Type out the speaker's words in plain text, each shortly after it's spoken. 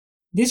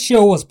This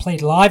show was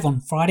played live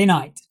on Friday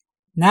night.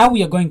 Now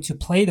we are going to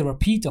play the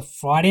repeat of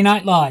Friday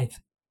Night Live.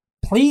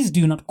 Please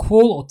do not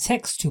call or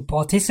text to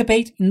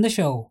participate in the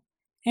show.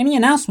 Any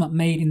announcement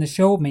made in the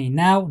show may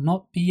now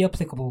not be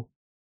applicable.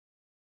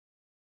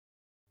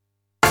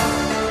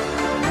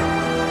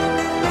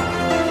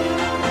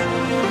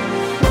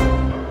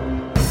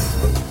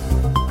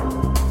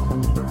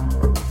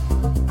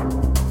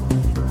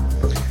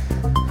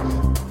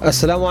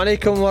 Assalamu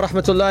alaikum wa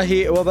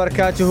rahmatullahi wa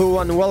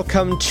barakatuhu, and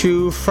welcome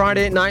to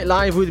Friday Night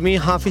Live with me,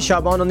 Hafiz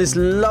Shaban, on this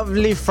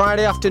lovely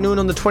Friday afternoon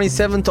on the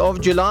 27th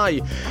of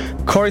July,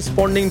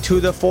 corresponding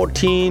to the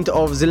 14th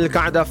of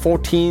Zilqa'dah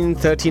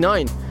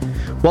 1439.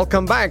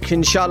 Welcome back,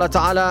 inshallah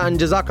ta'ala, and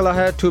jazakallah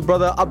khair to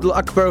brother Abdul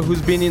Akbar,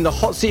 who's been in the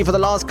hot seat for the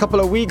last couple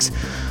of weeks.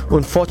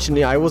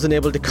 Unfortunately, I wasn't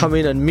able to come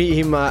in and meet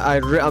him. I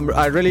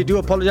really do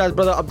apologize,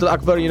 brother Abdul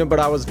Akbar, but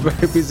I was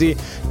very busy,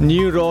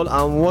 new role,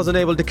 and wasn't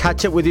able to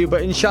catch up with you.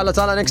 But inshallah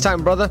ta'ala, next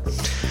time, brother.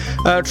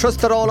 Trust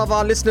that all of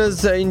our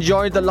listeners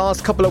enjoyed the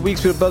last couple of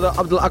weeks with brother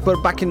Abdul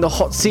Akbar back in the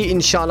hot seat,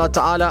 inshallah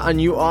ta'ala,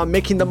 and you are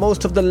making the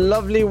most of the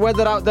lovely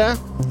weather out there.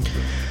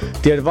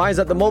 The advice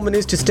at the moment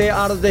is to stay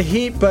out of the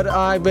heat, but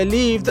I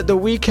believe that the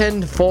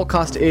weekend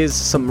forecast is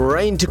some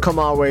rain to come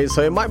our way,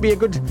 so it might be a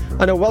good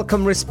and a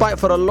welcome respite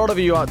for a lot of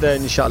you out there,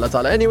 inshallah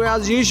ta'ala. Anyway,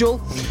 as usual,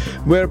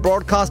 we're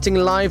broadcasting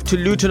live to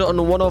Luton on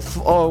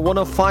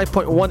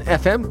 105.1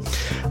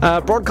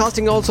 FM,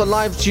 broadcasting also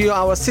live to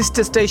our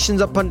sister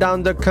stations up and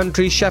down the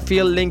country: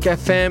 Sheffield, Link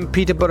FM,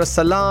 Peterborough,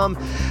 Salam,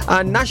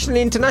 and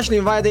nationally, internationally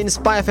via the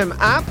Inspire FM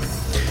app,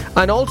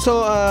 and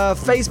also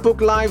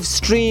Facebook live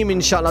stream,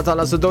 inshallah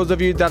ta'ala. So those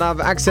of you that have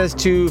access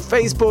to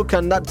Facebook,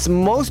 and that's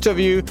most of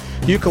you,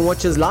 you can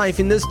watch us live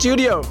in the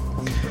studio.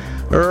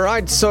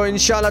 Right, so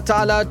inshallah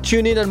ta'ala,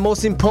 tune in, and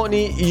most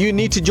importantly, you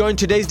need to join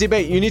today's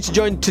debate. You need to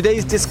join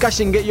today's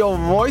discussion, get your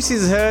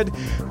voices heard,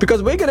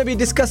 because we're going to be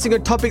discussing a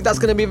topic that's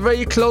going to be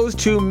very close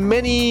to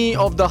many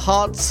of the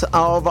hearts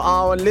of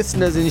our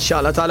listeners,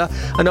 inshallah ta'ala.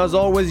 And as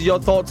always, your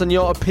thoughts and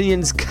your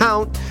opinions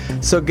count,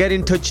 so get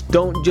in touch,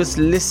 don't just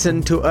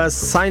listen to us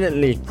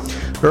silently.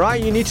 Right,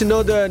 you need to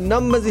know the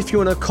numbers if you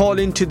want to call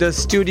into the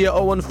studio: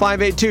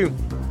 01582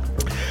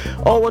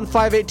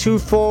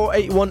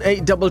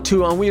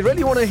 01582481822, and we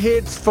really want to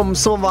hear from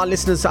some of our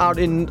listeners out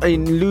in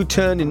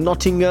Luton, in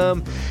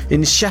Nottingham,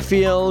 in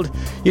Sheffield.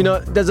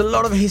 There's a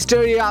lot of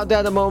hysteria out there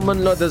at the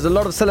moment. There's a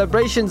lot of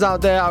celebrations out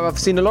there. I've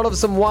seen a lot of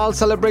some wild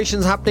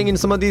celebrations happening in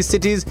some of these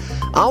cities.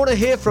 I want to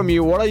hear from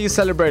you. What are you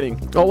celebrating?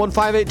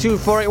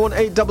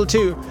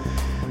 01582481822.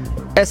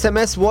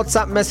 SMS,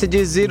 WhatsApp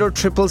messages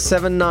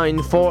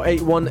 07779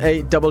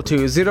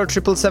 481822,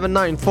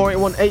 07779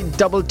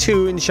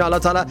 481822, inshallah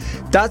ta'ala.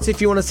 That's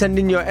if you want to send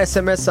in your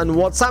SMS and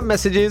WhatsApp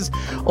messages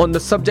on the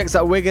subjects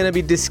that we're going to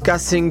be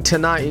discussing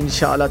tonight,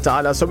 inshallah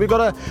ta'ala. So we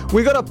got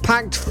a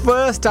packed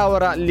first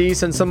hour at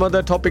least, and some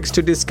other topics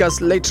to discuss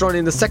later on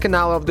in the second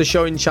hour of the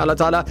show, inshallah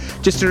ta'ala.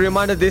 Just a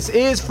reminder, this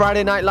is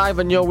Friday Night Live,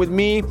 and you're with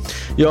me,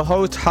 your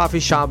host,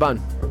 Hafiz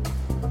Shaban.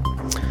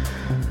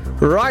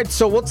 Right,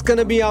 so what's going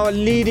to be our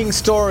leading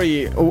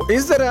story?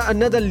 Is there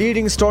another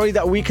leading story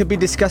that we could be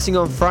discussing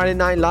on Friday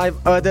Night Live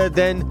other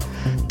than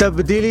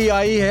Tabdili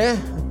aayi hai?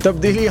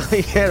 Tabdili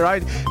aayi hai,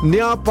 right?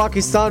 Naya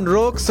Pakistan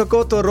rok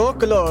sako to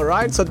rok lo,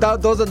 right? So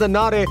those are the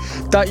naare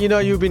that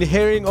you've been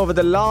hearing over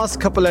the last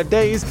couple of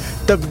days.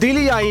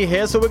 Tabdili aayi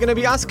hai. So we're going to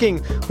be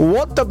asking,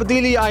 what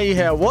tabdili aayi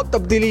hai? What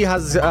tabdili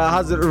has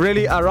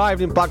really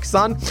arrived in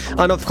Pakistan?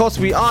 And of course,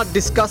 we are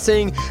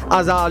discussing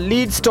as our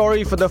lead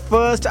story for the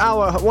first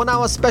hour, 1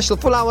 hour special,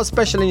 full hour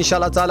special,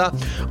 inshallah ta'ala,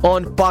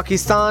 on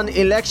Pakistan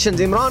elections.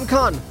 Imran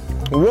Khan,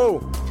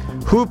 whoa.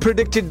 Who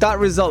predicted that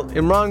result?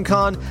 Imran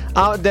Khan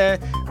out there,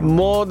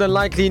 more than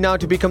likely now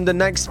to become the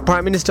next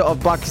Prime Minister of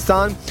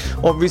Pakistan.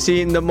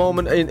 Obviously, in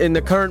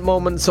the current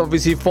moments,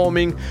 obviously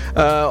forming,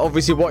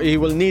 what he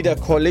will need a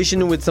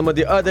coalition with some of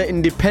the other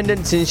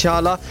independents,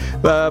 inshallah.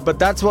 But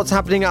that's what's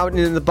happening out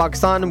in the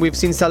Pakistan. We've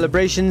seen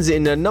celebrations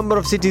in a number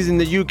of cities in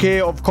the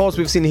UK. Of course,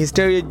 we've seen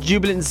hysteria,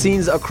 jubilant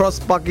scenes across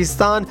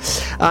Pakistan,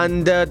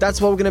 and that's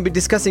what we're going to be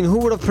discussing. Who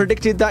would have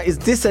predicted that? Is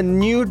this a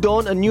new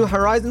dawn, a new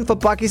horizon for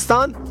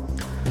Pakistan?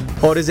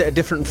 Or is it a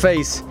different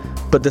face,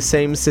 but the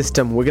same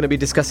system? We're going to be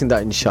discussing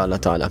that, inshallah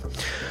ta'ala.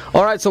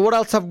 Alright, so what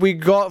else have we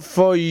got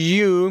for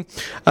you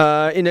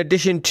in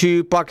addition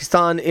to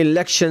Pakistan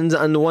elections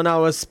and 1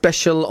 hour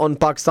special on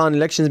Pakistan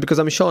elections? Because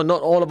I'm sure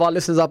not all of our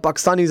listeners are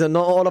Pakistanis, and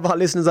not all of our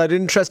listeners are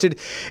interested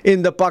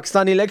in the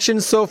Pakistan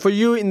elections. So for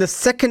you, in the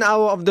second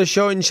hour of the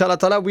show, inshallah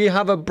ta'ala, we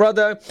have a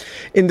brother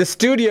in the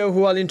studio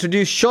who I'll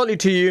introduce shortly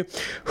to you,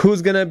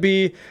 who's going to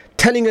be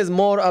telling us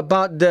more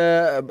about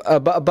a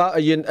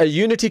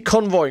unity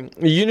convoy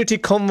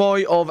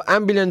of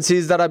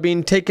ambulances that are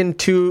being taken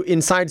to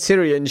inside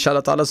Syria,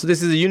 inshallah ta'ala. So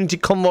this is a unity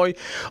convoy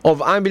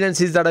of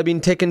ambulances that have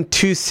been taken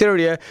to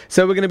Syria.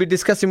 So we're going to be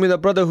discussing with a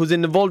brother who's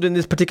involved in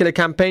this particular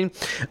campaign,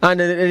 and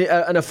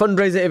a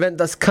fundraiser event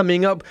that's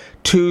coming up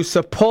to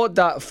support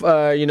that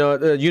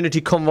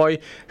unity convoy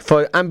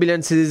for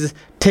ambulances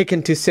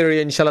taken to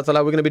Syria, inshallah ta'ala.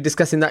 We're going to be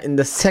discussing that in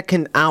the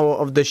second hour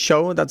of the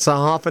show. That's a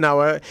half an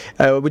hour,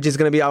 which is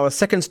going to be our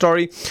second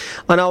story.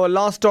 And our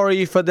last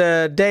story for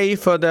the day,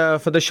 for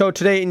the show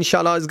today,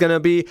 inshallah, is going to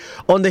be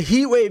on the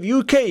Heatwave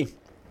UK.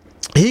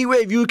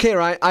 Heatwave UK,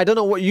 right? I don't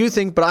know what you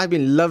think, but I've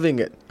been loving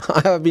it.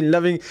 I have been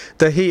loving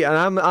the heat,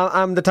 and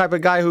I'm the type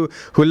of guy who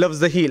loves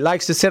the heat,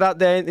 likes to sit out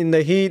there in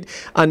the heat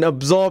and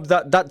absorb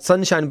that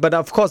sunshine. But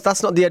of course,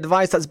 that's not the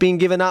advice that's being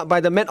given out by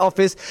the Met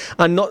Office,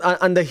 and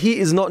the heat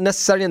is not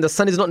necessarily, and the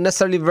sun is not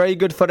necessarily very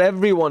good for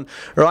everyone,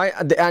 right?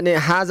 And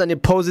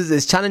it poses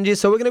its challenges.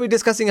 So we're going to be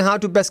discussing how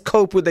to best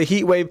cope with the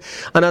heat wave.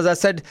 And as I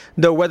said,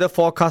 the weather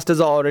forecasters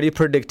are already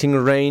predicting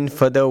rain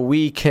for the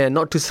weekend.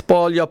 Not to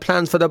spoil your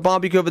plans for the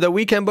barbecue over the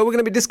weekend, but we're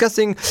going to be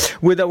discussing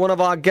with one of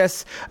our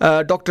guests,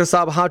 Dr.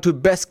 Saab, how to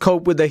best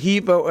cope with the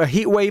heat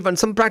wave, and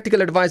some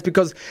practical advice,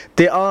 because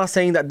they are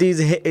saying that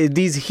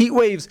these heat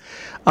waves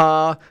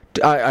are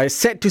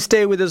set to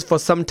stay with us for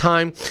some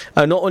time,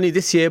 not only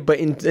this year but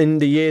in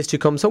the years to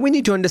come. So we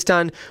need to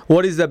understand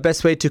what is the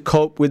best way to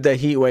cope with the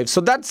heat wave. So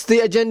that's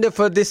the agenda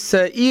for this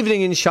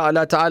evening,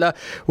 inshallah ta'ala.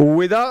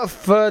 Without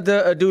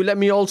further ado, let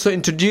me also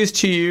introduce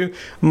to you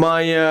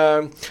my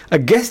a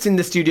guest in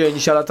the studio,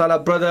 inshallah ta'ala,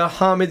 Brother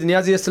Hamid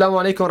Niazi.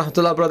 Assalamu alaikum wa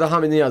rahmatullah, Brother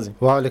Hamid Niazi.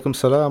 Wa alaikum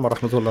salam wa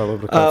rahmatullah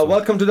wa barakatuh.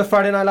 Welcome to the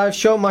Friday Night Live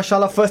show.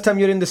 Mashallah, first time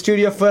you're in the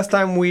studio, first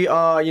time we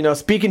are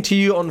speaking to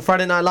you on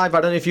Friday Night Live. I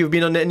don't know if you've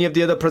been on any of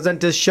the other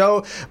presenters'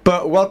 show,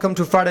 but welcome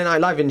to Friday Night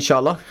Live,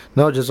 inshallah.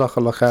 No,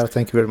 jazakallah khair.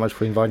 Thank you very much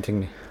for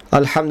inviting me.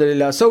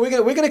 Alhamdulillah. So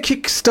we're gonna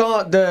kick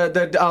start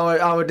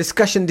our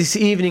discussion this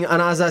evening,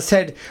 and as I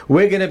said,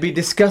 we're going to be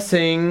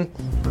discussing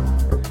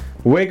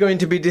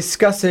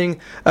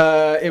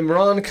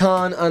Imran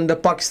Khan and the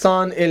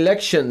Pakistan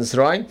elections,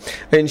 right?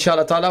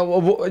 Inshallah ta'ala.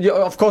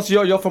 Of course,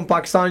 you're from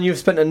Pakistan. You've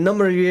spent a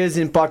number of years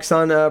in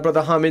Pakistan,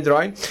 Brother Hamid,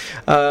 right?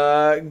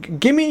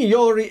 Give me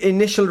your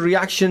initial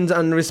reactions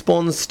and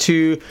response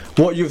to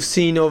what you've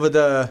seen over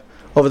the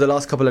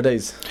last couple of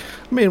days.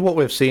 I mean, what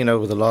we've seen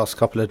over the last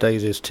couple of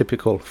days is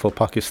typical for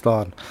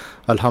Pakistan.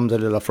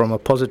 Alhamdulillah, from a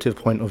positive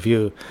point of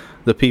view,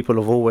 the people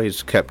have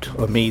always kept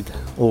Umeed,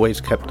 always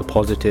kept the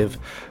positive.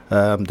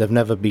 They've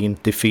never been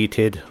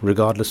defeated,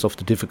 regardless of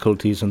the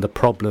difficulties and the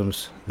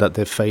problems that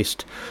they've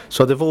faced.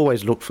 So they've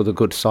always looked for the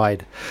good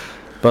side.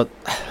 But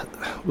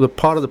the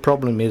part of the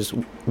problem is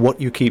what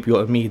you keep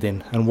your Umeed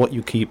in and what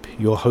you keep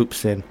your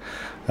hopes in.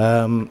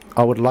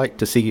 I would like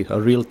to see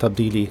a real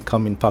tabdili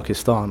come in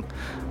Pakistan,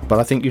 but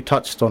I think you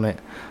touched on it.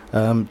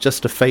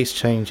 Just a face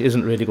change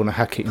isn't really going to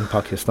hack it in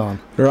Pakistan.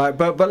 Right,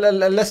 but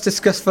let's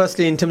discuss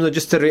firstly in terms of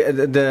just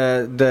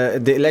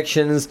the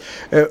elections.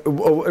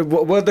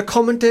 Were the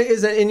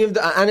commentators and any of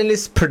the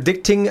analysts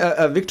predicting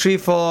a victory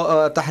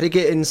for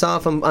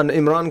Tehreek-e-Insaf and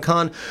Imran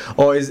Khan,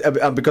 or is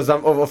because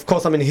of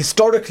course, I mean,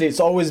 historically it's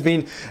always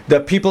been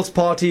the People's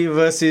Party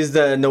versus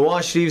the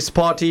Nawaz Sharif's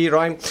party,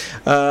 right?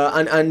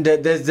 And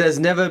there's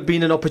never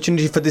been an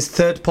opportunity for this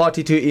third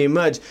party to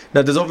emerge.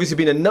 Now, there's obviously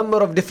been a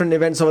number of different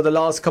events over the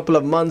last couple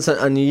of months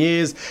and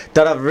years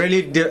that have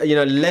really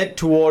led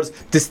towards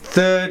this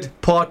third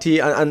party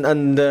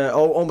and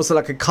almost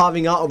like a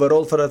carving out of a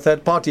role for a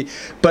third party,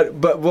 but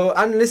were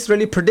analysts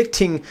really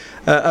predicting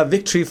a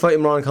victory for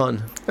Imran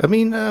Khan? I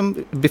mean,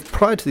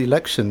 prior to the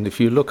election,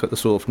 if you look at the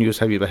sort of news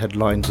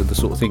headlines and the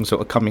sort of things that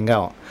were coming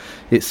out,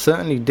 it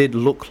certainly did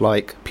look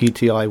like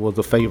PTI was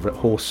the favourite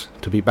horse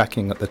to be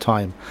backing at the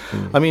time.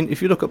 I mean,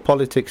 if you look at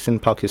politics in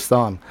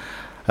Pakistan,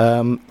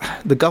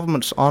 the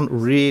governments aren't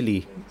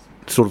really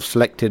sort of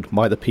selected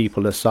by the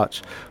people as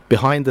such.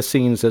 Behind the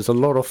scenes, there's a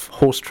lot of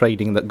horse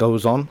trading that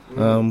goes on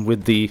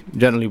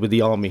generally with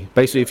the army.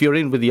 Basically, if you're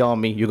in with the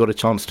army, you got a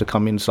chance to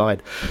come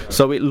inside.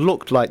 So it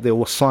looked like there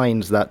were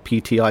signs that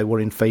PTI were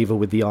in favour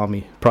with the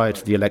army prior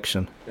to the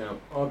election. Yeah.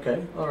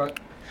 Okay. All right.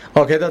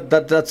 Okay,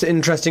 that's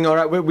interesting. All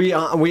right, we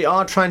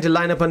are trying to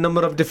line up a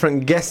number of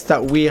different guests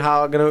that we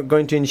are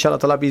going to inshallah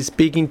ta'ala be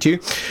speaking to.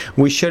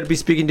 We should be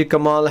speaking to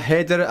Kamal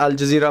Haider, Al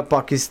Jazeera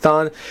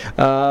Pakistan,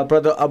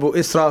 Brother Abu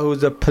Isra,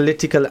 who's a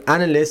political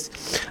analyst,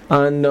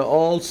 and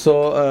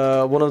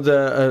also one of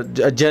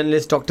the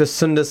journalists, Dr.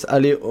 Sundus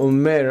Ali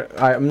Umair.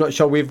 I'm not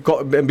sure we've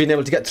been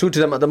able to get through to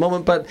them at the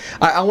moment, but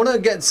I want to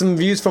get some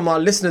views from our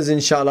listeners,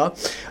 inshallah,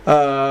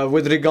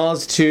 with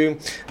regards to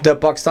the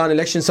Pakistan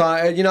election. So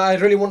I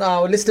really want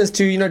our listeners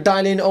to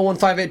dial in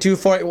 01582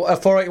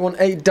 481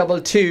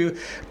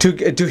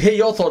 to hear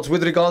your thoughts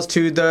with regards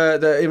to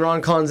the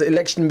Imran Khan's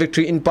election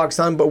victory in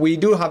Pakistan. But we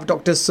do have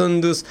Dr.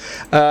 Sundus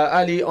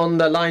Ali on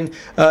the line.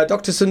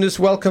 Dr. Sundus,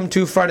 welcome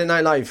to Friday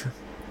Night Live.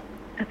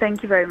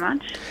 Thank you very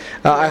much.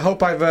 I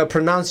hope I've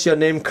pronounced your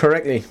name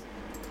correctly.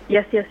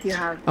 Yes, you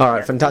have. All right,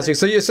 yes, fantastic.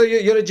 So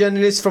you're a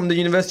journalist from the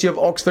University of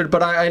Oxford,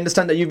 but I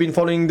understand that you've been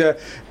following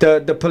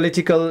the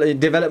political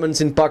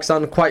developments in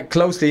Pakistan quite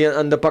closely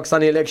and the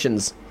Pakistani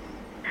elections.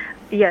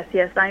 Yes.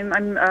 I'm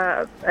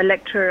a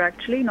lecturer,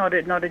 actually, not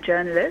a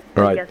journalist.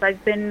 Right. Yes,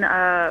 I've been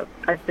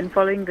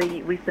following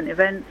the recent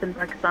events in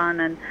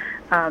Pakistan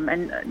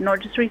and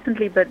not just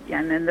recently, but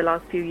in the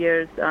last few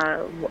years,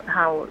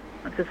 how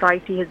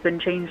society has been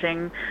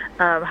changing,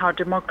 how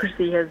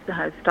democracy has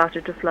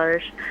started to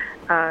flourish,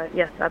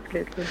 Yes,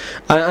 absolutely.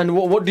 And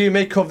what do you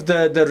make of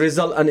the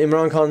result and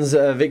Imran Khan's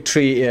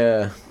victory?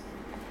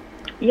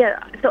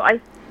 Yeah, so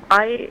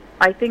I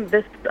think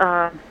this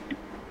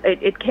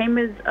it came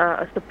as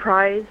a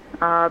surprise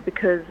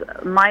because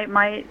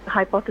my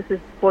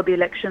hypothesis for the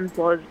elections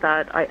was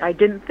that I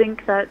didn't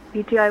think that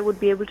PTI would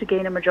be able to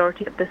gain a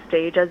majority at this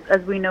stage.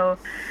 As we know,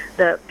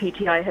 the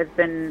PTI has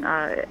been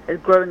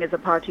growing as a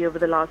party over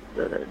the last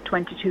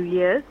 22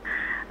 years.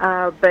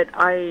 But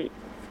I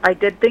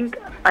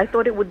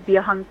thought it would be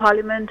a hung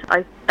parliament.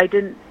 I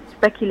didn't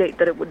speculate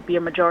that it would be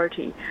a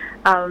majority.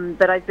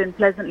 But I've been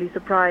pleasantly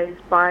surprised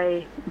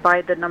by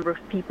the number of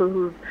people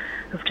who've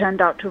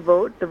turned out to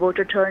vote. The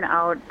voter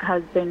turnout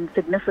has been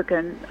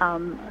significant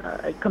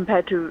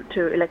compared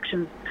to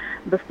elections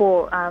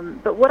before.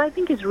 But what I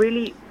think is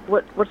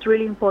what's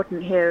really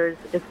important here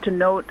is to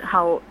note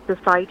how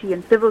society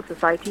and civil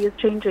society is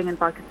changing in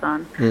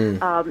Pakistan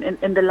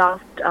in the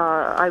last,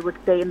 I would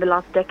say, in the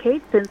last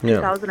decade, since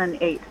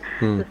 2008.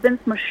 So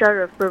since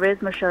Pervez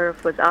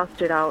Musharraf was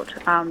ousted out,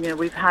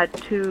 we've had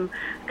 2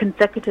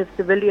 consecutive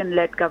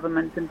civilian-led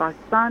governments in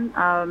Pakistan,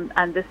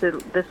 and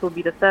this will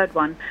be the 3rd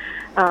one.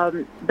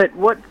 But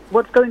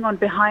what's going on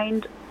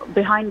behind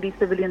these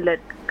civilian-led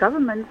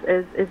governments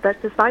is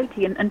that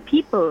society and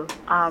people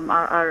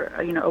are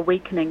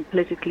awakening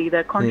politically,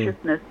 their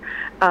consciousness,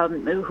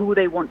 who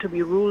they want to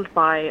be ruled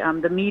by.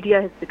 The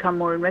media has become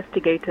more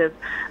investigative.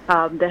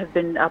 There have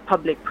been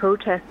public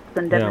protests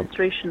and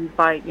demonstrations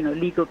by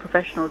legal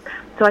professionals.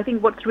 So I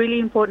think what's really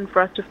important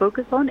for us to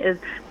focus on is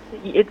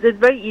it's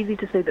very easy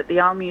to say that the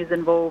army is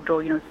involved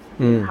or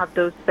have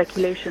those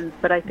speculations,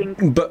 but I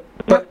think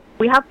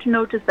we have to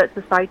notice that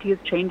society is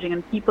changing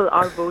and people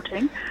are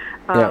voting.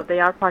 They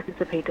are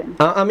participating.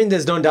 I mean,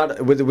 there's no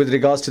doubt with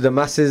regards to the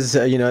masses,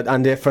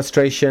 and their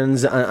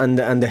frustrations and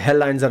the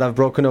headlines that have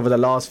broken over the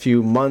last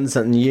few months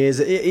and years.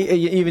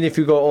 Even if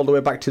you go all the way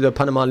back to the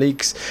Panama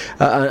leaks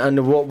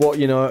and what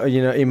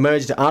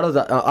emerged out of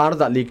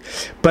that leak.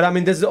 But I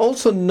mean, there's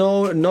also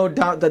no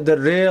doubt that the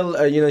real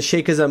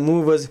shakers and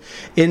movers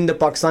in the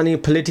Pakistani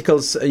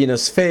political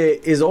sphere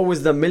is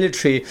always the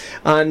military,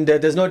 and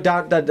there's no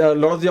doubt that a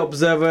lot of the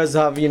observers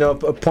have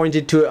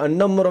pointed to a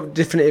number of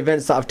different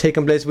events that have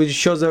taken place, which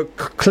shows which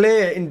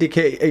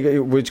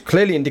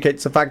clearly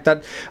indicates the fact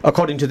that,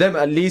 according to them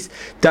at least,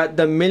 that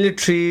the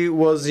military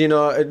was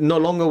no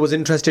longer was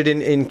interested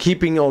in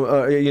keeping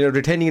or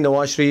retaining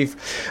Nawaz Sharif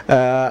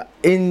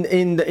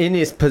in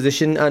his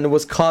position, and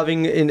was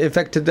carving in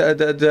effect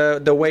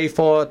the way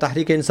for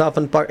Tehreek-e-Insaf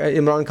and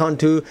Imran Khan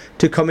to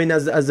come in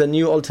as a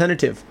new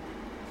alternative.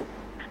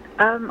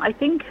 I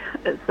think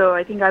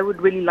I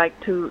would really like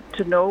to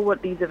know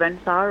what these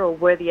events are or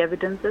where the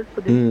evidence is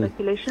for these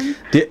speculations,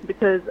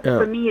 because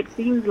for me it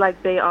seems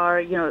like they are,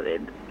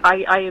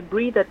 I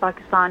agree that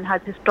Pakistan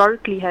has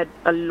historically had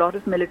a lot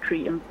of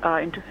military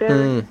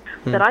interference.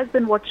 That I've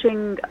been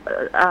watching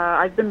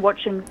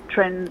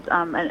trends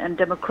and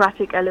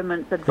democratic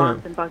elements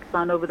advance in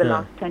Pakistan over the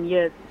last 10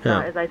 years,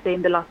 as I say,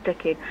 in the last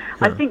decade.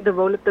 I think the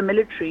role of the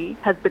military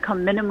has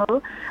become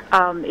minimal.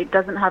 It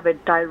doesn't have a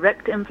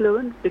direct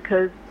influence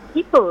because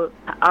people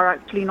are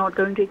actually not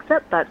going to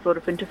accept that sort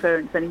of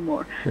interference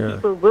anymore.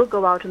 People will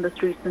go out in the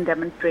streets and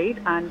demonstrate,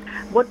 and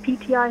what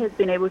PTI has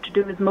been able to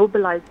do is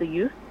mobilize the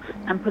youth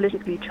and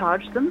politically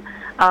charge them.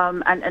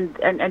 And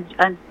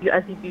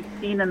as you've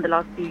seen in the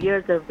last few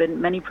years, there have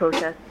been many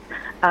protests.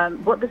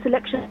 What this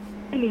election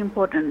really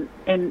important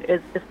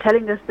is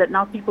telling us that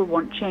now people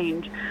want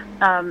change,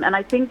 and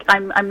I think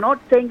I'm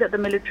not saying that the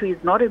military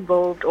is not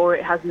involved or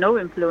it has no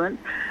influence,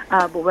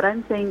 but what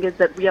I'm saying is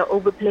that we are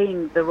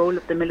overplaying the role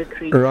of the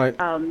military. Right.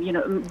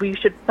 We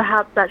should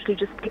perhaps actually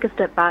just take a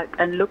step back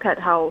and look at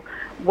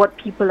what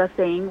people are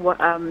saying, what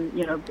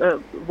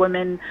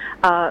women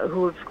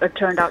who have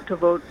turned out to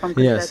vote from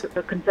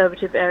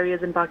conservative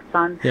areas in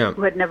Pakistan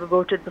who had never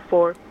voted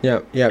before.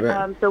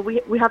 So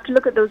we have to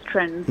look at those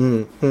trends.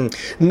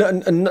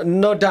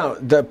 No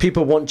doubt that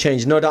people want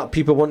change. No doubt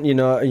people want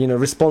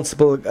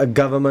responsible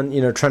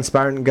government,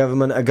 transparent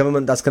government, a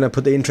government that's going to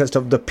put the interest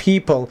of the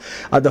people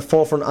at the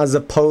forefront as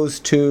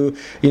opposed to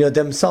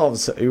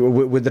themselves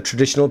with the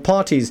traditional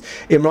parties.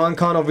 Imran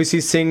Khan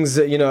obviously sings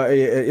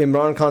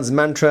Imran Khan's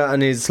mantra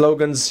and his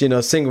slogans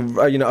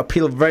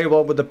appeal very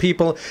well with the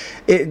people.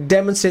 It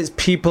demonstrates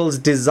people's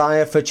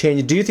desire for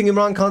change. Do you think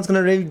Imran Khan's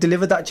going to really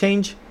deliver that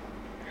change?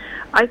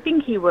 I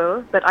think he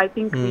will, but I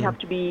think we have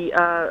to be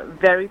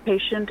very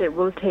patient. It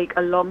will take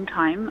a long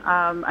time.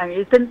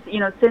 Since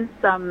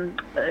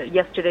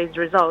yesterday's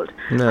result,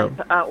 I've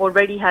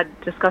already had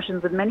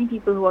discussions with many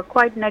people who are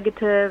quite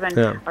negative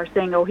and are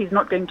saying, "Oh, he's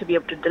not going to be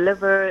able to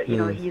deliver.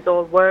 He's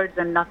all words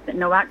and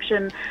no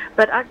action."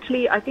 But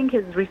actually, I think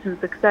his recent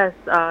success,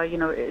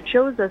 it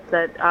shows us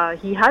that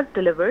he has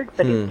delivered,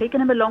 but it's taken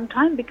him a long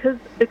time because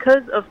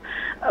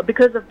of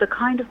the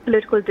kind of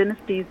political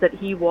dynasties that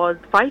he was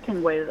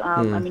fighting with.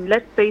 I mean,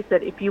 let's face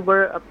it, if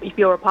you're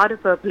a part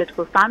of a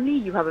political family,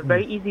 you have a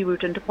very easy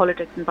route into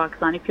politics in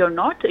Pakistan. If you're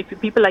not, if you're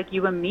people like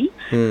you and me,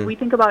 we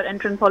think about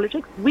entering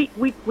politics, we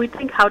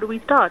think, how do we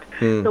start?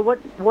 So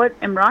what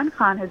Imran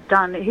Khan has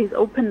done, he's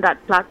opened that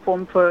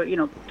platform for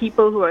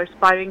people who are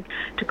aspiring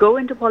to go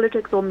into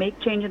politics or make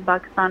change in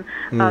Pakistan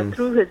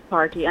through his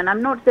party. And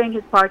I'm not saying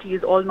his party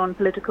is all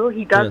non-political.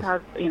 He does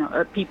have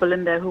people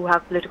in there who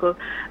have political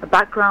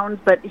backgrounds,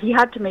 but he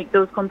had to make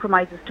those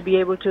compromises to be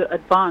able to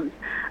advance.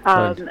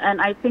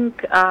 And I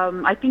think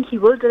he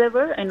will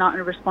deliver. In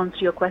response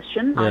to your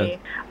question, I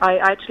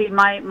actually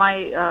my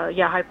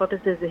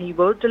hypothesis is that he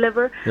will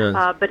deliver.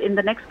 But in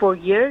the next 4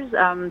 years,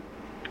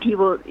 he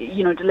will,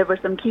 deliver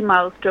some key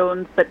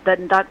milestones, but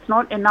then that's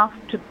not enough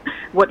to.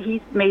 What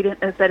he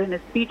said in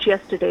his speech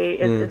yesterday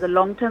is a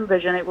long-term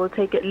vision. It will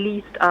take at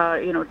least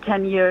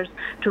 10 years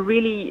to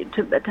really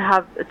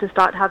to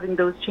start having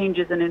those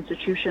changes in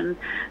institutions.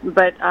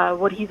 But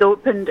what he's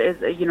opened is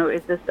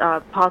this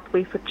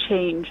pathway for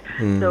change.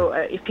 So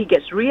if he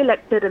gets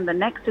re-elected in the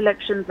next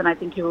elections, then I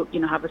think he will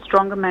have a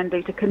stronger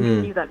mandate to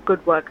continue that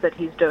good work that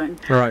he's doing.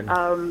 Right.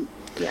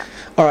 Yeah.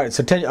 All right.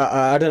 So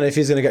I don't know if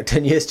he's going to get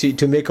 10 years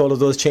to make all of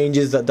those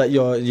changes that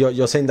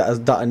you're saying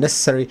that are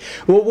necessary.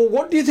 Well,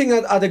 what do you think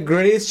are the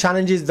greatest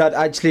challenges that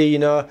actually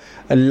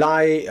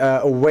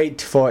wait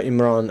for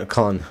Imran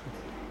Khan?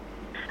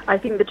 I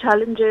think the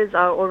challenges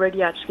are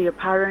already actually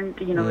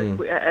apparent.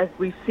 As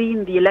we've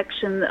seen, the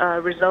election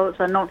results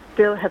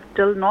have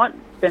still not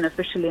been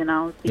officially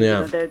announced.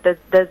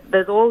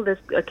 There's all this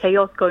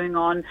chaos going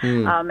on,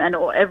 and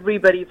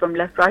everybody from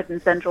left, right,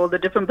 and centre, all the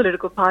different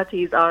political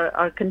parties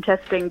are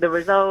contesting the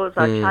results,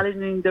 are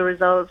challenging the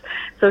results.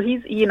 So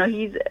he's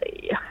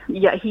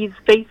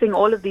facing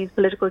all of these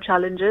political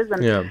challenges,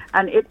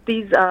 and it's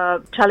these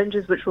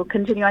challenges which will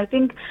continue. I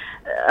think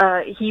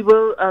he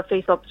will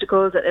face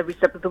obstacles at every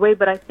step of the way,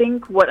 but I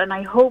think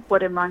I hope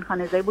what Imran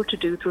Khan is able to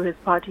do through his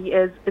party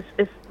is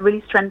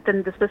really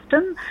strengthen the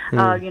system,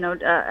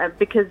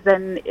 because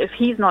then if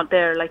he's not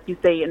there, like you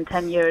say, in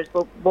 10 years,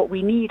 what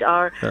we need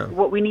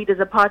is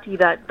a party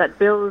that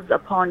builds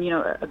upon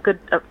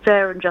a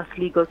fair and just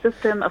legal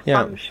system, a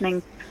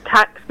functioning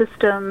tax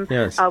system.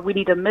 We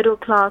need a middle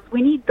class.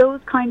 We need those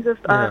kinds of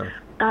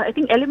I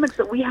think elements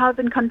that we have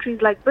in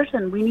countries like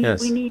Britain. We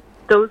need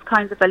those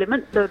kinds of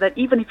elements, so that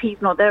even if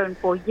he's not there in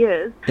 4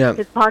 years,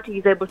 his party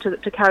is able to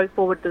carry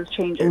forward those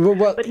changes.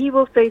 But he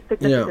will face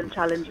significant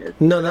challenges.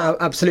 No,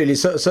 absolutely.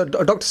 So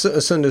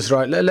Dr. Sundus,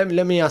 right?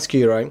 Let me ask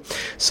you, right?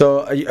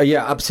 So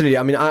absolutely.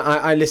 I mean,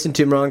 I listened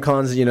to Imran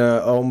Khan's,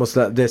 almost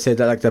they say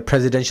that like the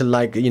presidential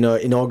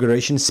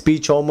inauguration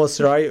speech, almost,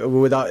 right,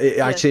 without it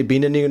actually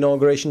being an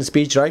inauguration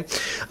speech, right?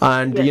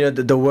 And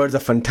the words are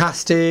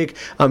fantastic.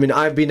 I mean,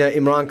 I've been an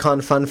Imran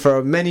Khan fan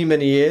for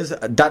many years.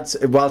 That's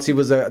whilst he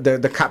was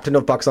the captain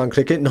of Pakistan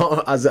cricket,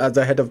 not as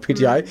the head of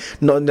PTI,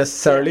 not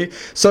necessarily.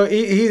 So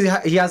he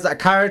has that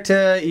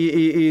character.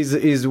 He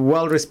is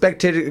well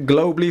respected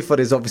globally for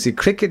his obviously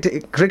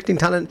cricketing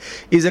talent.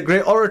 He's a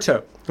great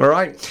orator. All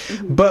right,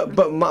 but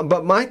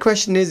my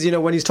question is,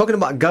 when he's talking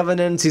about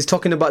governance, he's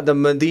talking about the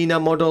Medina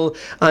model,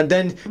 and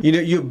then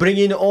you bring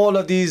in all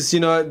of these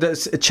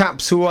the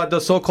chaps who are the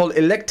so-called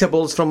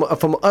electables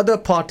from other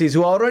parties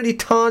who are already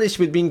tarnished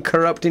with being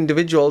corrupt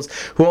individuals,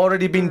 who are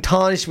already been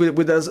tarnished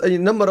with a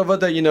number of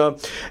other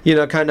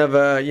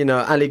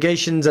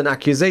allegations and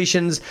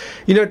accusations.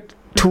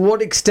 To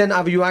what extent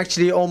have you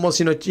actually almost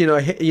almost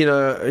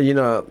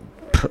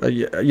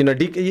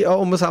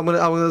I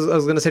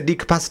was going to say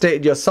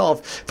decapacitated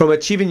yourself from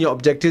achieving your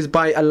objectives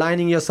by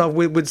aligning yourself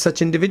with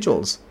such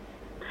individuals?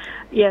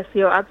 Yes,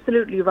 you're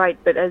absolutely right.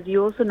 But as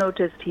you also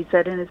noticed, he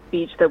said in his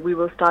speech that we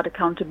will start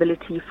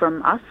accountability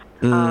from us.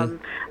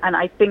 And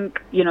I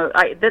think,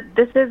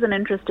 this is an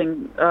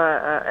interesting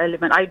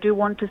element. I do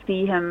want to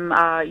see him,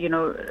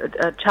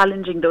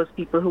 challenging those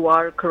people who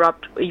are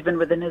corrupt, even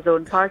within his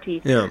own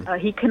party.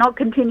 He cannot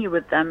continue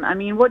with them. I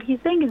mean, what he's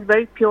saying is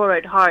very pure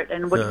at heart.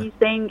 And what he's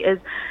saying is,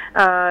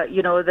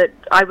 that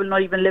I will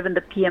not even live in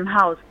the PM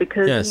house,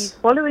 because he's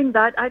following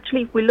that.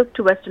 Actually, if we look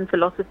to Western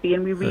philosophy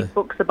and we read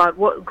books about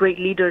what great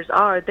leaders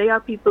are, they are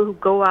people who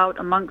go out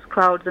amongst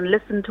crowds and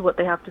listen to what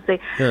they have to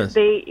say.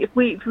 If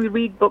we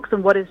read books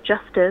on what is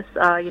justice,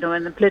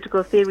 in the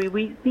political theory,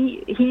 we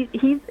see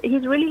he's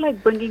really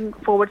like bringing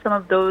forward some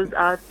of those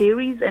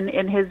theories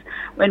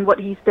in what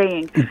he's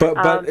saying.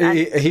 But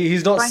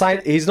he's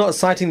not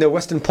citing the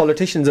Western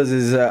politicians as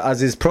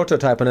his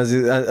prototype and as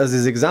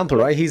his example,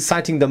 right? He's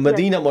citing the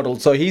Medina model.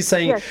 So he's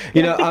saying,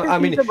 I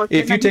mean,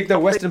 if you take the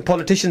Western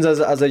politicians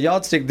as a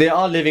yardstick, they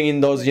are living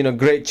in those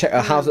great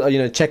house,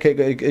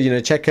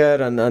 Chequer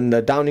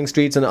and Downing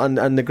Streets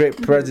and the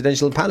great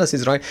presidential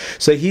palaces, right?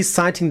 So he's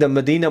citing the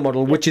Medina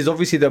model, which is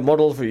obviously the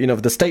model for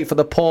the state for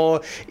the poor,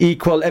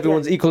 equal,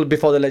 everyone's equal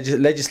before the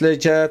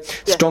legislature,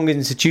 strong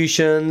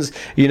institutions,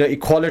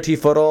 equality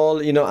for all,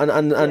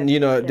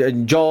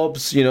 and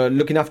jobs,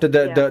 looking after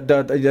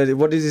the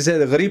what does he say,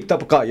 the gharib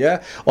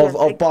tabqa,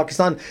 of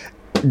Pakistan.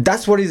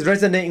 that's what he's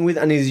resonating with,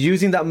 and he's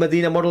using that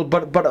Medina model.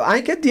 But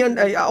I get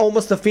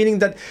almost the feeling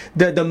that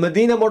the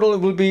Medina model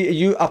will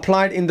be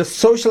applied in the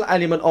social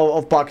element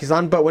of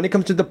Pakistan, but when it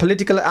comes to the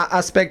political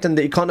aspect and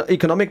the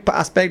economic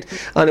aspect,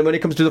 and when it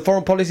comes to the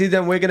foreign policy,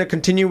 then we're going to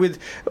continue with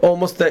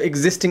almost the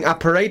existing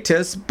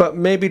apparatus, but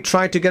maybe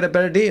try to get a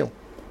better deal.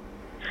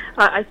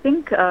 I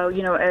think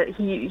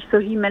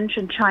he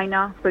mentioned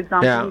China, for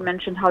example. Yeah. He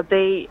mentioned how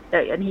they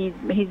and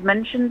he's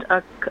mentioned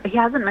he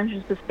hasn't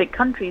mentioned specific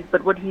countries,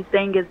 but what he's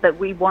saying is that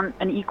we want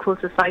an equal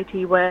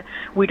society where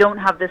we don't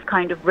have this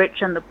kind of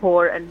rich and the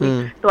poor,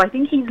 and so I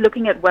think he's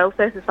looking at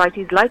welfare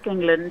societies like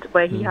England,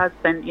 where he has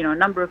spent a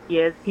number of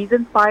years. He's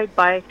inspired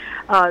by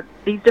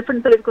these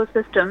different political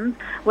systems.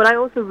 What I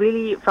also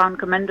really found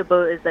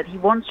commendable is that he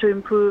wants to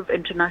improve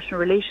international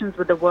relations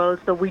with the world,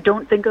 so we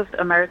don't think of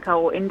America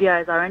or India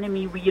as our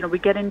enemy. We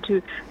get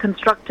into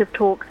constructive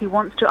talks. He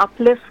wants to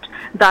uplift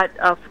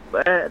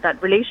that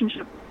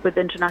relationship with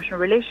international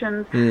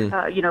relations.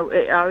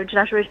 Our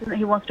international relations.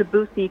 He wants to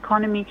boost the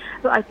economy.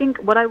 So I think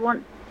what I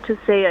want to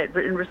say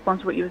in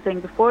response to what you were saying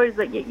before is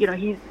that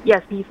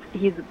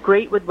he's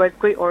great with words,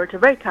 great orator,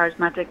 very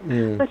charismatic,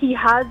 but he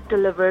has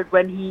delivered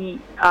when he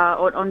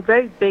on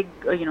very big,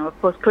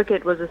 of course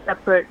cricket was a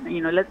separate,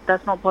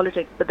 that's not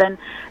politics, but then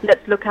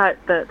let's look at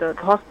the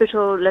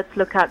hospital, let's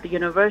look at the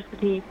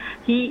university.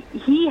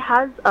 He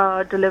has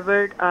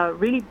delivered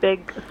really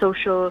big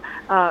social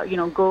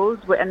goals,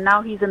 and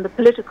now he's in the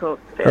political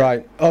sphere.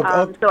 Right.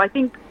 So I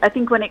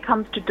think when it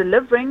comes to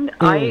delivering,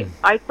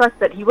 I trust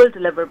that he will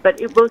deliver,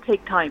 but it will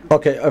take time.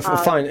 Okay,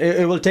 fine.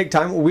 It will take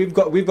time. We've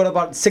got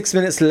about 6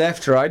 minutes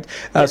left, right?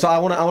 So I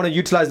want to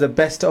utilize the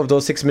best of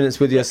those 6 minutes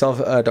with yourself,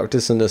 Dr.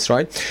 Sundus,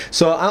 right?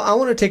 So I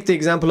want to take the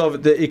example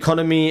of the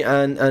economy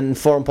and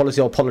foreign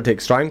policy or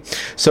politics, right?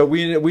 So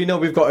we know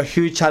we've got a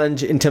huge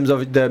challenge in terms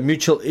of the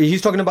mutual.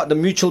 He's talking about the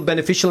mutual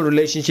beneficial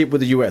relationship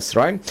with the US,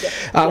 right?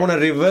 I want to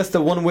reverse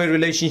the one-way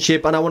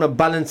relationship, and I want to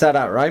balance that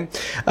out, right?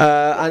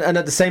 And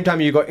at the same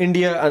time, you got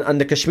India and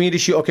the Kashmir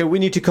issue. Okay, we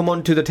need to come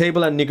on to the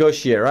table and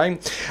negotiate,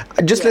 right?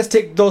 Let's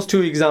take those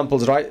two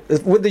examples, right?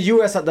 With the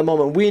US at the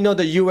moment, we know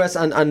the US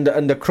and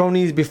the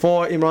cronies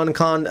before Imran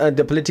Khan,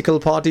 the political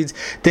parties,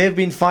 they've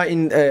been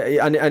fighting,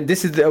 and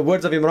this is the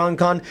words of Imran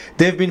Khan,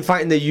 they've been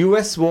fighting the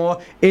US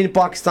war in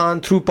Pakistan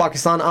through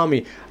Pakistan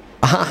Army.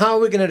 How are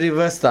we going to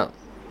reverse that?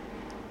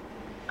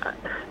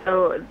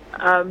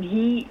 Are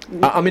we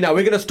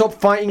going to stop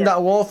fighting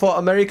that war for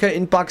America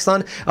in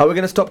Pakistan? Are we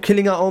going to stop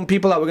killing our own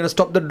people? Are we going to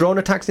stop the drone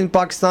attacks in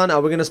Pakistan? Are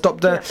we going to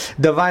stop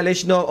the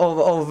violation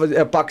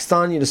of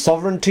Pakistan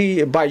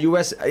sovereignty by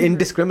US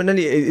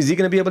indiscriminately? Is he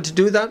going to be able to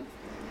do that?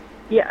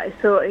 Yeah,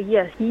 so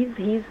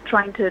he's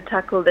trying to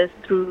tackle this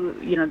through,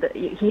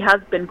 he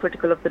has been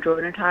critical of the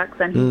drone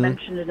attacks, and he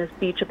mentioned in his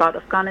speech about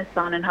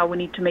Afghanistan and how we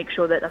need to make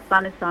sure that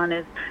Afghanistan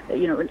is,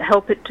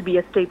 help it to be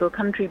a stable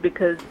country,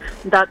 because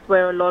that's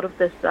where a lot of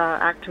this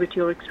activity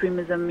or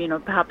extremism,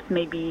 perhaps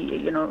may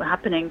be,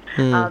 happening.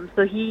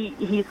 So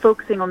he's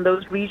focusing on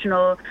those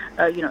regional,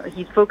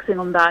 he's focusing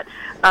on that.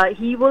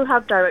 He will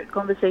have direct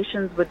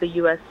conversations with the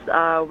US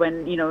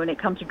when it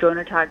comes to drone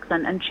attacks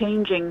and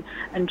changing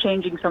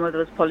some of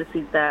those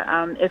policies there.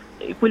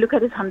 If we look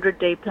at his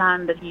 100-day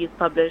plan that he has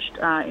published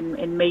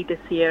in May this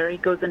year, he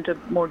goes into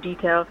more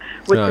detail.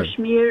 With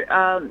Kashmir,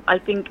 I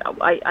think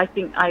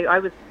I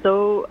was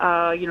so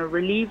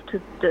relieved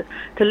to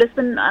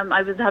listen.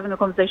 I was having a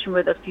conversation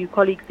with a few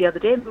colleagues the other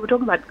day, and we were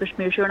talking about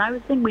Kashmir issue, and I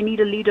was saying we need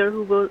a leader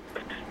who will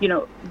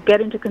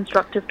get into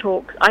constructive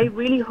talks. I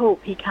really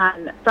hope he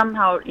can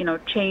somehow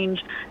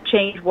change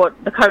what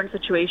the current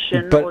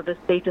situation or the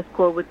status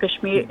quo with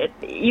Kashmir,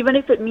 even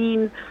if it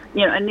means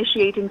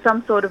initiating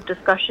some sort of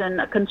discussion,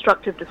 a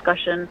constructive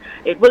discussion.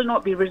 It will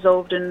not be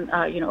resolved in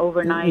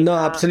overnight. No,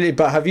 absolutely.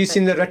 But have you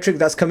seen the rhetoric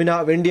that's coming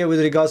out of India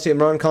with regards to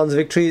Imran Khan's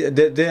victory?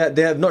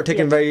 They have not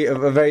taken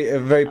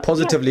very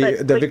positively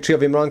the victory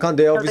of Imran Khan.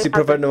 They obviously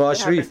prefer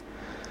Nawaz Sharif.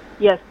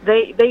 Yes,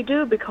 they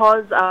do,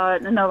 because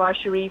Nawaz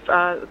Sharif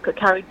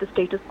carried the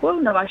status quo.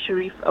 Nawaz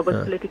Sharif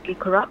was politically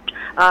corrupt.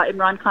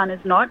 Imran Khan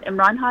is not.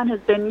 Imran Khan has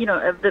been,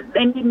 the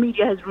Indian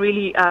media has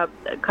really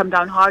come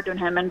down hard on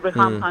him. And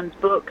Reham Khan's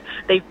book,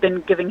 they've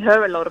been giving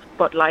her a lot of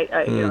spotlight,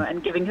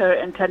 and giving her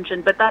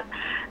attention. But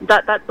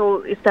that's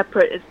all is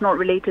separate. It's not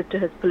related to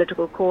his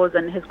political cause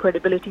and his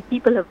credibility.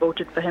 People have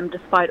voted for him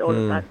despite all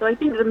of that. So I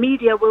think the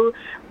media will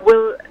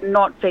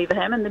not favor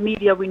him, and the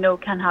media, we know,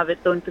 can have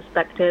its own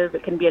perspective.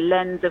 It can be a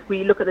lens. If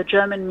we look at the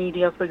German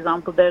media, for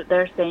example,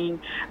 they're saying,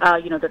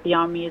 that the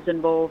army is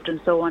involved and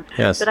so on.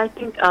 Yes. But I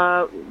think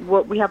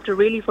what we have to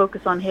really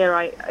focus on here,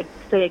 I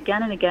say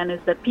again and again, is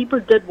that people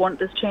did want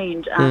this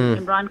change, and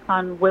Imran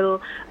Khan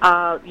will,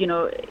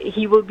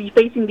 he will be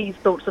facing these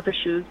sorts of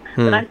issues.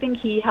 But I think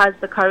he has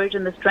the courage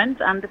and the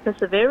strength and the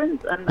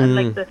perseverance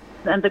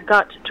and the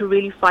gut to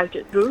really fight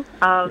it through.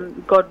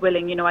 God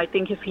willing, I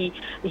think if he's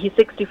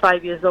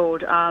 65 years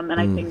old, and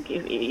I think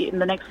in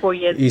the next 4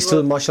 years, he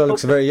still, mashallah,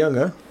 looks very young,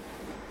 huh?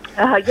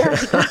 Yeah,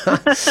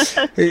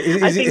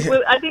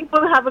 I think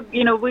we'll have a,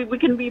 we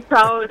can be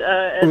proud.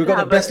 We've got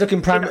the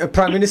best-looking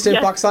prime minister in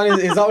Pakistan.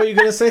 Is that what you're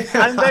going to say?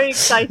 I'm very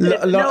excited.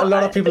 A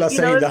lot of people are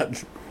saying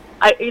that.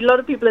 A lot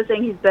of people are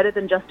saying he's better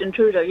than Justin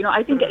Trudeau.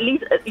 I think at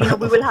least we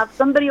will have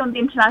somebody on the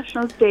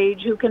international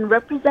stage who can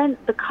represent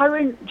the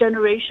current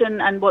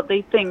generation and what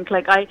they think.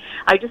 Like I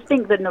just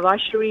think that Nawaz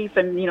Sharif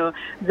and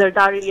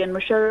Zardari and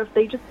Musharraf,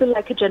 they just feel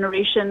like a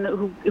generation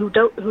who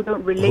don't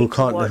relate.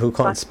 Who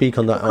can't speak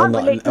on that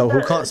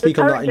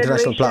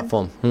international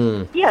platform.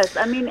 Yes,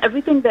 I mean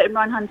everything that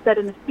Imran Khan said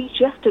in his speech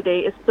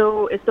yesterday is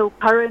so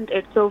current,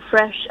 it's so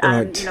fresh,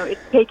 and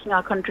it's taking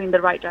our country in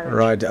the right direction.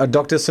 Right,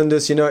 Dr.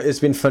 Sundus, it's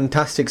been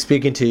fantastic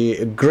speaking to you.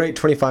 A great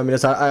 25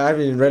 minutes. I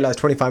haven't even realized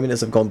 25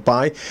 minutes have gone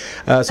by.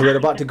 So we're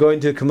about to go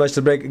into a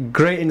commercial break.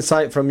 Great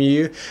insight from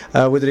you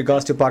with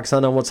regards to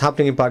Pakistan and what's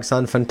happening in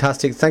Pakistan.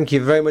 Fantastic. Thank you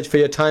very much for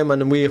your time,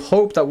 and we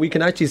hope that we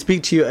can actually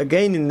speak to you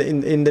again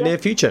in the near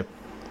future.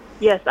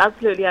 Yes,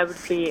 absolutely. I would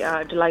be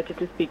delighted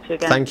to speak to you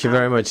again. Thank you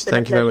very much.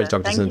 Thank you very much,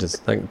 Dr. Sundus.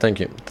 Thank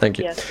you.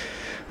 Yes.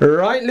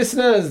 Right,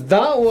 listeners,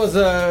 that was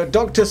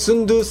Dr.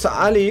 Sundus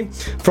Ali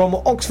from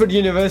Oxford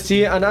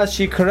University, and as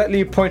she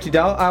correctly pointed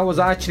out, I was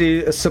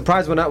actually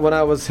surprised when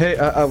I was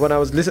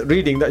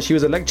reading that she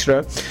was a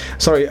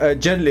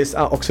journalist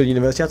at Oxford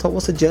University. I thought,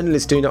 what's a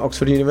journalist doing at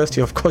Oxford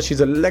University? Of course, she's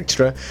a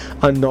lecturer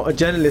and not a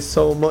journalist.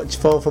 So much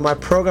for my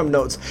program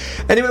notes.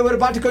 Anyway, we're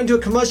about to go into a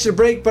commercial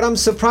break, but I'm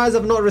surprised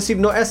I've not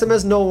received no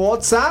SMS, no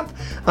WhatsApp,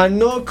 and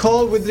no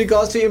call with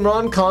regards to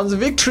Imran Khan's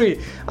victory.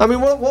 I mean,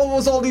 what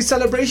was all these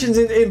celebrations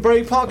in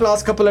Bury Park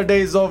last couple of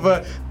days of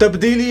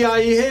Tabdili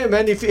Aayi Hai,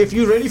 man? If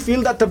you really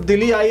feel that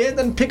Tabdili Aayi Hai,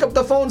 then pick up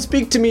the phone,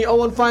 speak to me.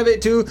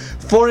 01582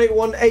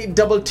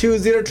 481822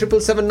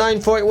 0779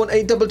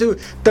 481822.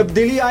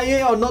 Tabdili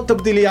Aayi Hai or not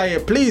Tabdili Aayi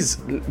Hai? Please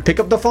pick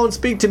up the phone,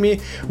 speak to me.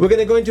 We're going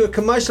to go into a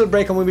commercial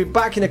break, and we'll be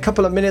back in a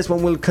couple of minutes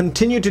when we'll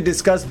continue to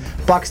discuss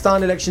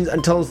Pakistan elections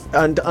until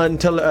end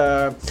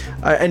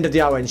of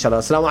the hour, inshallah.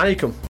 Assalamu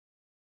alaikum.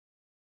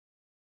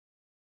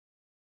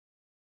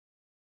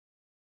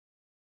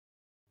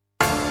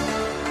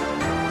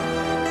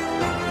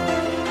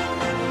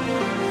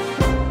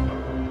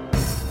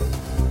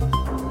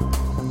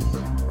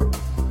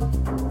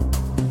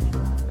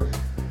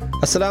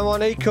 Assalamu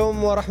alaikum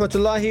wa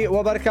rahmatullahi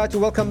wa barakatuh.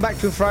 Welcome back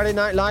to Friday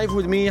Night Live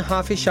with me,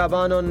 Hafiz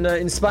Shaban, on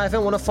Inspire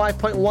FM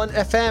 105.1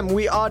 FM.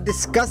 We are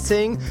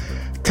discussing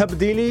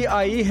Tabdili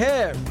Aayi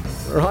Hai.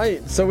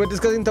 Right, so we're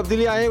discussing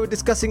Tabdili Aayi Hai. We're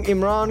discussing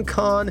Imran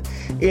Khan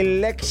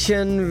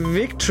election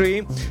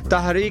victory,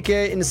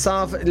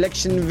 Tehreek-e-Insaf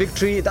election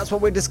victory. That's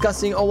what we're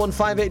discussing.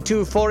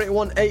 01582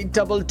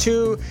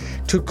 481822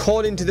 to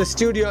call into the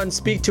studio and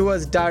speak to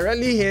us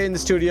directly here in the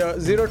studio.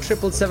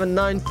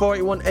 07779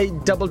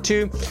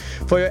 481822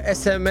 for your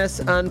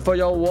SMS and for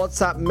your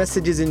WhatsApp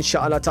messages,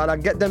 inshallah ta'ala.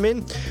 Get them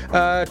in.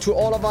 To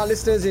all of our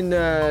listeners in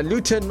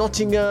Luton,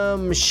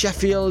 Nottingham,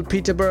 Sheffield,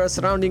 Peterborough,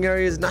 surrounding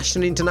areas,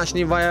 nationally,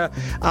 internationally, via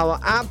our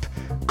app.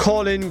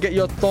 Call in, get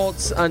your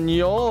thoughts and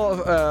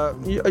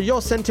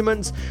your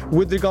sentiments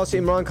with regards to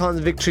Imran Khan's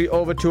victory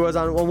over to us.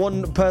 And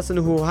one person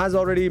who has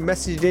already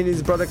messaged in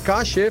is Brother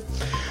Kashif.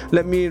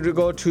 Let me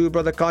go to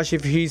Brother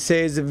Kashif. He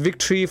says,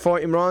 victory for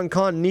Imran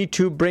Khan, need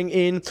to bring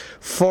in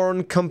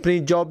foreign company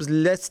jobs.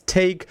 Let's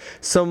take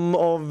some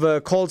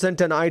of call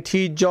center and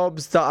IT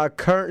jobs that are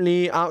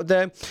currently out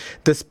there.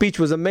 The speech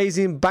was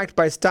amazing, backed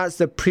by stats.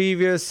 The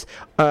previous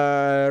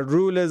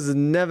rulers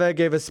never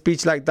gave a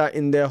speech like that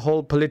in their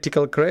whole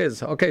political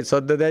careers. Okay, so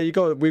there you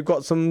go. We've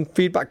got some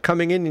feedback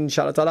coming in,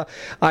 inshallah ta'ala.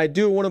 I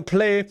do want to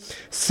play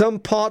some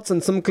parts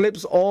and some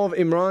clips of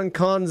Imran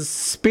Khan's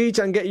speech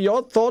and get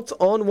your thoughts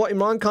on what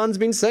Imran Khan's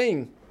been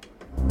saying.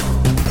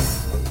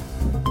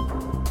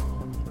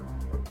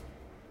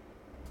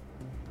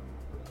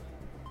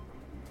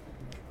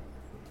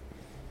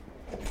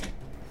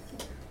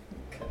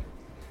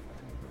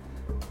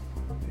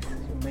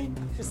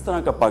 किस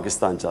तरह का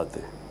पाकिस्तान चाहते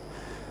हैं?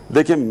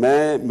 देखिए,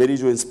 मेरी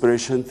जो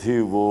inspiration थी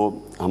वो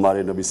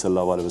हमारे नबी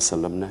सल्लल्लाहु अलैहि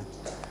वसल्लम ने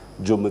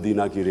जो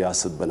मदीना की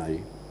रियासत बनाई,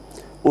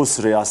 उस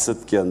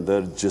रियासत के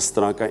अंदर जिस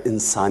तरह का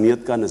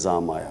इंसानियत का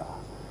निज़ाम आया,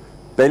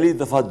 पहली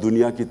दफ़ा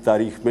दुनिया की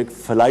तारीख में एक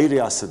फलाई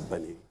रियासत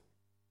बनी.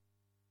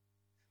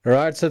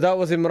 Right, so that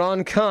was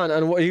Imran Khan,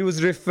 and what he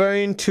was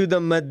referring to the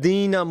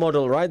Medina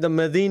model, right? The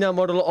Medina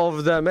model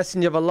of the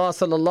Messenger of Allah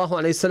sallallahu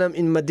alaihi wasallam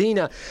in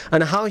Medina,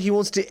 and how he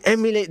wants to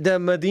emulate the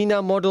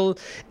Medina model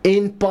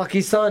in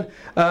Pakistan.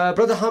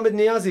 Brother Hamid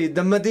Niazi,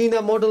 the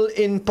Medina model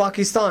in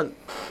Pakistan.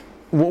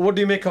 What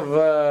do you make of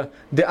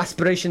the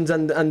aspirations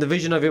and the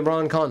vision of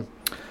Imran Khan?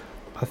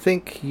 I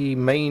think he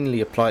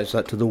mainly applies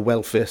that to the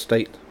welfare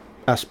state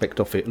aspect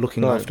of it,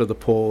 looking after the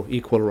poor,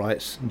 equal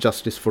rights,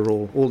 justice for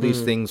all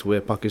these things where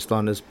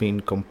Pakistan has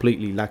been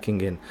completely lacking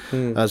in.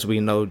 As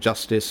we know,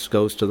 justice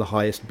goes to the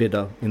highest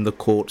bidder in the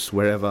courts,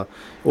 wherever,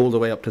 all the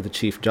way up to the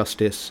Chief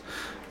Justice.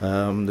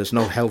 There's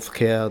no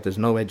healthcare, there's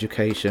no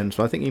education.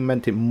 So I think he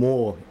meant it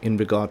more in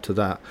regard to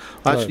that.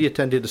 I actually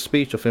attended a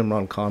speech of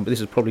Imran Khan, but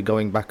this is probably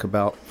going back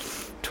about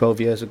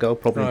 12 years ago,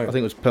 probably. I think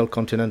it was Pearl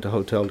Continental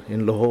Hotel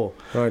in Lahore.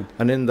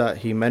 And in that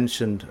he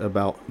mentioned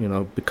about,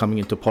 becoming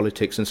into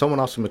politics. And someone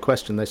asked him a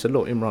question. They said,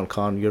 look, Imran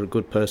Khan, you're a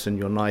good person,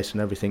 you're nice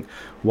and everything.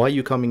 Why are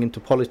you coming into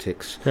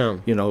politics? You're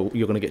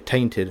going to get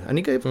tainted. And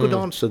he gave a good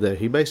answer there.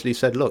 He basically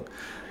said, look,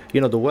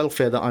 the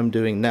welfare that I'm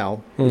doing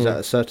now is at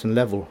a certain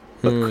level.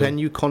 But can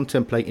you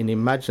contemplate and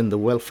imagine the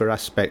welfare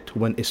aspect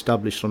when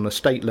established on a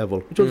state level?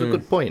 Which was a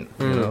good point,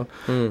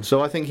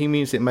 So I think he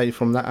means it maybe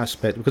from that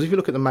aspect. Because if you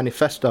look at the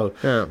manifesto,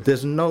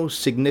 there's no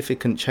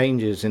significant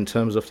changes in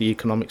terms of the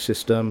economic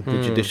system,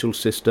 the judicial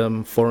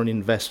system, foreign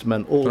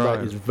investment. All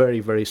that is very,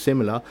 very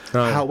similar.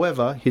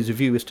 However, his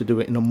view is to do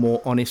it in a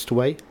more honest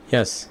way.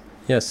 Yes,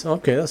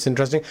 okay, that's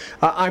interesting.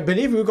 I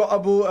believe we've got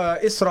Abu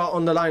Isra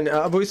on the line.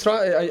 Abu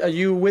Isra, are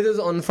you with us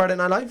on Friday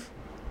Night Live?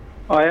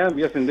 I am,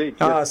 yes indeed.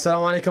 Yes.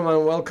 Assalamu alaikum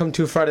and welcome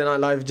to Friday Night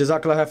Live.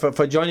 Jazakallah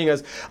for joining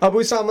us. Abu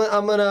Isra,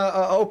 I'm going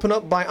to open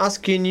up by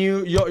asking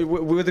you,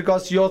 with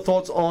regards to your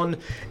thoughts on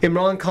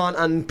Imran Khan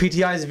and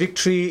PTI's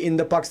victory in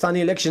the Pakistani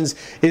elections.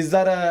 Is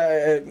that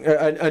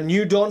a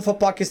new dawn for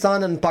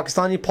Pakistan and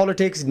Pakistani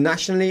politics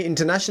nationally,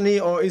 internationally,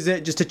 or is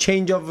it just a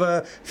change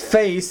of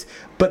face,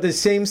 but the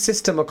same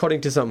system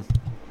according to some?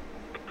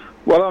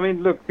 Well, I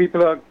mean, look,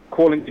 people are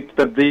calling it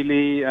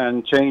tabdili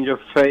and change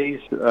of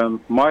face.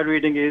 My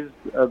reading is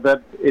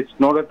that it's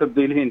not a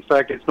tabdili. In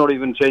fact, it's not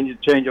even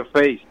change of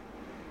face.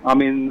 I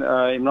mean,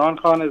 Imran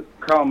Khan has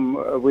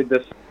come with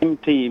the same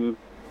team,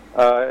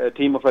 a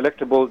team of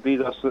electables.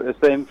 These are the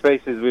same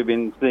faces we've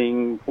been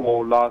seeing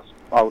for last,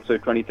 I would say,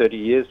 20, 30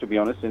 years, to be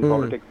honest, in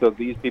politics. So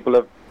these people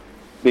have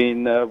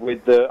been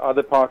with the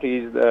other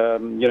parties.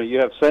 You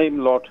have same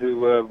lot who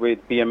were with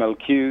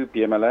PMLQ,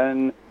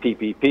 PMLN,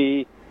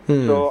 TPP.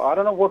 So I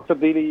don't know what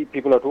tabdili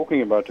people are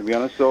talking about, to be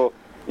honest. So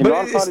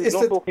Imran Khan is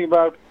not talking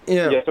about...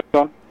 Yes,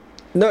 John?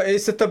 No,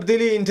 it's a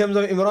tabdili in terms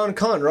of Imran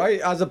Khan,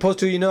 right? As opposed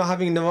to,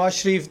 having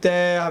Nawaz Sharif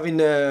there, having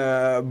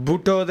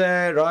Bhutto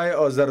there, right?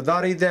 Or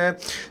Zardari there.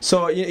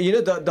 So,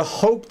 the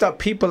hope that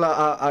people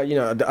are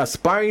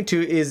aspiring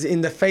to is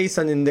in the face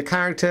and in the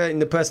character, in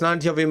the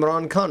personality of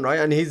Imran Khan, right?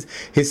 And his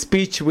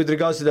speech with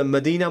regards to the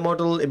Medina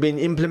model being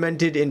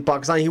implemented in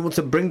Pakistan, he wants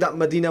to bring that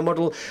Medina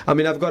model. I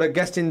mean, I've got a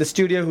guest in the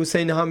studio,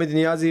 Hussein Hamid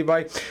Niazi,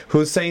 right?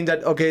 Who's saying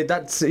that, okay,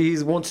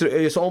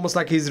 it's almost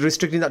like he's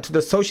restricting that to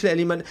the social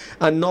element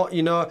and not,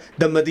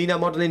 the Medina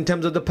model in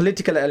terms of the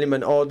political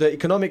element or the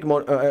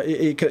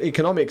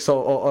economics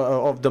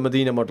of the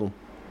Medina model.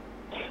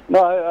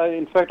 No,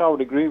 in fact, I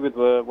would agree with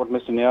what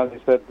Mr.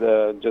 Niazi said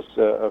just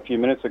a few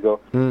minutes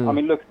ago. I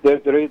mean, look,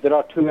 there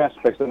are two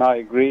aspects, and I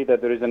agree that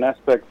there is an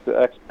aspect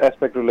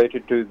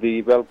related to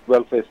the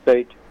welfare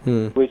state,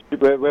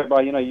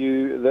 whereby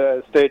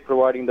the state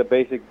providing the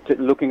basic,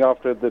 looking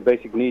after the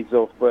basic needs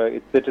of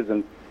its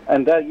citizens,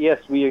 and that yes,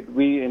 we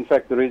in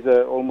fact there is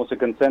almost a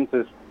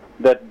consensus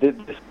that this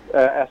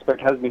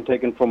aspect has been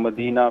taken from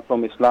Medina,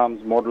 from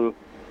Islam's model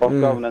of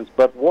governance.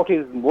 But what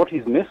is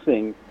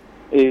missing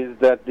is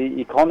that the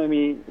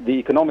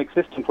economic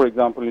system, for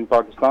example, in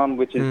Pakistan,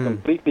 which is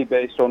completely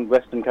based on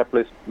Western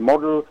capitalist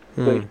model.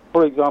 So if,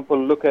 for example,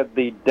 look at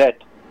the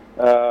debt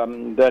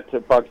that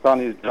Pakistan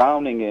is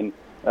drowning in.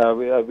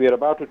 We are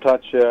about to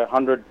touch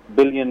 $100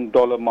 billion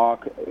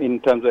mark in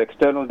terms of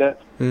external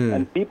debt.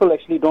 And people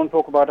actually don't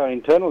talk about our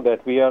internal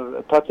debt. We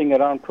are touching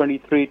around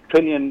 23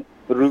 trillion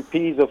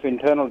rupees of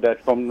internal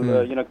debt from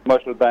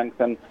commercial banks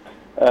and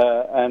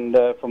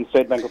from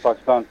State Bank of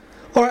Pakistan.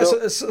 All right,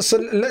 so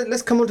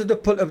let's come on to the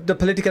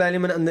political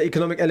element and the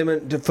economic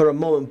element for a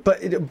moment.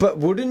 But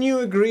wouldn't you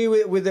agree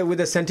with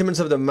the sentiments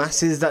of the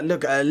masses that,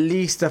 look, at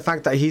least the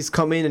fact that he's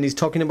come in and he's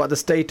talking about the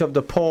state of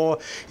the poor,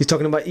 he's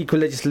talking about equal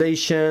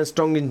legislation,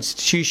 strong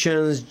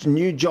institutions,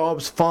 new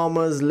jobs,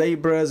 farmers,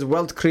 labourers,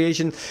 wealth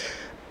creation.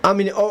 I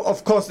mean,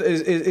 of course,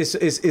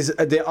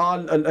 there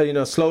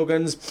are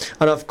slogans,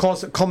 and of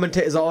course,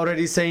 commentators are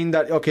already saying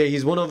that okay,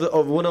 he's won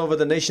over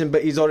the nation,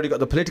 but he's already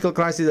got the political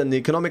crisis and the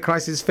economic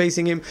crisis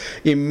facing him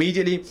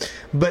immediately.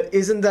 But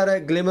isn't that a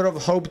glimmer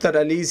of hope that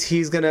at least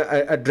he's going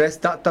to address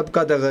that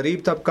tabqa, the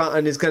gharib tabqa,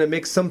 and is going to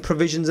make some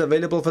provisions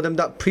available for them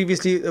that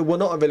previously were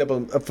not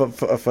available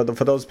for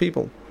those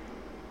people?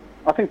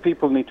 I think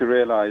people need to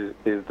realize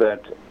is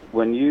that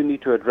when you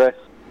need to address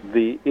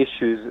the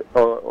issues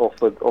of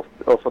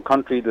a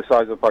country the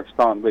size of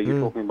Pakistan, where you're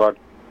talking about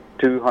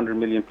 200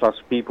 million plus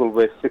people,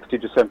 where 60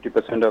 to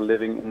 70% are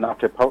living in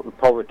utter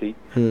poverty,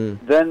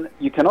 then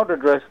you cannot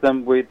address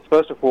them with,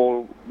 first of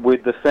all,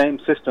 with the same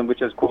system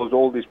which has caused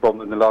all these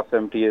problems in the last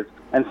 70 years,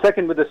 and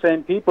second, with the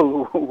same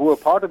people who are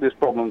part of this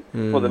problem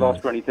for the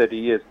last 20, 30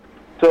 years.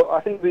 So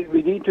I think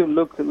we need to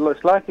look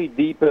slightly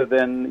deeper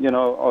than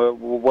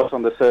what's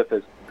on the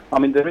surface. I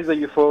mean, there is a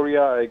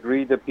euphoria. I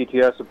agree that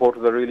PTI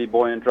supporters are really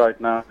buoyant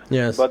right now.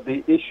 Yes. But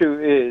the issue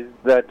is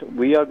that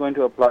we are going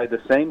to apply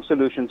the same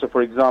solution. So,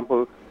 for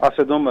example,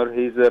 Asad Umar,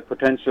 he's a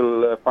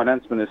potential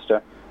finance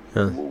minister.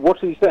 Yes.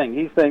 What's he saying?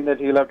 He's saying that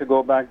he'll have to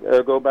go back to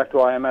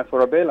IMF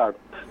for a bailout.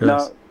 Yes.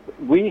 Now,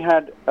 we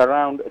had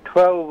around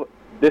 12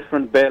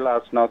 different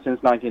bailouts now since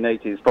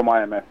 1980s from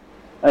IMF.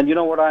 And you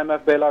know what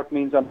IMF bailout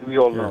means? I mean, we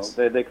all know.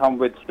 They come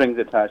with strings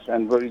attached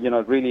and,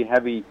 really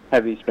heavy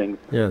strings.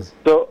 Yes.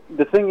 So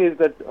the thing is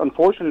that,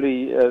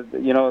 unfortunately,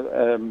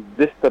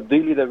 this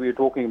tabdili that we're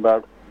talking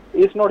about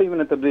is not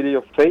even a tabdili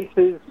of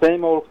faces,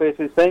 same old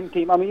faces, same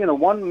team. I mean,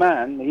 one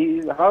man,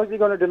 how is he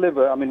going to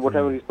deliver? I mean,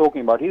 whatever he's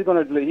talking about, he'll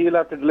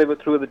have to deliver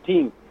through the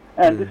team.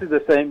 And this is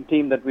the same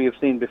team that we have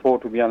seen before,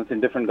 to be honest, in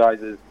different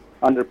guises,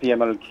 under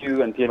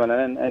PMLQ and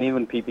PMLN and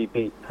even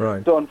PPP.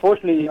 Right. So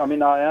unfortunately, I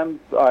mean,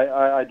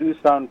 I do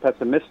sound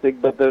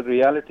pessimistic, but the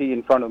reality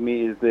in front of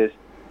me is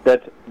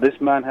that this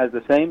man has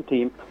the same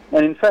team.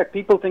 And in fact,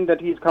 people think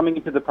that he's coming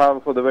into the power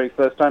for the very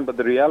first time, but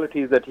the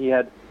reality is that he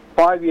had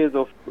 5 years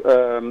of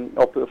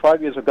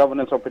 5 years of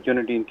governance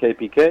opportunity in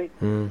KPK.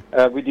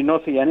 We did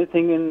not see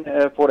anything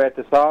for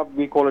Ehtisab.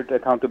 We call it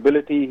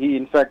accountability. He,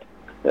 in fact,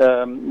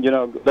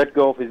 let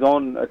go of his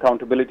own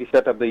accountability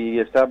setup that he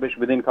established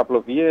within a couple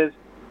of years.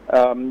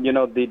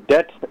 The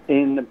debt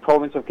in the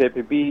province of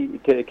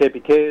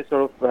KPK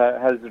sort of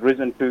has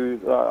risen to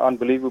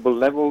unbelievable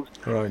levels.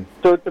 Right.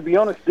 So to be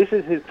honest, this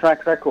is his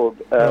track record.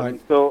 Right.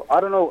 So I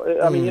don't know.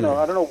 I mean,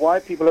 I don't know why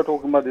people are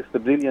talking about this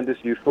stability and this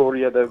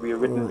euphoria that we are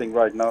witnessing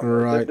right now.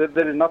 Right.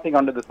 There is nothing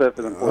under the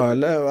surface.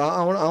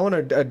 I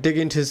want to dig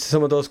into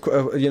some of those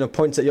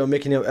points that you're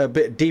making a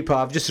bit deeper.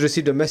 I've just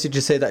received a message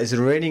to say that it's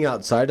raining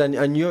outside,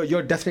 and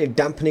you're definitely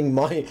dampening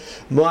my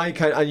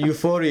kind of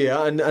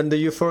euphoria and the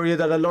euphoria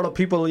that a lot of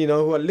people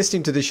who are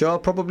listening to the show are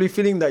probably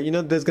feeling that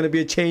there's going to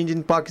be a change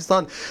in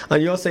Pakistan,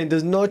 and you're saying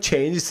there's no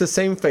change, it's the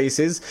same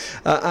faces,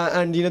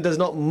 and there's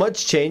not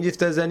much change, if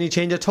there's any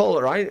change at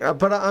all, right?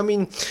 But I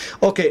mean,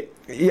 okay,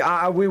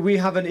 we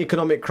have an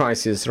economic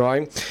crisis,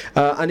 right?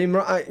 And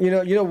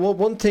Imran,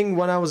 one thing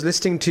when I was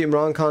listening to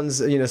Imran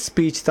Khan's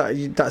speech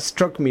that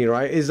struck me,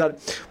 right, is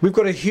that we've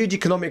got a huge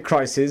economic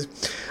crisis,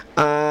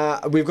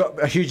 we've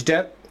got a huge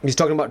debt. He's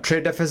talking about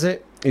trade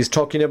deficit. He's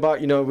talking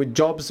about, with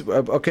jobs,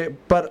 okay.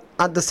 But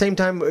at the same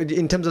time,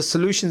 in terms of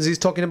solutions, he's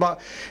talking about,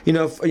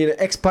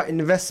 expat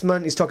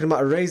investment. He's talking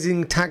about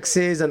raising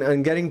taxes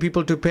and getting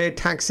people to pay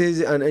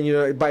taxes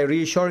and by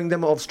reassuring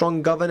them of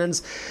strong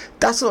governance.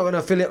 That's not going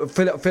to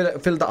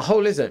fill that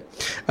hole, is it?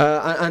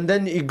 And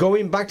then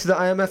going back to the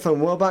IMF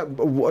and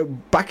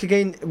World back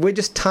again, we're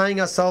just tying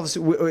ourselves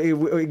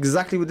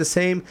exactly with the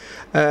same,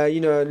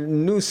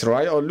 noose,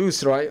 right, or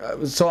loose, right?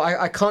 So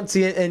I can't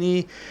see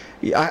any.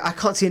 I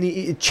can't see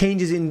any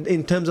changes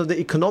in terms of the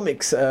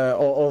economics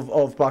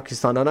of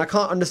Pakistan, and I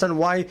can't understand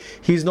why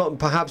he's not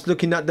perhaps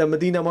looking at the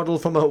Medina model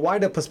from a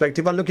wider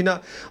perspective and looking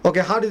at, okay,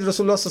 how did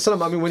Rasulullah sallallahu alaihi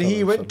wasallam, I mean, when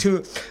he went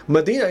to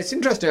Medina, it's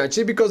interesting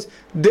actually, because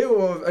they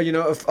were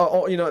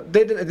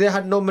they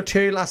had no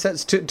material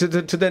assets to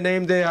their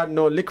name, they had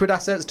no liquid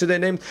assets to their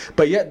name,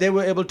 but yet they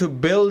were able to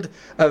build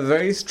a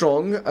very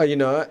strong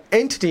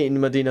entity in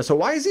Medina. So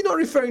why is he not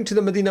referring to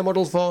the Medina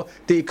model for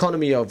the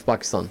economy of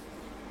Pakistan?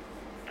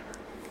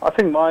 I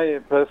think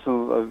my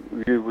personal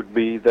view would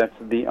be that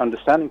the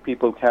understanding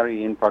people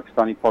carry in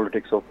Pakistani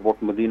politics of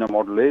what Medina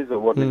model is or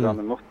what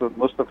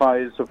Nizam-e-Mustafa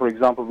is. So, for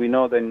example, we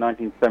know that in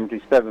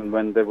 1977,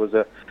 when there was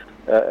a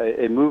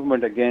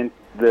movement against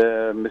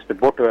Mr.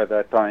 Bhutto at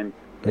that time,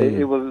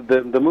 it was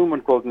the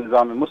movement called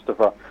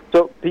Nizam-e-Mustafa.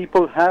 So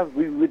people have,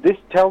 this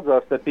tells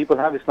us that people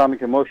have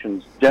Islamic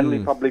emotions.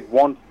 Generally, public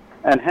want,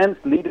 and hence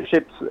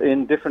leaderships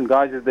in different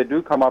guises, they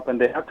do come up and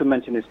they have to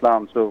mention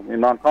Islam. So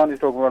Imran Khan is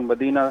talking about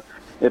Medina.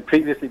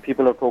 Previously,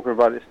 people are talking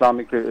about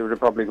Islamic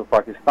Republic of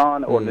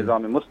Pakistan or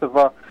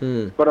Nizam-e-Mustafa.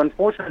 But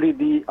unfortunately,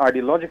 the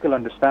ideological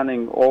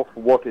understanding of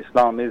what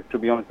Islam is, to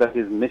be honest, that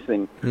is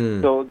missing.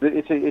 So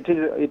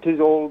it is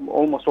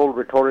almost all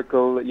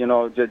rhetorical,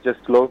 just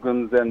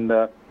slogans and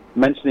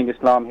mentioning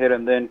Islam here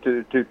and then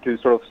to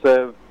sort of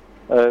serve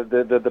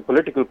the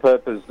political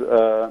purpose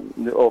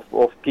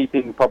of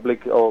keeping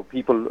public or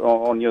people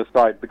on your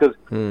side. Because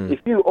if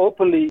you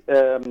openly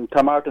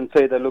come out and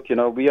say that, look,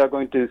 we are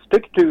going to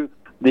stick to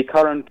the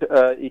current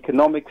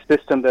economic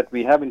system that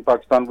we have in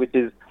Pakistan, which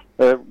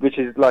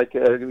is like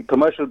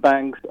commercial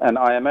banks and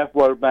IMF,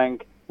 World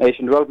Bank,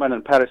 Asian Development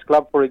and Paris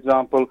Club, for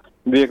example,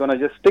 we are going to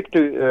just stick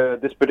to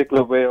this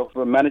particular way of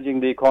managing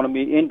the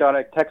economy,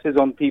 indirect taxes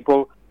on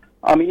people.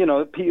 I mean,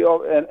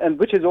 and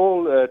which is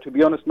all, to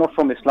be honest, not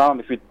from Islam,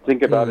 if you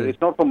think about it. It's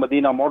not from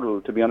Medina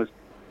model, to be honest.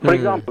 For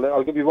example,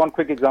 I'll give you one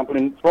quick example.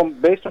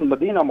 Based on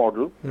Medina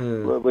model,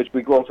 which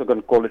we also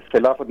going to call it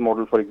Khilafat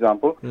model, for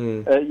example,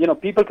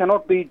 people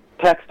cannot be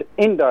taxed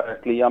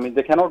indirectly. I mean,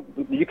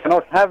 you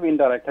cannot have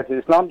indirect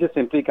taxes. Islam just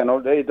simply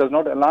cannot, it does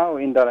not allow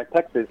indirect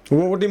taxes.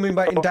 What do you mean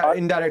by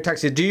indirect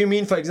taxes? Do you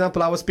mean, for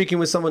example, I was speaking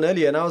with someone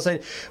earlier and I was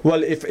saying,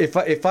 well,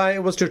 if I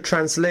was to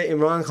translate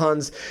Imran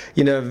Khan's,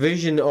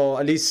 vision or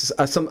at least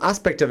some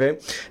aspect of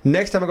it,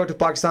 next time I go to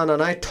Pakistan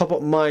and I top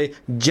up my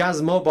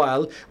Jazz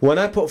mobile, when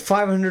I put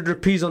 500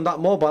 rupees on that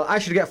mobile, I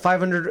should get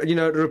 500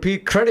 rupee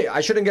credit.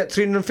 I shouldn't get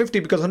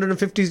 350 because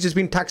 150 is just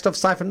been taxed off,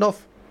 siphoned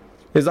off.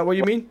 Is that what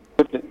you mean?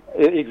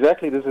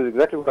 Exactly. This is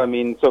exactly what I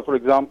mean. So, for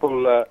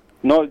example,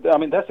 No, I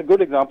mean, that's a good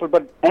example,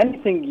 but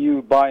anything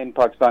you buy in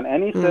Pakistan,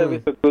 any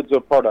service or goods or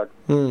product,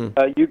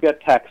 you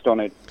get taxed on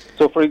it.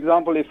 So, for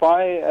example, if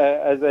I,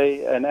 as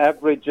an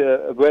average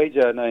wage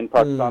earner in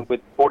Pakistan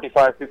with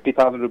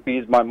 50,000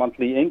 rupees, my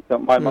monthly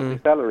income, my monthly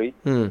salary,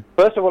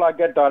 first of all, I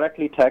get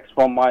directly taxed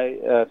from my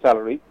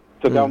salary.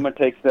 So government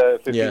takes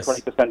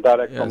 15-20%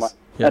 direct from my...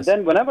 And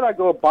then whenever I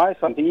go buy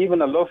something,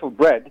 even a loaf of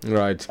bread,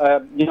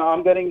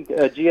 I'm getting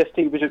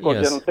GST, which is called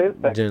general sales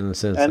tax. General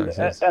sales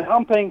tax, and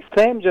I'm paying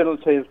same general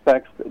sales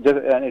tax,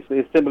 and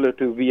it's similar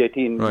to VAT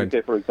in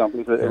UK, for example.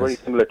 It's a very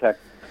similar tax.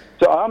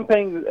 So I'm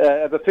paying,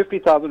 as a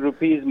 50,000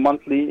 rupees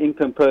monthly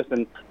income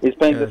person, is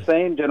paying the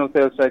same general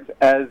sales tax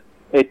as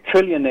a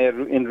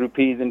trillionaire in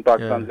rupees in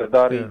Pakistan,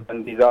 Zardari,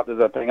 and these others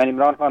are paying. And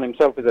Imran Khan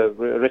himself is a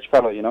rich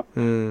fellow, you know.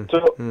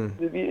 So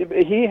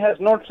he has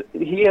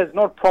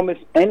not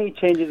promised any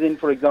changes in,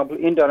 for example,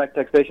 indirect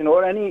taxation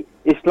or any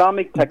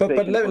Islamic taxation.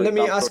 But let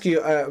me ask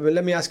you,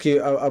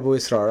 Abu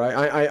Isra, right?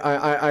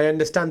 I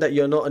understand that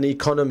you're not an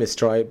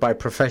economist, right, by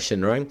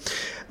profession, right?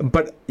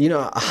 But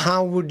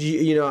how would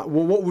you,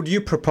 what would you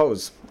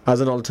propose as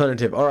an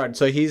alternative? All right,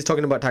 so he's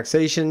talking about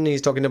taxation,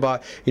 he's talking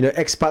about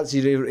expats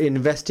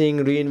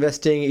investing,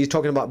 reinvesting, he's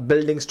talking about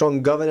building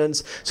strong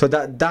governance so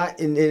that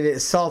in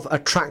itself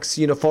attracts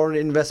foreign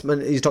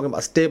investment. He's talking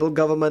about stable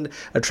government,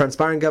 a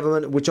transparent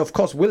government, which of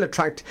course will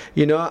attract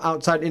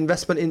outside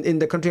investment in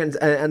the country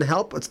and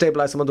help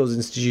stabilize some of those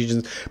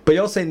institutions. But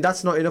you're saying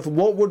that's not enough.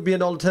 What would be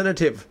an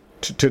alternative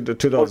to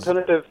those?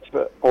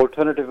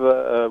 Alternative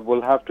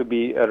will have to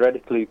be a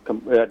radically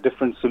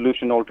different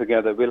solution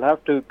altogether. We'll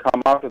have to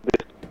come out of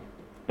this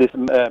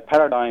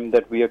paradigm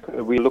that we're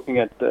looking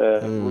at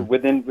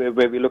within where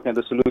we're looking at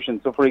the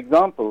solution. So, for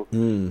example,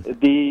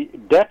 the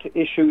debt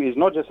issue is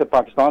not just a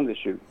Pakistan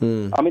issue.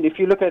 I mean, if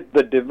you look at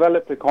the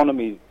developed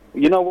economies,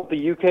 you know what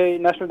the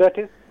UK national debt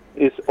is?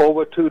 It's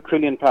over £2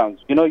 trillion.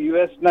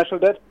 US national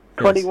debt,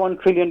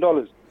 $21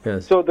 trillion.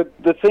 Yes. So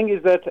the thing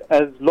is that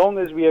as long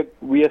as we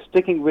are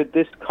sticking with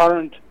this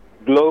current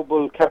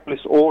global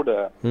capitalist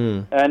order,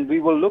 and we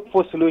will look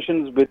for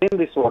solutions within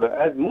this order.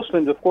 As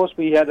Muslims, of course,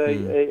 we had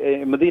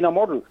a Medina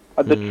model.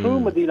 The true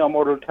Medina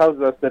model tells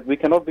us that we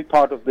cannot be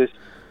part of this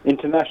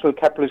international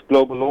capitalist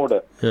global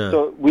order.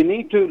 So we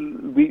need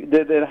to.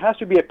 There has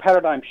to be a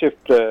paradigm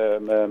shift.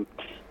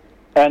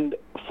 And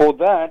for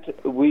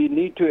that, we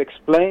need to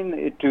explain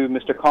it to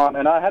Mr. Khan.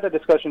 And I had a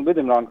discussion with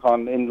Imran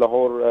Khan in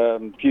Lahore a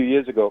few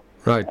years ago.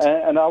 Right.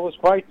 And I was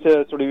quite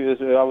I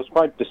was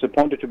quite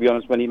disappointed, to be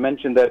honest, when he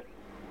mentioned that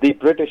the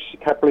British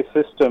capitalist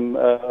system,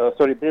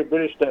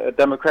 British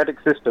democratic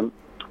system,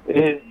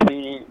 is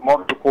the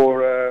model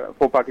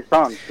for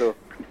Pakistan. So,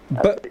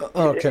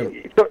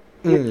 okay.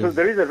 So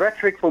there is a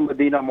rhetoric for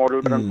Medina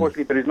model, but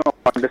unfortunately there is no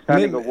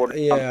understanding of what.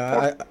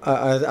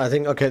 I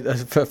think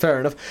fair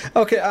enough.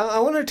 Okay, I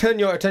want to turn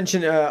your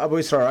attention, Abu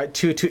Isra, right,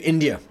 to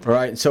India,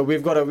 right? So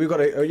we've got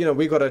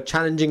a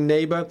challenging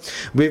neighbor.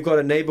 We've got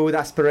a neighbor with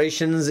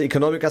aspirations,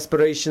 economic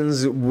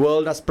aspirations,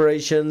 world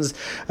aspirations,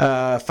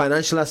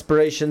 financial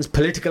aspirations,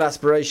 political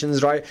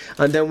aspirations, right?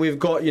 And then we've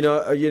got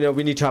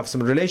we need to have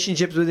some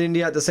relationships with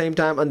India at the same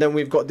time, and then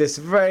we've got this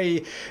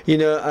very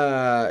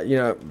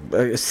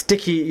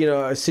sticky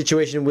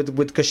situation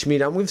with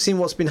Kashmir, and we've seen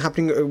what's been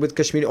happening with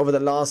Kashmir over the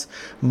last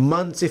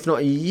months, if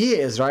not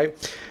years, right?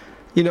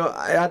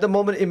 At the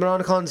moment,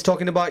 Imran Khan's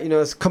talking about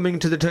coming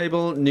to the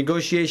table,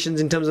 negotiations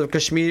in terms of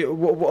Kashmir.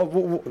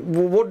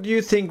 What do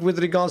you think with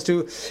regards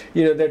to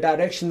the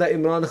direction that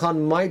Imran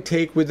Khan might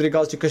take with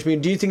regards to Kashmir?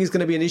 Do you think it's going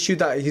to be an issue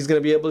that he's going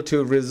to be able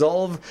to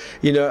resolve,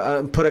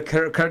 put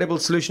a credible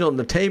solution on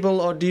the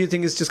table, or do you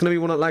think it's just going to be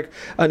one of like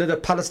another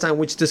Palestine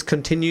which just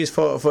continues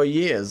for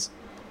years?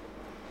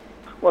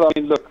 Well, I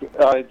mean, look,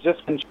 I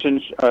just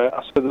mentioned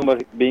Asad Umar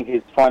being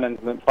his finance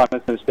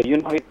minister.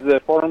 He's the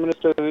foreign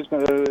minister who's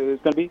going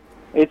to be.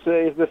 It's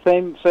the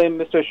same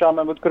Mr. Shah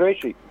Mahmood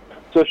Qureshi.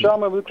 So Shah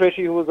Mahmood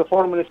Qureshi, who was the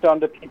foreign minister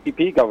under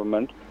PPP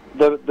government,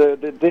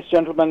 this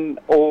gentleman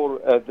or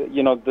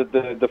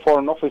the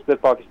foreign office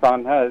that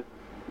Pakistan has,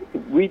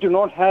 we do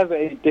not have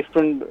a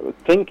different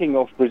thinking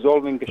of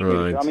resolving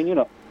Kashmir. Right. I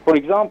mean, for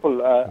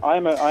example,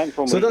 I'm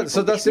from. So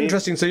that's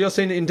interesting. So you're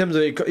saying in terms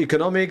of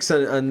economics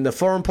and the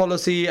foreign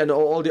policy and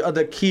all the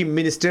other key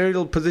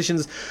ministerial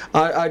positions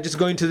are just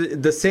going to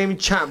the same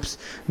chaps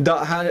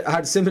that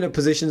had similar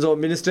positions or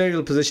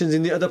ministerial positions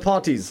in the other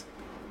parties.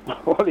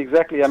 Well,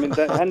 exactly. I mean,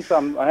 hence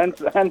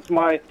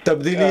my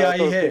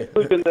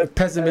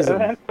pessimism.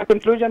 Hence the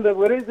conclusion that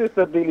where is this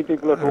Tabdili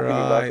people are talking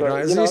about? So,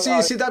 right. So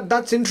you see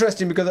that's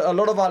interesting because a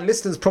lot of our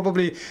listeners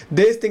probably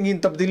they're thinking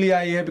Tabdili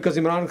aayi hai because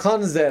Imran Khan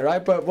is there,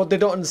 right? But what they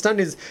don't understand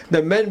is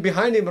the men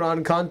behind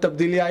Imran Khan,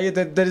 Tabdili aayi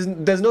hai.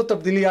 There's no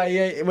Tabdili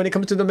aayi hai when it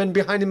comes to the men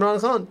behind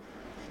Imran Khan.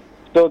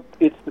 So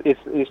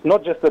it's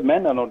not just the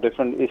men are not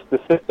different, it's the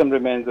system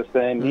remains the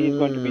same. He's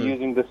going to be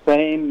using the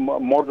same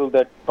model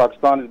that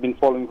Pakistan has been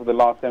following for the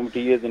last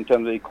 70 years in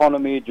terms of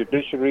economy,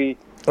 judiciary,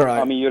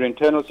 Right. I mean, your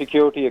internal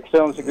security,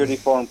 external security,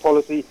 foreign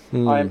policy.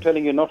 I am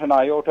telling you, not an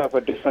iota of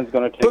a difference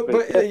going to take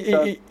place.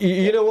 But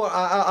you know what?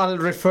 I'll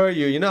refer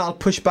you. You know, I'll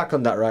push back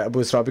on that, right,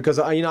 Abu Isra, because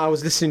I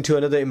was listening to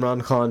another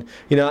Imran Khan.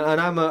 You know,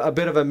 and I'm a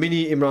bit of a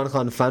mini Imran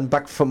Khan fan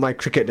back from my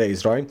cricket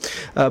days, right?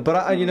 But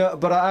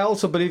I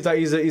also believe that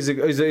he's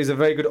a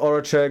very good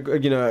orator.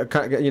 You know,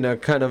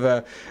 kind of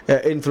a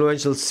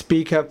influential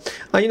speaker.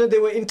 And you know, they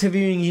were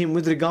interviewing him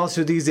with regards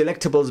to these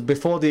electables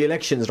before the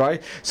elections,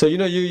 right? So you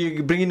know,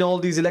 you bring in all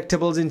these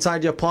electables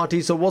inside your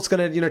party, so what's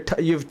going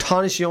to you've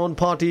tarnished your own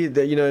party,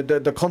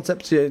 the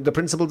concepts, the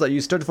principles that you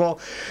stood for.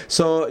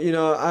 So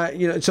how do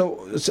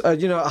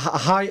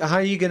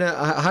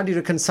you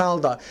reconcile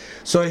that?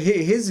 So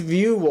his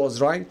view was,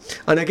 right,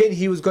 and again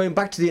he was going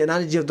back to the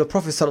analogy of the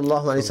Prophet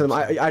sallallahu alaihi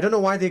wasallam. I don't know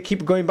why they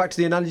keep going back to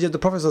the analogy of the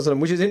Prophet sallallahu alaihi wasallam,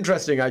 which is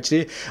interesting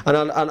actually, and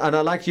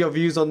I like your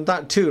views on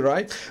that too,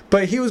 right?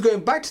 But he was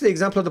going back to the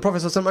example of the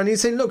Prophet sallallahu alaihi wasallam, and he's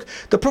saying, look,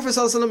 the Prophet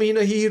sallallahu alaihi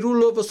wasallam, he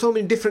ruled over so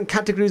many different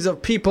categories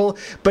of people,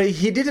 but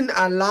he didn't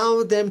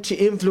allow them to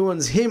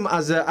influence him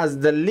as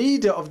the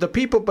leader of the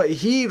people, but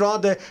he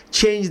rather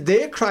changed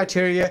their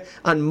criteria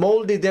and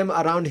molded them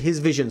around his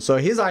vision. So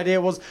his idea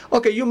was,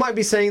 okay, you might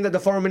be saying that the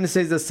foreign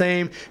minister is the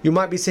same, you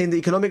might be saying the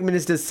economic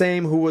minister is the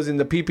same, who was in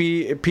the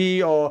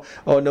PPP or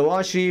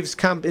Nawaz Sharif's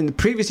camp in the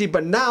previously,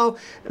 but now,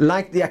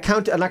 like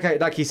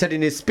he said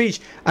in his speech,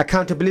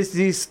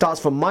 accountability starts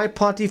from my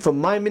party, from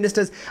my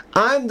ministers.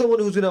 I'm the one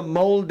who's going to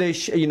mold their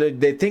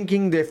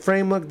thinking, their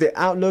framework, their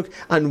outlook,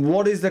 and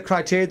what is the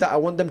criteria that I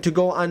want them to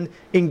go and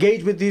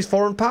engage with these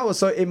foreign powers.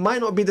 So it might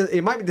be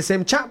the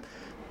same chap,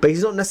 but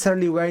he's not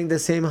necessarily wearing the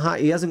same hat.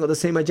 He hasn't got the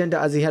same agenda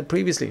as he had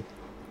previously.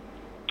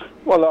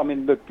 Well, I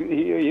mean, look,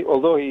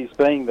 although he's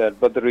saying that,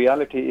 but the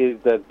reality is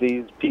that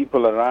these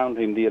people around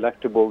him, the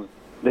electables,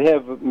 they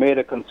have made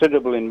a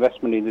considerable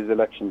investment in these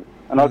elections.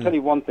 And I'll tell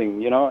you one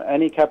thing,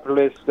 any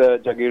capitalist,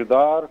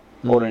 Jagirdar,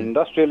 or an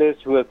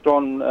industrialist who has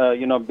thrown,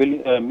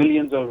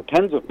 millions or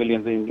tens of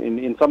billions,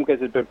 in some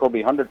cases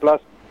probably 100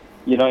 plus,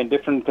 in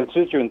different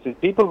constituencies,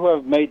 people who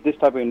have made this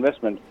type of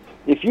investment,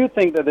 if you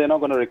think that they're not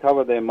going to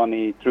recover their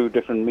money through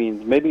different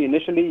means, maybe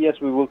initially,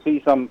 yes, we will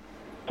see some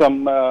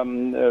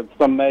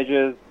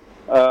measures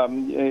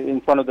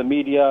in front of the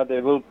media.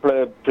 They will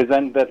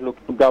present that, look,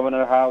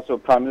 Governor House or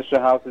Prime Minister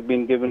House has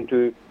been given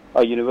to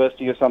a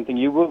university or something.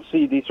 You will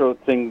see these sort of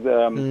things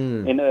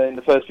in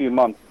the first few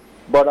months.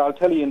 But I'll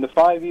tell you, in the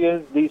 5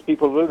 years, these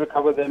people will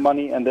recover their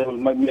money and they will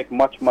make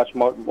much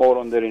more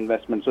on their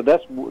investment. So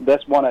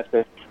that's one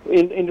aspect.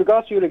 In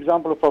regards to your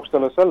example of Prophet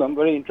ﷺ,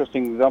 very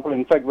interesting example,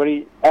 in fact,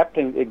 very apt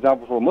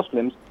example for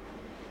Muslims,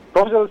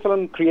 Prophet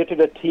ﷺ created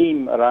a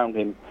team around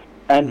him.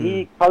 And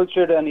he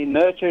cultured and he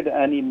nurtured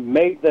and he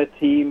made that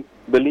team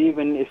believe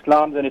in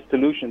Islam and its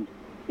solutions.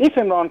 If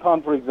Imran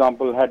Khan, for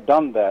example, had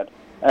done that,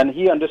 and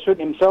he understood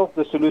himself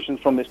the solutions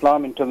from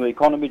Islam in terms of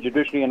economy,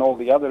 judiciary, and all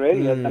the other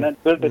areas, and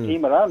had built a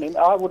team around him,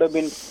 I would have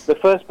been the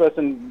first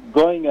person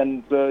going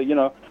and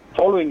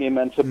following him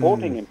and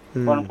supporting him.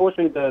 But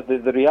unfortunately,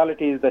 the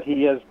reality is that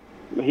he has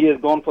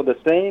gone for the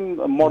same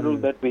model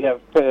that we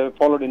have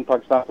followed in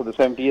Pakistan for the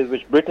 70 years,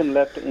 which Britain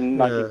left in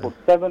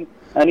 1947,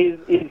 and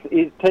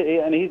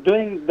he's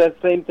doing the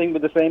same thing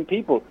with the same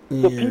people.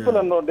 So people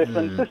are not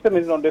different, system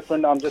is not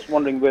different. I'm just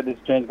wondering where this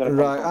change is going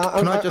to come from.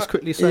 Can I just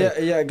quickly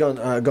say? Go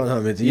on,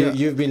 Hamid.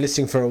 You've been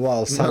listening for a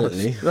while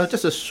silently. No,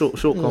 just a short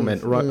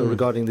comment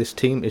regarding this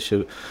team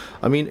issue.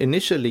 I mean,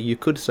 initially you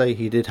could say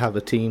he did have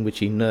a team which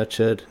he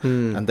nurtured,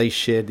 and they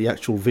shared the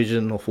actual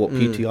vision of what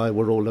PTI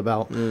were all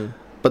about.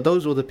 But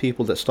those were the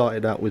people that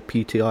started out with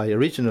PTI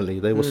originally.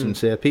 They were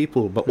sincere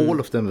people, but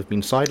all of them have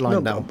been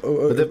sidelined now.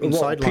 But they've been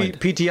sidelined.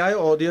 PTI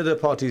or the other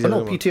parties?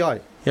 No,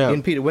 PTI. Yeah.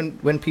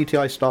 When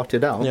PTI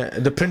started out,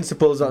 the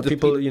principles that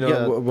people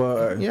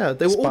were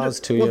they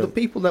were the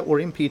people that were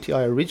in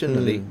PTI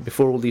originally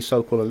before all these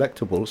so-called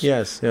electables.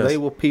 Yes. They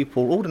were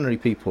ordinary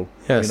people.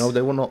 Yes.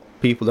 They were not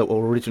people that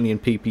were originally in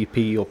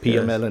PPP or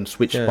PML and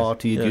switched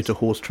party due to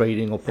horse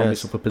trading or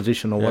promise of a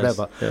position or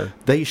whatever.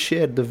 They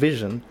shared the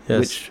vision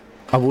which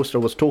Abu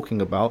Isra was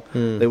talking about.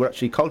 They were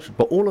actually cultured,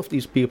 but all of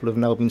these people have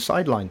now been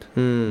sidelined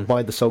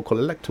by the so-called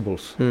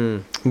electables.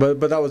 But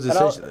that was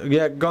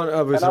essential. Go on,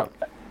 Abu Isra.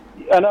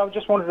 And I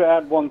just wanted to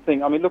add one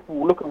thing. I mean,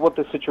 look at what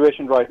the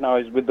situation right now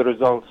is with the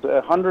results.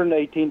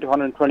 118 to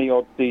 120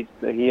 odd seats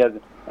he has,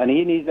 and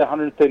he needs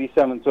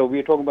 137. So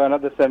we're talking about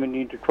another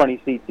 17 to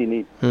 20 seats he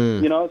needs.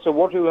 So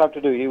what he will have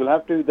to do, he will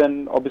have to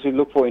then obviously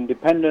look for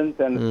independence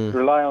and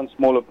rely on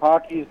smaller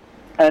parties.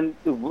 And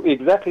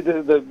exactly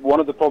one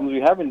of the problems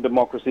we have in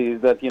democracy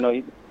is that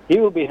he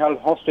will be held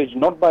hostage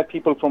not by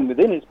people from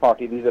within his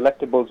party, these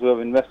electables who have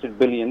invested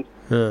billions.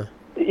 There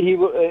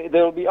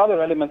will be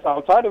other elements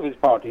outside of his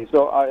party.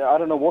 So I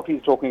don't know what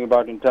he's talking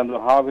about in terms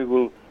of how he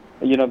will,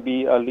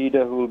 be a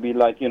leader who will be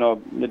like,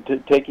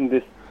 taking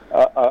this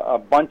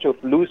a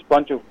loose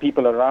bunch of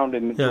people around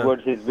him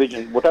towards his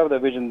vision, whatever the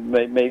vision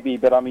may be.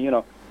 But I mean,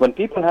 when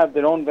people have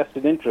their own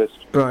vested interest,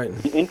 I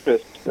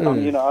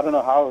mean, I don't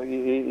know how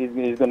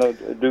he's going to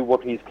do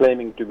what he's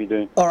claiming to be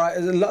doing. All right,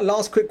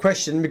 last quick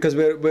question, because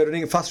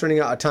we're fast running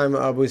out of time,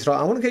 Abu Isra.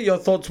 I want to get your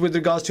thoughts with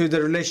regards to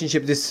the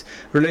relationship. This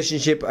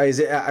relationship, is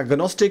it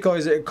agnostic or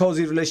is it a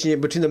cozy relationship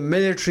between the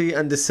military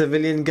and the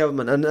civilian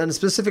government? And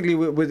specifically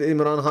with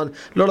Imran Khan,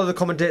 a lot of the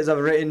commentators have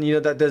written,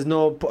 that there's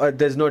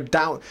no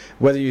doubt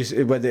whether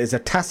it's a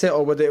tacit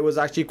or whether it was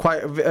actually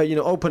quite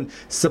open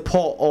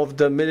support of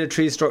the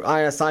military stroke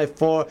ISI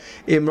for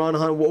Imran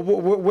Khan.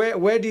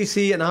 Where do you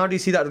see and how do you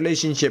see that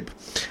relationship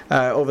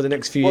over the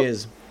next few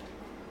years?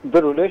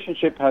 The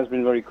relationship has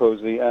been very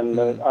cozy, and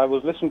I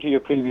was listening to your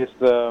previous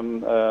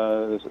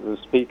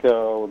speaker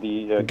or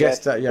the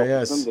guest.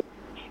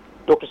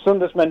 Dr.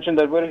 Sundar mentioned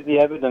that where is the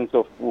evidence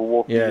of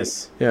what?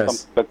 Yes,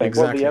 exactly.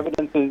 Well, the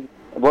evidence is.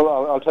 Well,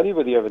 I'll tell you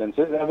where the evidence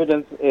is.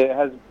 Evidence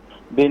has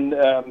been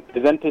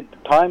presented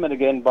time and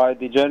again by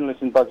the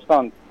journalists in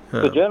Pakistan.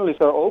 The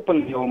journalists are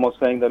openly almost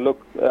saying that,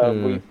 look,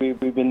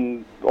 we've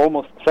been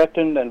almost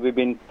threatened and we've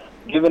been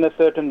given a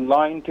certain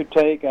line to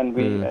take, and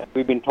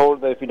we've been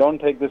told that if you don't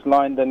take this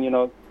line, then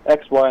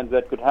X, Y, and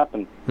Z could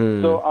happen.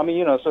 So I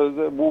mean,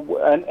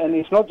 and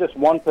it's not just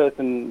one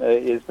person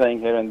is saying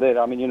here and there.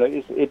 I mean,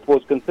 it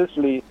was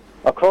consistently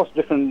across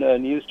different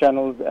news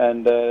channels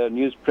and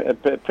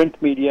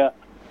print media.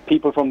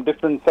 People from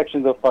different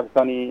sections of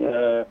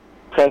Pakistani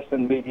press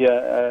and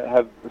media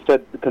have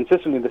said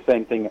consistently the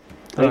same thing.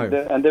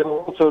 And there were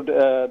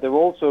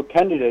also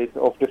candidates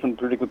of different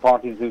political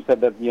parties who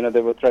said that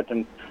they were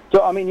threatened.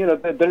 So I mean,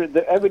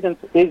 the evidence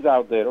is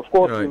out there. Of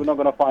course, we're not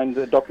going to find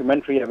the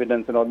documentary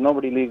evidence,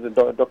 nobody leaves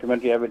the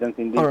documentary evidence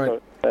in these.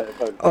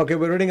 Okay,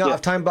 we're running out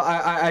of time, but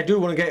I do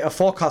want to get a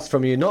forecast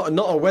from you, not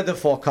a weather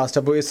forecast,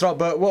 Abu Isra,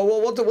 but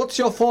what's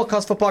your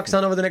forecast for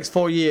Pakistan over the next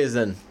 4 years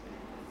then?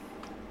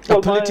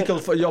 Your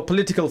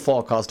political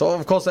forecast,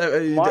 of course.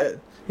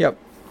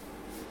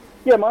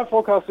 Yeah, my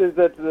forecast is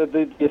that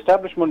the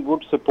establishment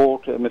would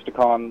support Mr.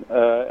 Khan,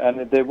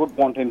 and they would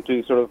want him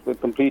to sort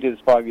of complete his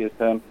 5-year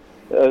term.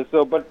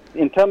 But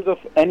in terms of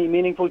any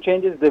meaningful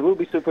changes, there will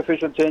be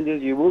superficial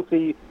changes. You will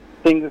see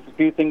a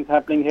few things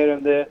happening here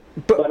and there.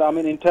 But I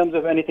mean, in terms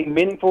of anything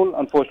meaningful,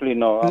 unfortunately,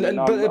 no.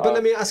 But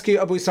let me ask you,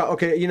 Abu Isra.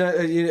 Okay,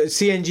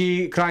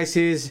 CNG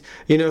crisis,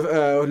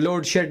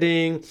 load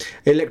shedding,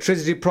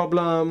 electricity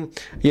problem,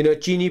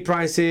 Chini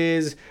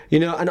prices,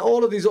 and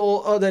all of these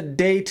other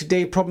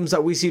day-to-day problems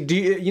that we see. Do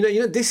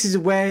you, this is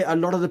where a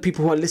lot of the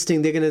people who are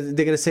listening, they're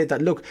gonna say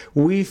that, look,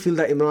 we feel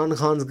that Imran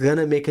Khan's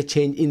gonna make a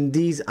change in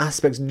these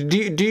aspects. Do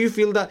you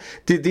feel that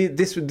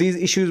these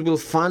issues will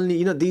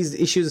finally, these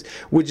issues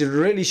which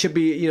really should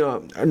be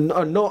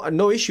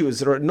no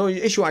issues or no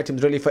issue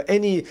items really for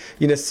any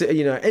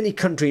any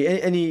country,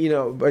 any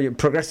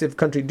progressive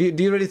country. Do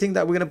you really think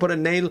that we're going to put a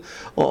nail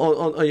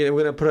on we're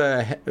going to put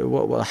a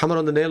hammer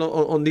on the nail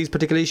on these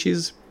particular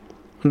issues?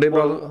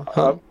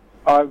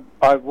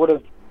 I would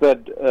have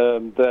said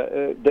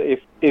that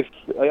if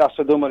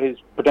Asad Umar, his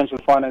potential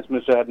finance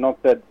minister, had not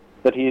said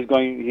that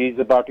he's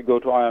about to go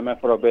to IMF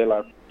for a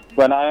bailout.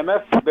 When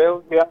IMF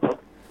bails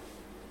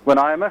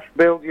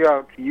you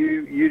out,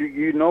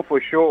 you know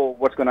for sure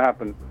what's going to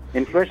happen.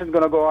 Inflation is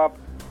going to go up,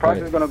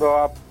 prices are going to go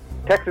up,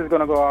 tax is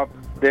going to go up.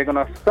 They're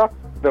going to suck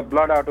the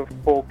blood out of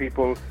poor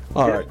people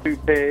to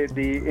pay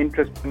the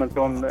interest payments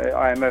on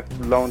IMF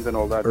loans and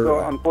all that. So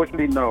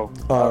unfortunately, no.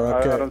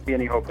 I don't see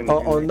any hope in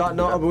on that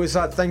note, Abu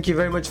Isra, thank you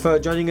very much for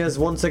joining us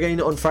once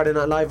again on Friday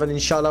Night Live, and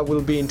inshallah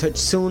we'll be in touch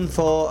soon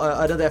for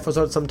another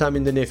episode sometime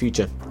in the near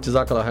future.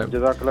 Jazakallah khair.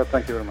 Jazakallah,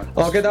 thank you very much.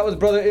 Okay, that was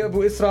Brother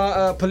Abu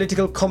Isra, a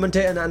political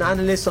commentator and an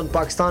analyst on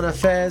Pakistan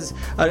affairs,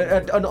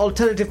 an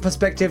alternative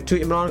perspective to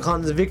Imran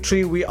Khan's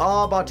victory. We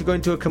are about to go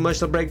into a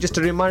commercial break. Just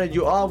a reminder,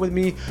 you are with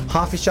me,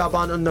 Hafiz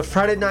Shaban, on the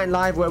Friday Night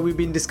Live, where we've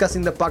been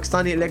discussing the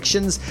Pakistani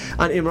elections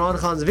and Imran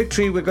Khan's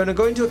victory. We're going to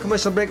go into a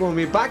commercial break. We'll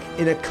be back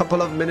in a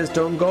couple of minutes.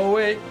 Don't go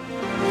away.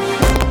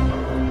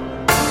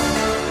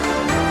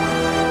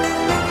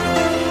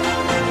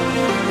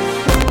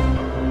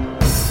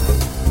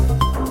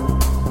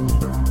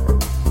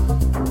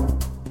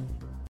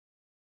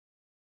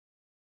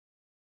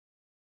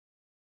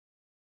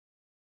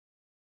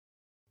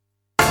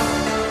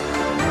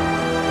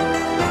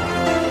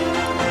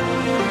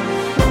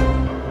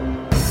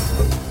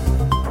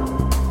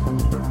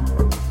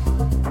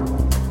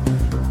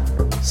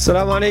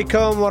 Assalamu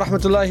alaikum wa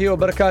rahmatullahi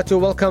wa barakatuh.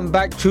 Welcome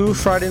back to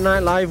Friday Night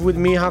Live with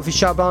me, Hafiz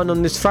Shaban,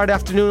 on this Friday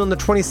afternoon on the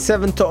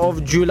 27th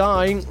of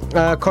July,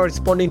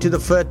 corresponding to the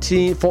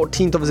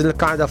 14th of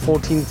Zilqa'dah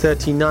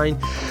 1439.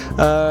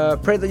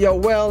 Pray that you're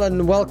well,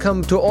 and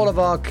welcome to all of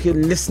our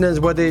listeners,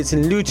 whether it's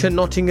in Luton,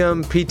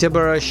 Nottingham,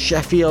 Peterborough,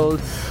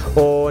 Sheffield,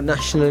 or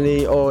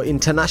nationally or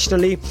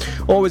internationally.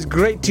 Always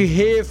great to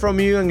hear from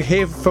you and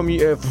hear from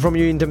you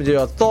in terms of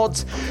your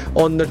thoughts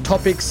on the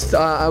topics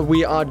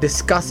we are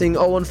discussing.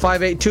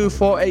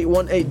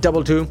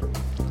 01582481822.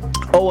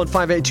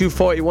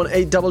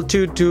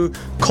 01582481822 to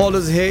call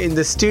us here in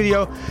the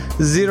studio.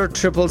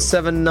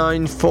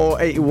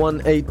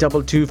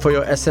 07779481822 for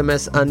your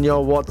SMS and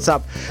your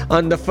WhatsApp.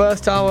 And the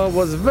first hour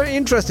was very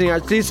interesting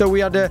actually. So we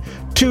had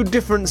two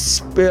different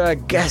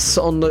guests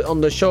on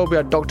the show. We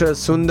had Dr.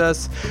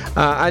 Sundas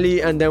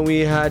Ali, and then we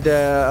had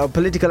a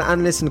political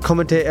analyst and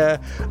commentator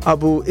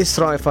Abu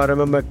Isra, if I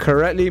remember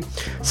correctly.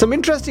 Some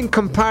interesting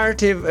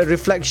comparative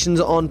reflections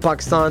on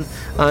Pakistan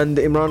and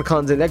Imran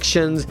Khan's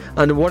elections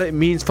and what it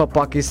means for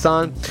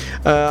Pakistan.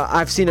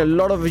 I've seen a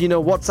lot of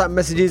WhatsApp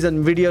messages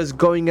and videos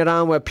going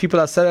around where people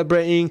are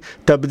celebrating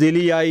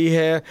Tabdili aayi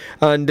hai,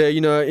 and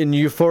in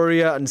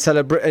euphoria and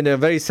in a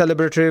very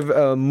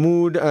celebrative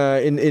mood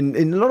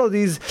in a lot of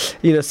these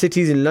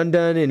cities, in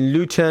London, in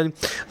Luton,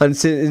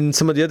 and in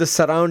some of the other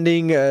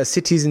surrounding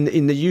cities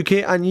in the UK.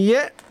 And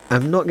yet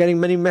I'm not getting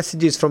many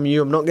messages from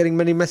you. I'm not getting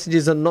many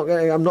messages. I'm not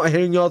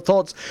hearing your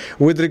thoughts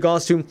with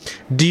regards to,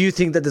 do you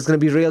think that there's going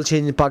to be real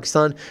change in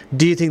Pakistan?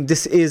 Do you think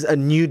this is a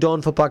new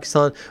dawn for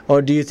Pakistan?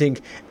 Or do you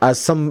think,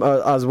 as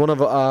one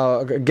of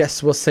our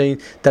guests was saying,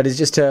 that is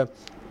just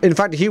in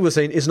fact, he was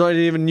saying it's not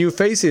even new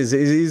faces.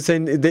 He's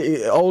saying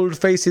the old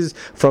faces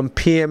from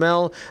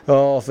PML,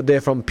 or they're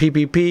from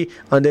PPP,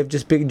 and they've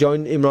just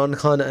joined Imran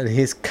Khan and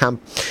his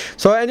camp.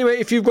 So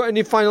anyway, if you've got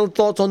any final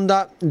thoughts on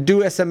that,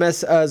 do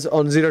SMS us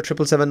on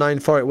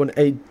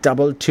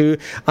 07779481822.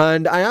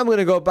 And I am going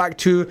to go back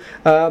to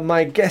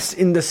my guest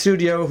in the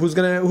studio, who's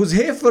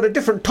here for a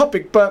different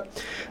topic, but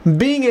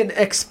being an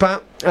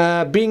expat,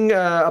 being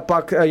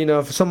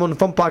someone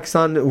from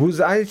Pakistan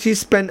who's actually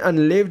spent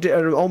and lived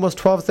almost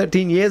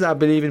 12-13 years, I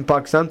believe, in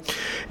Pakistan,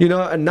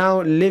 and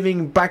now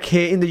living back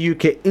here in the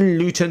UK, in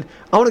Luton.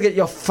 I want to get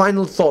your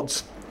final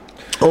thoughts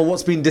on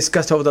what's been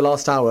discussed over the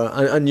last hour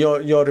and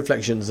your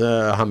reflections,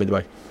 Hamid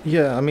bhai.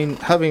 Yeah, I mean,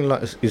 having,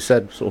 like you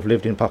said, sort of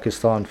lived in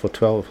Pakistan for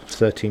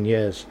 12-13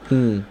 years,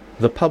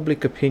 the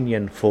public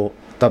opinion for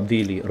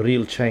Tabdili,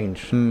 real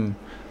change,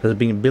 has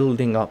been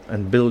building up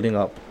and building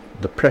up.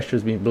 The pressure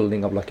has been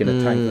building up like in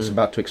a tank that's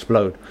about to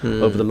explode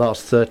over the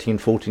last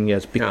 13-14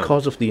 years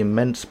because of the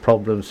immense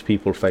problems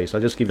people face.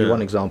 I'll just give you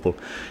one example.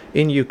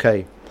 In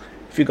UK,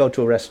 if you go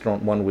to a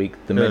restaurant one week,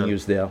 the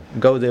menu's there.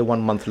 Go there 1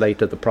 month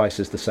later, the price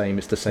is the same.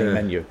 It's the same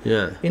menu.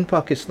 In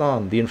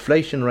Pakistan, the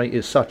inflation rate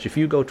is such, if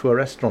you go to a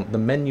restaurant, the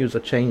menus are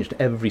changed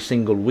every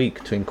single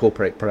week to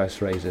incorporate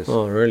price raises.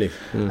 Oh, really?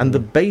 And the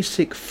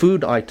basic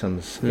food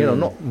items,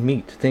 not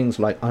meat, things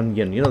like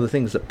onion, the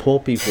things that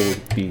poor people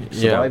would be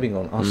surviving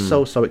on, are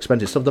so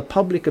expensive. So the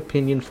public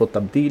opinion for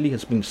Tabdili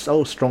has been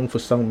so strong for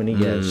so many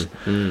years.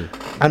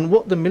 And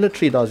what the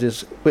military does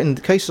is, in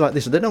cases like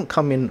this, they don't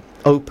come in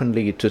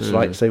openly to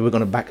say we're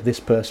going to back this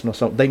person or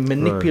something. They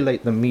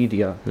manipulate the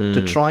media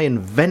to try and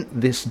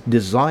vent this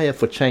desire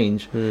for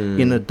change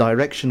in a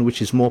direction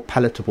which is more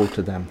palatable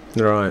to them.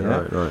 Right.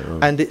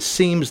 And it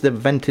seems they've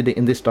vented it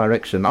in this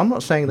direction. I'm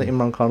not saying that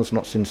Imran Khan is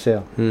not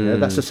sincere.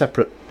 That's a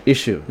separate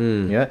issue.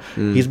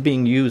 He's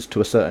being used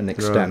to a certain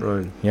extent.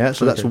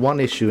 So that's one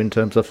issue in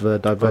terms of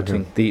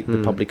diverting the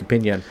public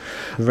opinion.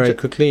 Very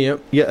quickly.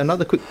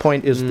 Another quick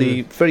point is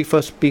the very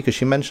first speaker,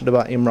 she mentioned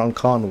about Imran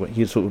Khan, where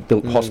he sort of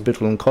built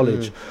hospital and college.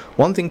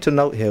 One thing to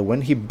note here,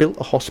 when he built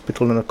a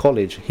hospital and a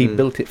college, he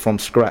built it from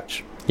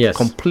scratch.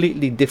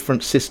 Completely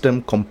different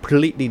system,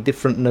 completely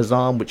different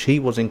nizam, which he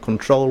was in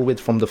control with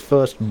from the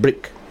first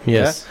brick.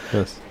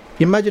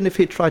 Imagine if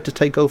he tried to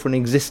take over an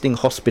existing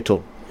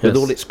hospital with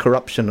all its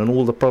corruption and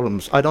all the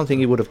problems. I don't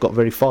think he would have got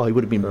very far. He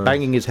would have been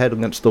banging his head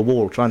against the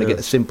wall trying to get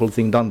a simple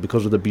thing done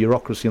because of the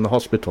bureaucracy in the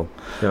hospital.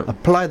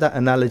 Apply that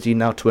analogy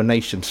now to a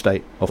nation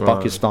state of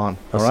Pakistan.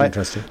 That's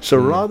interesting. So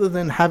rather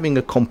than having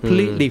a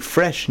completely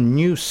fresh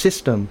new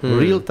system,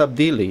 real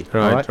Tabdili,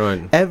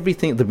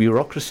 everything, the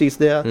bureaucracy is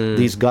there,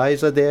 these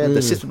guys are there,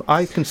 the system,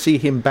 I can see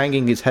him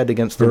banging his head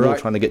against the wall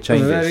trying to get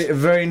changes. Very,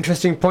 very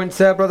interesting points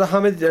there, Brother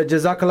Hamid.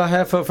 Jazakallah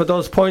khair for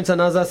those points.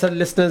 And as I said,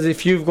 listeners,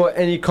 if you've got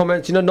any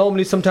comments,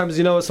 normally sometimes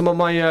some of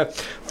my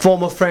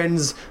former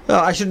friends,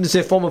 I shouldn't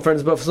say former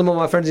friends, but some of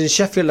my friends in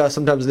Sheffield are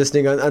sometimes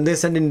listening, and they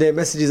send in their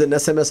messages and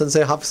SMS and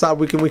say, Hafsab,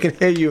 we can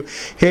hear you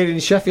here in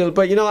Sheffield,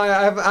 but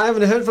I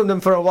haven't heard from them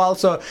for a while,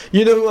 so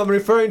you know who I'm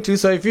referring to.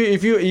 So if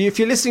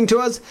you're listening to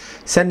us,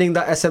 sending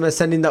that SMS,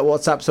 sending that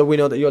WhatsApp, so we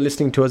know that you're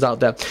listening to us out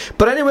there.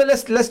 But anyway,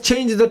 let's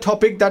change the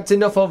topic. That's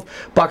enough of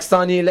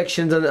Pakistani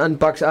elections and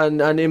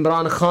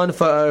Imran Khan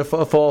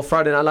for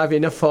Friday Night Live.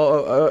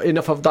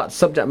 Enough of that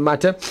subject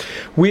matter.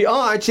 We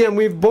are actually, and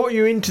we've brought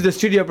you into the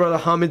studio, Brother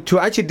Hamid, to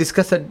actually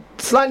discuss a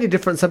slightly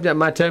different subject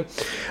matter,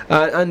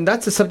 and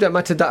that's a subject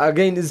matter that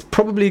again is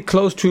probably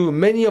close to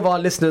many of our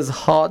listeners'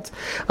 hearts,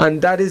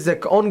 and that is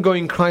the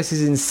ongoing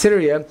crisis in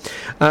Syria.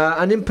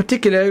 And in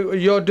particular,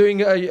 you're doing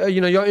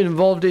you're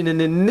involved in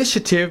an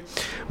initiative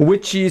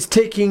which is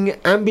taking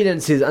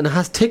ambulances and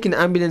has taken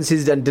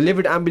ambulances and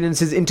delivered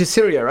ambulances into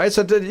Syria, right?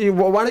 So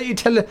why don't you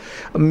tell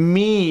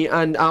me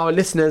and our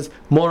listeners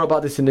more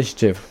about this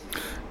initiative?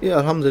 Yeah,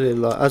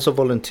 alhamdulillah. As a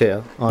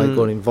volunteer, I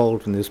got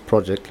involved in this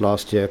project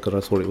last year because I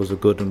thought it was a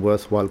good and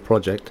worthwhile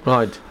project.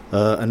 Right.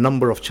 A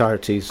number of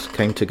charities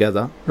came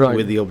together Right.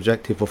 with the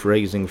objective of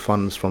raising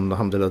funds from,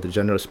 alhamdulillah, the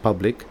generous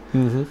public,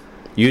 Mm-hmm.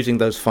 using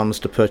those funds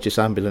to purchase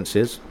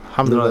ambulances.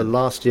 Alhamdulillah, Right.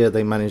 last year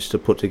they managed to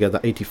put together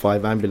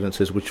 85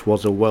 ambulances, which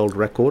was a world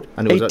record.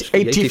 And it was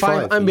actually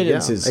 85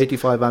 ambulances. Yeah,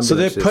 85 ambulances. So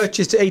they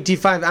purchased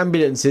 85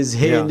 ambulances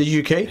here in the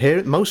UK.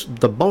 Here,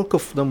 the bulk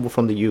of them were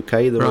from the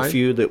UK. There were Right. a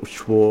few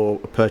which were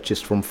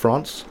purchased from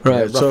France.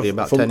 Right, roughly so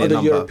about from 10 in other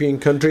number. European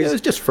countries. Yeah,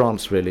 it's just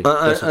France, really.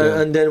 basically.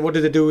 And then what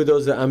did they do with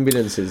those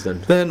ambulances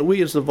then? Then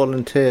we, as the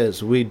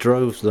volunteers, we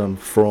drove them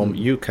from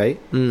UK.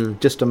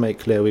 Just to make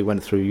clear, we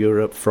went through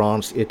Europe,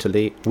 France,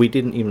 Italy. We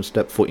didn't even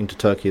step foot into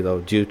Turkey,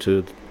 though, due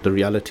to the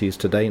realities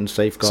today and So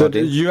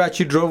safeguarding. you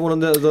actually drove one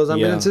of those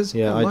ambulances?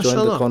 Yeah, Oh, I joined the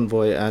mashallah.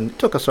 convoy, and it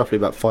took us roughly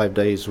about 5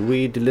 days.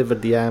 We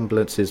delivered the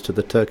ambulances to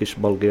the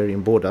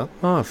Turkish-Bulgarian border,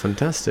 Oh,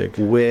 fantastic.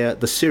 where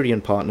the Syrian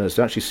partners,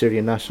 they're actually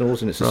Syrian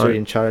nationals, and it's a Right.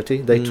 Syrian charity.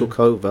 They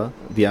took over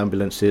the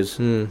ambulances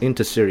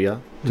into Syria,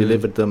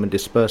 delivered them and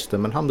dispersed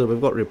them. And alhamdulillah,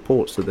 we've got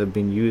reports that they've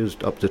been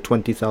used up to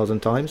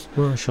 20,000 times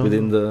Mashallah.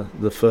 within the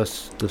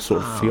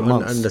sort of few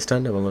months.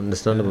 Understandable.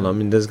 I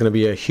mean, there's going to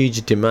be a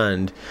huge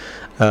demand,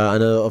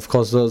 and of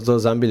course,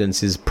 those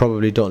ambulances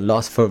probably don't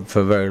last for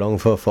very long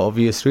for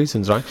obvious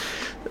reasons, right?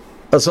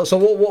 So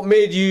what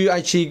made you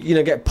actually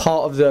get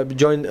part of the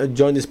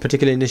join this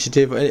particular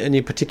initiative?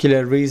 Any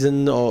particular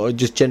reason, or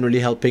just generally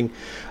helping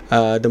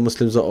the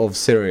Muslims of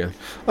Syria?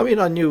 I mean,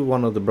 I knew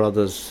one of the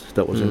brothers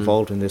that was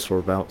involved in this for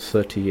about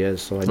 30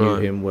 years, so I knew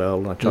Right. him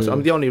well. I trust. I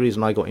mean, the only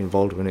reason I got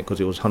involved in it because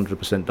it was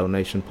 100%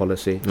 donation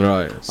policy.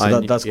 Right. So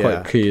that's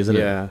quite key, isn't it?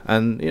 Yeah,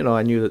 and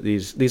I knew that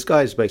these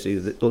guys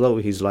basically, although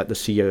he's like the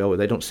CEO,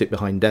 they don't sit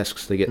behind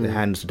desks. They get their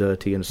hands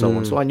dirty and so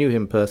on. So I knew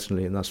him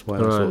personally, and that's why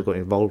I sort of got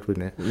involved with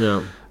it.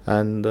 Yeah.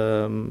 And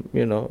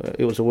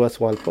it was a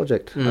worthwhile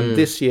project. And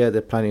this year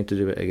they're planning to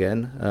do it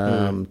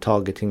again,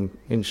 targeting,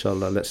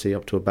 inshallah, let's see,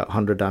 up to about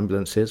 100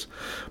 ambulances.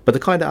 But the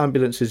kind of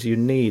ambulances you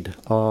need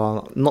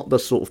are not the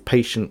sort of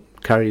patient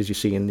carriers you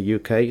see in the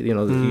UK,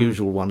 the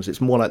usual ones.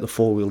 It's more like the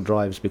four-wheel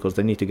drives because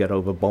they need to get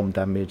over bomb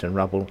damage and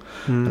rubble.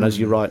 And as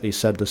you rightly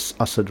said, the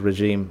Assad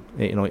regime,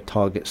 it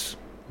targets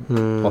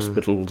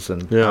hospitals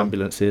and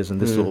ambulances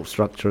and this sort of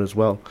structure as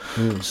well.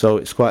 So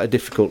it's quite a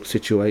difficult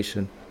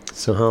situation.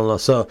 SubhanAllah.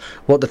 So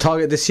what the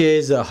target this year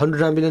is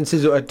 100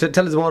 ambulances.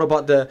 Tell us more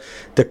about the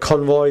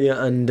convoy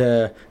and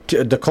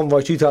the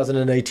convoy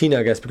 2018,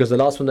 I guess, because the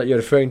last one that you're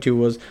referring to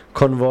was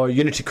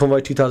Unity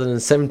Convoy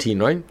 2017,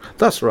 right?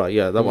 That's right,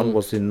 yeah, that one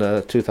was in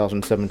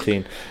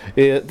 2017.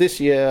 This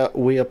year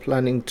we are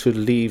planning to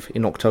leave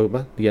in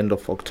October, the end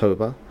of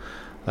October.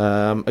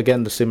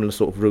 Again, the similar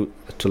sort of route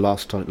to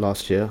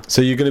last year.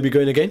 So you're going to be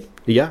going again?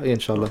 Yeah,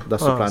 inshallah,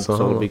 that's the plan. So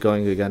we'll be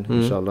going again,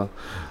 Mm. inshallah.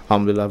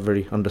 Alhamdulillah,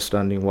 very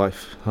understanding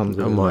wife.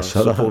 Alhamdulillah,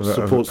 mashallah.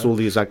 supports all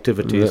these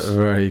activities.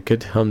 Very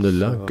good,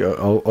 alhamdulillah.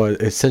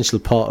 Essential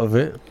part of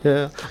it.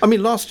 Yeah, I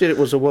mean, last year it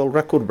was a world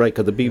record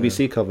breaker. The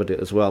BBC covered it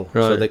as well.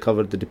 So Right. they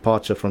covered the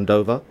departure from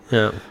Dover.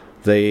 Yeah.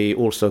 They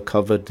also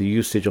covered the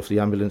usage of the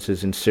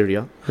ambulances in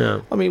Syria.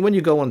 Yeah. I mean, when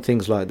you go on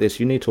things like this,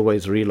 you need to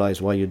always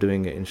realize why you're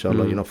doing it,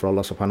 inshallah. For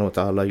Allah subhanahu wa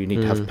ta'ala, you need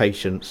to have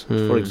patience.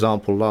 For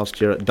example, last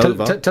year at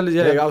Dover... Tell us,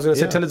 I was going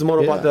to say, tell us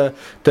more about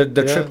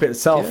the trip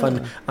itself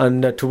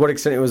and to what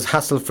extent it was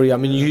hassle-free. I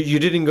mean, you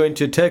didn't go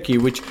into Turkey,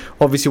 which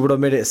obviously would have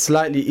made it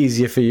slightly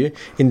easier for you,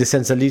 in the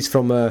sense, at least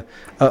from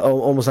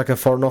almost like a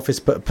foreign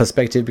office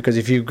perspective, because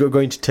if you go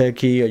into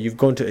Turkey or you've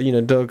gone to,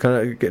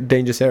 kind of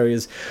dangerous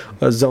areas,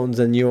 zones,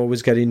 and you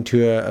always get into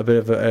a bit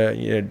of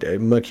a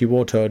murky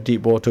water or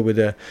deep water with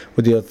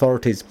the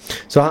authorities.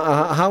 So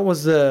how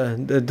was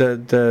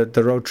the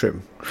road trip?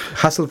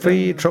 Hassle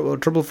free,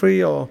 trouble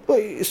free, or? Well,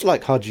 it's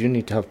like Hajj. You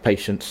need to have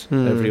patience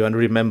everywhere and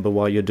remember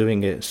why you're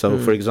doing it. So,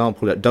 for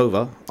example, at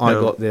Dover, I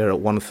got there at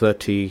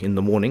 1:30 in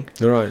the morning,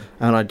 Right.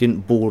 and I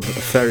didn't board a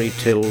ferry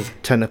till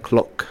 10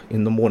 o'clock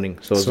in the morning.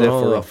 So I was there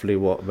for roughly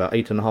about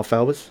 8.5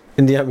 hours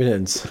In the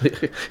ambulance.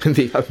 in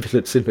the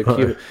ambulance in the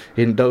queue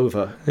in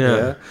Dover.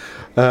 Yeah.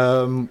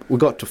 We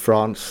got to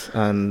France,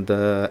 and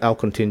our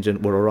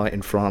contingent were all right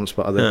in France,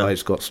 but other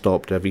guys got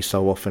stopped every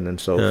so often and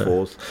so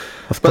forth.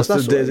 Of course,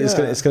 that's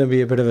it's going to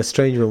be a bit of a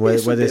strange one where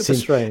It's a they're bit of a seeing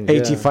strange,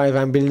 85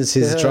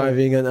 ambulances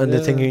driving and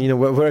they're thinking,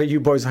 where are you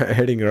boys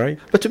heading, right?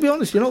 But to be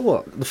honest, you know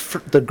what?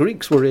 The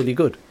Greeks were really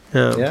good.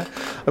 Yeah.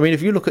 I mean,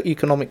 if you look at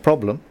economic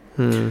problem,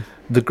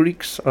 the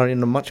Greeks are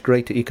in a much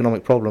greater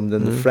economic problem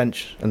than the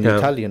French and the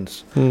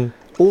Italians.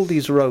 All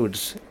these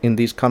roads in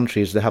these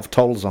countries, they have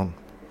tolls on.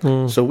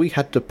 So we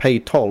had to pay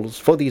tolls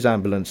for these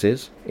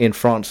ambulances in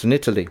France and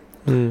Italy.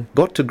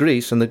 Got to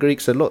Greece, and the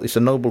Greeks said, look, it's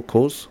a noble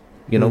cause.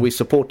 We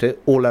support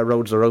it. All our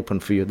roads are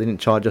open for you. They didn't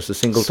charge us a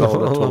single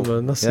toll at all.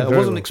 Man, that's I incredible.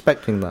 wasn't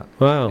expecting that.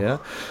 Wow. Yeah.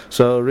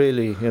 So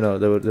really, they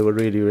were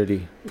really,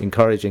 really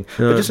encouraging.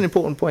 But just an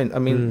important point. I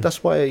mean,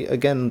 that's why,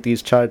 again,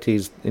 these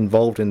charities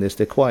involved in this,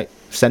 they're quite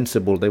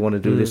sensible. They want to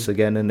do this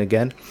again and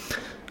again.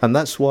 And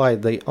that's why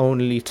they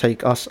only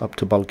take us up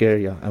to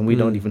Bulgaria, and we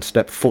don't even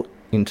step foot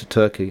into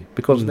Turkey,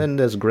 because then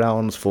there's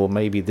grounds for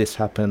maybe this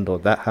happened or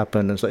that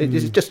happened, and so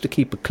it's just to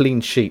keep a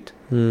clean sheet.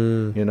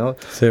 You know,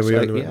 So we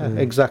are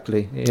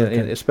exactly. Yeah,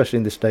 Okay. especially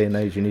in this day and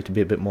age, you need to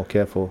be a bit more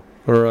careful.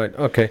 All right.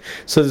 Okay.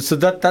 So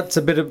that's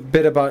a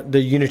bit about the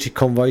Unity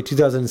Convoy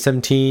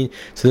 2017.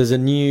 So there's a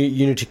new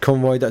Unity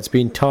Convoy that's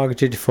been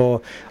targeted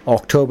for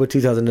October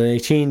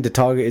 2018. The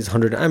target is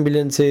 100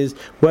 ambulances.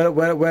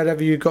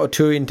 Wherever you got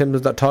to in terms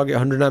of that target,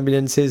 100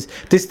 ambulances.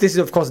 This is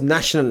of course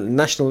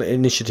national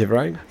initiative,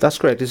 right? That's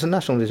correct. It's a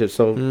national initiative.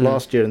 So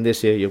last year and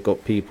this year, you've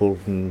got people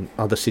from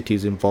other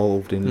cities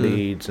involved in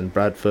Leeds and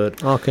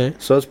Bradford. Okay.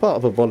 So as part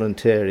of a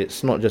volunteer,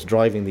 it's not just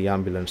driving the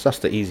ambulance. That's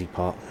the easy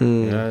part.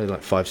 You know,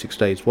 like 5-6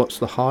 days. What's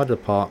the harder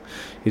part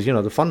is, you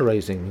know, the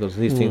fundraising, because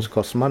these things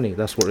cost money.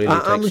 That's what really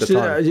takes the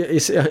time.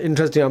 It's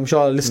interesting. I'm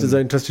sure our listeners are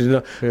interested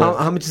to know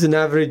how much is an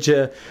average,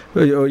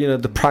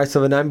 the price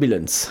of an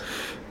ambulance.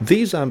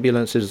 These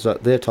ambulances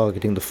that they're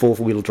targeting, the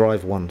 4-wheel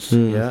drive ones,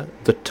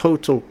 the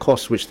total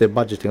cost which they're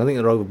budgeting, I think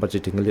they're over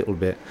budgeting a little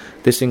bit.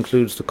 This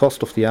includes the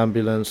cost of the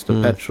ambulance,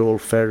 the petrol,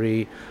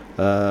 ferry,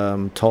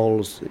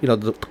 tolls, you know,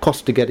 the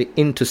cost to get it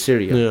into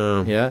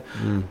Syria.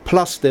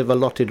 Plus they've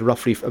allotted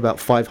roughly about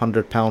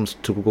 £500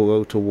 to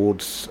go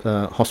towards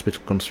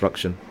hospital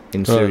construction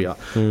in Syria.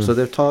 So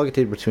they've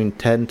targeted between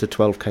 10 to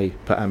 12k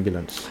per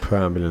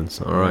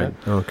ambulance. All right.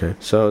 Okay.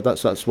 So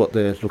that's what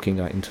they're looking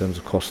at in terms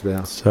of cost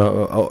there.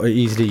 So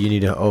easily you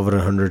need over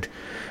 100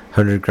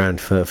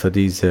 grand for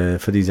these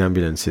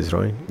ambulances,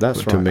 right?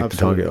 That's to right, make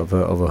absolutely. the target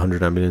of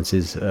 100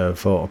 ambulances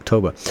for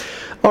October.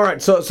 All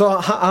right. So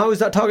how is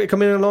that target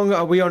coming along?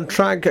 Are we on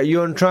track? Are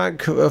you on track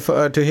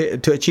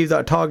to achieve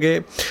that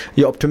target?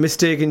 You're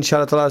optimistic,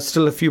 inshallah ta'ala.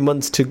 Still a few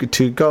months to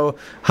go.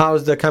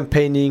 How's the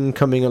campaigning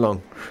coming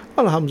along?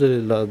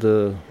 Alhamdulillah,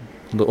 the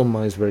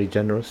Ummah is very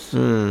generous.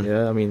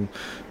 Yeah, I mean,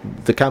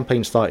 the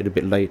campaign started a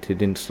bit late. It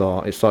didn't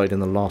start. It started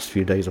in the last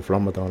few days of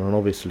Ramadan, and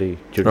obviously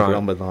during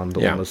Ramadan, the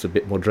Ummah's a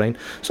bit more drained.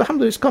 So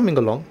alhamdulillah, it's coming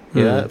along.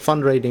 Yeah,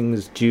 fundraising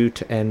is due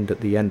to end at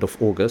the end of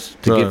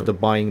August to give the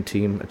buying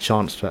team a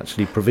chance to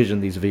actually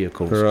provision these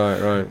vehicles.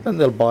 Right. And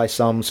they'll buy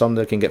some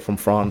they can get from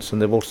France,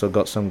 and they've also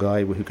got some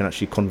guy who can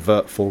actually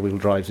convert 4-wheel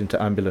drives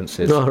into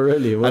ambulances. Oh,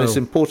 really? Wow. And it's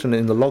important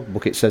in the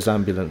logbook it says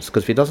ambulance,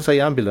 because if it doesn't say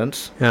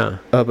ambulance,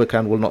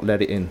 Erbakan will not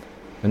let it in.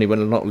 And he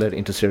will not let it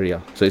into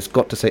Syria. So it's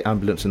got to say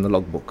ambulance in the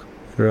logbook.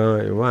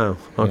 Right, wow.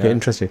 Okay,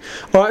 interesting.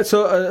 All right,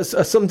 so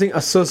something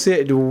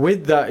associated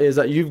with that is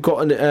that you've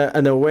got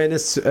an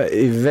awareness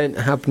event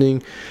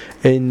happening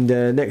in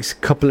the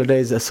next couple of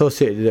days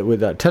associated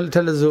with that.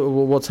 Tell us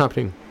what's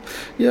happening.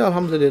 Yeah,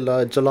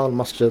 alhamdulillah, Jalal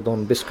Masjid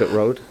on Biscuit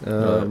Road.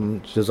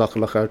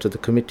 Jazakallah khair to the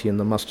committee in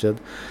the masjid.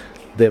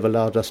 They've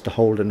allowed us to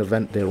hold an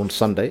event there on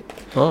Sunday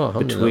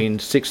between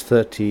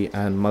 6:30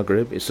 and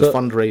Maghrib. It's a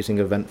fundraising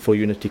event for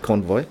Unity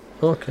Convoy.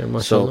 Okay,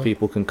 mashallah. So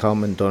people can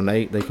come and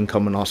donate. They can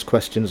come and ask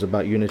questions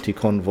about Unity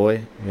Convoy.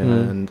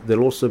 And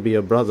there'll also be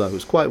a brother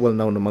who's quite well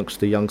known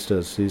amongst the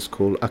youngsters. He's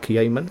called Aki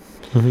Ayman.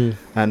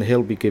 And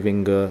he'll be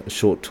giving a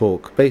short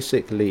talk.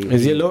 Basically,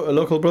 is he a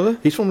local brother?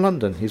 He's from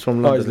London. He's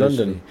from London. Oh, he's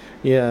London.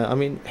 Yeah, I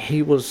mean,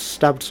 he was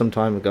stabbed some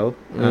time ago,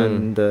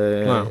 and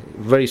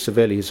very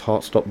severely his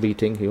heart stopped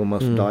beating. He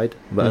almost died.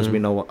 But as we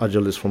know,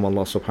 Ajal is from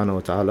Allah subhanahu wa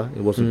ta'ala.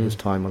 It wasn't his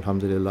time,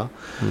 alhamdulillah.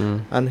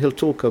 And he'll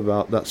talk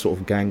about that sort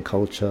of gang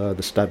culture,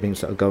 the stabbings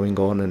that are going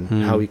on,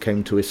 and how he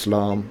came to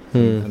Islam,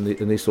 and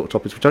these sort of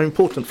topics, which are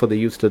important for the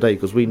youth today,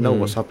 because we know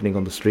what's happening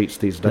on the streets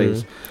these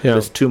days.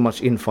 There's too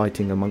much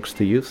infighting amongst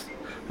the youth,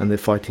 and they're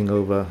fighting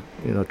over,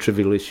 you know,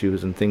 trivial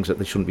issues and things that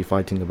they shouldn't be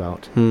fighting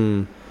about.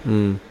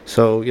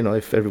 So, you know,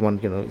 if everyone,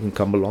 you know, can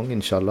come along,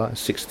 inshallah,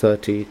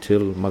 6:30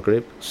 till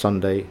Maghrib,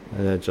 Sunday,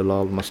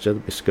 Jalal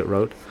Masjid, Biscuit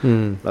Road.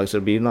 Like I said,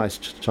 it'd be a nice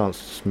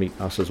chance to meet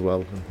us as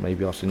well, and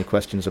maybe ask any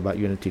questions about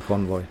Unity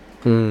Convoy.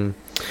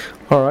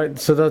 All right,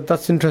 so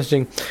that's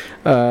interesting.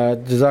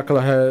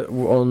 Jazakallah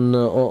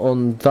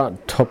on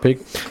that topic.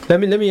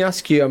 Let me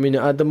ask you. I mean,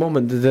 at the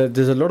moment,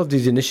 there's a lot of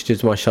these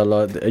initiatives,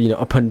 mashallah, you know,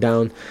 up and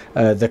down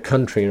the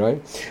country,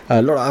 right?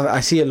 I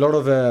see a lot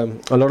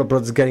of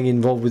brothers getting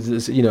involved with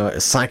this, you know,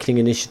 cycling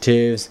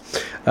initiatives,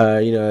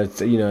 you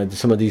know,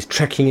 some of these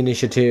trekking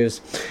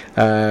initiatives,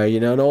 you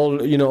know, and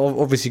all, you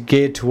know, obviously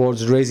geared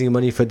towards raising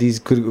money for these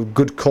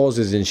good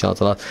causes,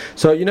 inshallah.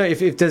 So, you know, if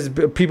there's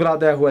people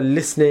out there who are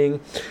listening,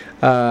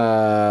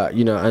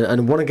 you know,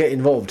 and want to get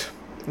involved,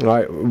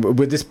 right,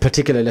 with this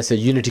particular, let's say,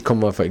 Unity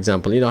Convoy, for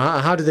example, you know,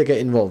 how do they get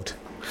involved?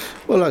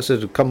 Well, like I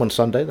said, come on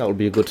Sunday, that would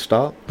be a good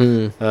start.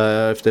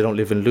 If they don't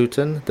live in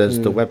Luton, there's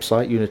the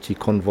website, Unity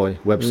Convoy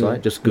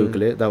website. Just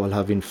Google it. That will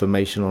have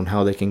information on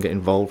how they can get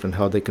involved and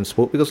how they can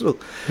support. Because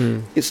look,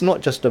 it's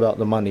not just about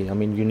the money. I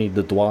mean, you need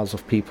the du'as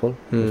of people.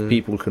 If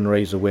people can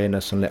raise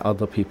awareness and let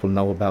other people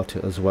know about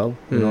it as well.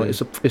 You know,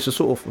 it's a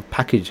sort of a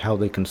package how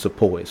they can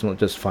support. It's not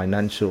just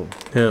financial.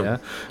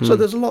 So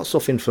there's lots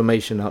of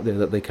information out there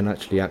that they can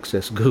actually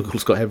access.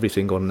 Google's got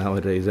everything on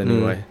nowadays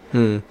anyway.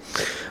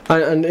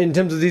 And in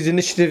terms of these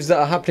initiatives that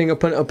are happening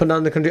up and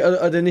down the country,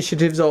 other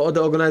initiatives or other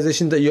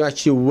organisations that you're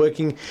actually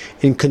working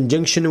in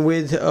conjunction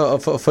with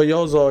for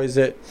yours, or is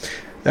it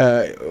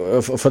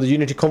for the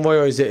Unity Convoy,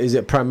 or is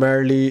it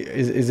primarily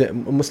is it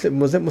Muslim?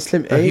 Was it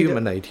Muslim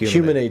Aid?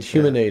 Human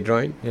Aid,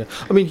 right? Yeah,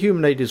 I mean,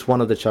 Human Aid is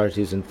one of the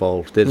charities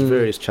involved. There's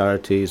various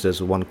charities.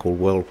 There's one called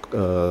World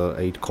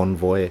Aid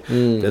Convoy.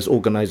 There's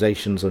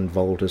organisations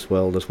involved as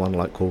well. There's one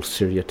like called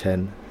Syria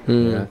 10.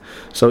 Yeah.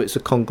 So it's a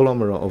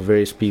conglomerate of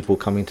various people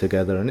coming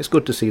together, and it's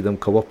good to see them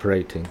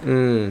cooperating,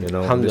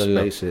 on this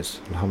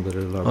basis.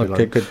 Alhamdulillah.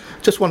 Okay, good.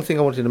 Just one thing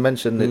I wanted to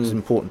mention, it's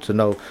important to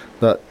know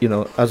that,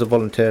 as a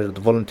volunteer, the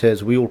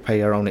volunteers, we all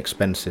pay our own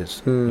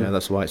expenses. Yeah,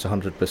 that's why it's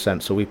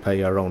 100%. So we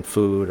pay our own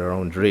food, our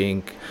own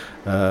drink,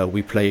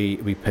 we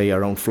pay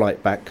our own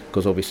flight back,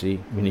 because obviously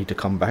we need to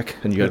come back,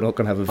 and you're not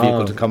going to have a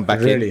vehicle to come back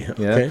really? in.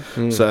 Yeah.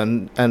 Okay. So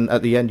and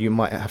at the end you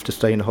might have to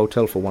stay in a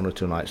hotel for 1 or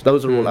 2 nights.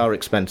 Those are all our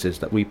expenses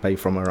that we pay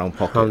from our own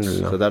pockets.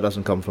 So that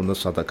doesn't come from the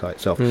sadaqah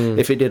itself.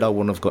 If it did, I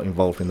wouldn't have got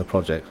involved in the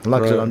project. And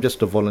like I said, I'm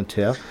just a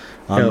volunteer.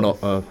 I'm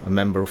not a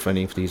member of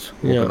any of these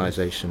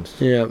organisations.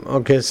 Yeah.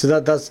 Okay. So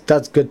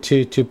that's good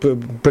to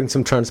bring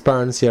some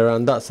transparency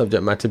around that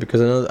subject matter,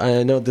 because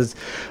I know there's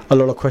a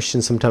lot of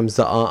questions sometimes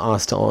that are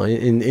asked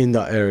in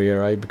that area,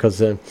 right?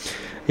 Because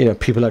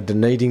people are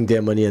donating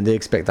their money, and they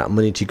expect that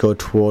money to go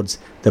towards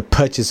the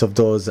purchase of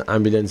those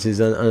ambulances,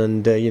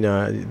 and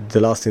the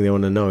last thing they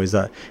want to know is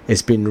that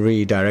it's been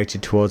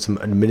redirected towards some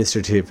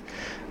administrative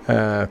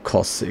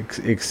costs,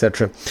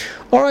 etc.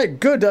 All right,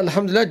 good.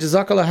 Alhamdulillah,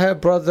 Jazakallah khair,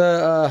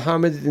 brother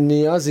Hamid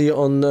Niazi,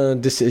 on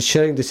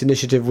sharing this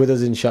initiative with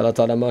us, inshallah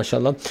ta'ala,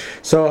 mashallah.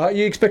 So are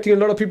you expecting a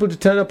lot of people to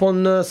turn up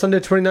on Sunday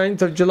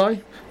 29th of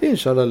July?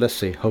 Inshallah, let's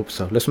see. Hope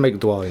so. Let's make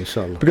dua,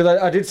 inshallah. Because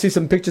I did see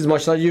some pictures,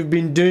 mashallah. You've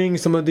been doing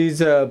some of these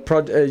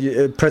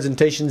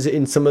presentations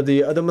in some of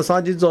the other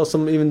masajids,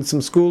 or even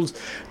some schools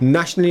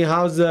nationally.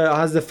 How's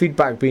the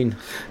feedback been?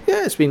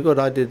 Yeah, it's been good.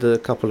 I did a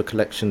couple of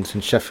collections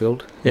in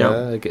Sheffield.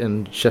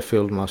 In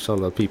Sheffield,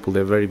 mashallah, people,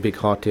 they're very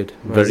big-hearted,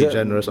 very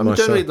generous. I mean,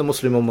 generally the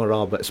Muslim Ummah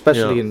are, but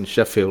especially in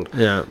Sheffield.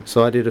 Yeah.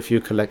 So I did a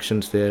few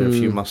collections there, a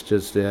few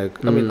masjids there.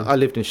 I mean, I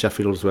lived in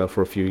Sheffield as well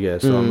for a few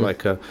years, so I'm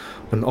like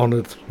an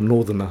honoured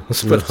northerner, I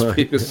suppose,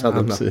 being a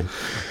southerner.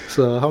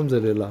 So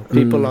alhamdulillah,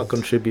 people are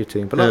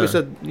contributing. But like we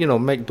said,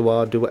 make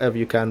dua, do whatever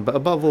you can. But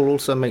above all,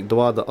 also make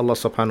dua that Allah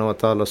subhanahu wa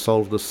ta'ala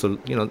solve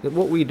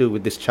what we do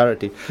with this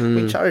charity. I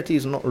mean, charity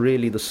is not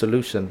really the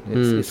solution.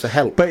 It's a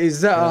help. But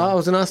is that, I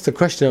was going to ask the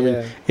question, I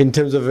mean, in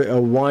terms of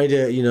a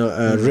wider,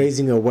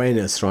 raising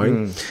awareness,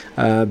 right?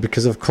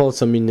 Because of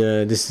course, I mean,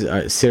 this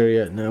is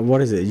Syria. Now,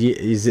 what is it?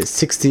 Is it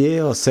 60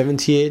 years or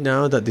 70 years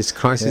now that this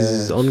crisis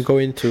is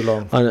ongoing? Too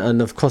long.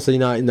 And of course,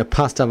 in the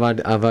past,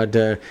 I've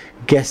had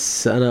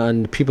guests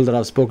and people that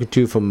I've spoken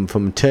to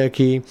from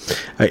Turkey,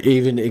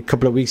 even a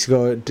couple of weeks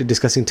ago,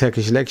 discussing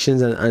Turkish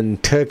elections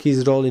and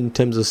Turkey's role in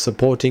terms of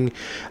supporting,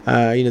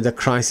 the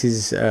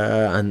crisis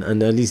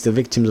and at least the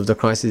victims of the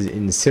crisis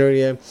in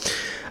Syria.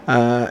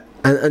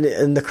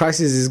 And the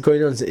crisis is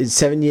going on. It's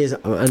 7 years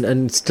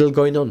and still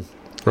going on,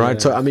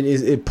 right? So I mean,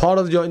 is it part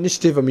of your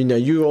initiative? I mean, are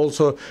you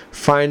also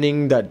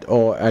finding that,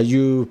 or are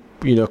you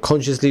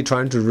consciously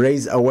trying to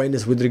raise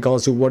awareness with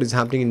regards to what is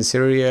happening in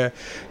Syria?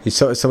 You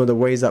saw some of the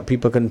ways that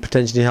people can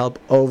potentially help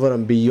over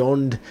and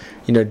beyond,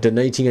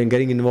 donating and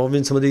getting involved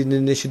in some of these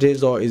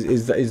initiatives, or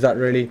is that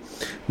really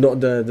not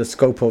the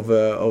scope of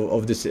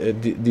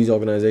these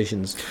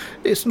organizations?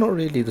 It's not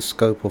really the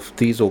scope of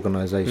these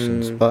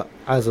organizations, but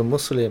as a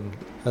Muslim,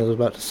 as I was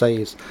about to say,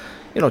 is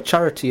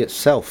charity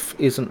itself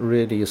isn't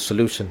really a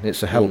solution,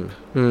 it's a help.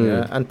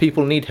 And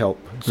people need help.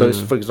 So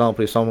it's, for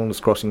example, if someone is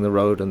crossing the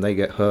road and they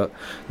get hurt,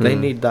 they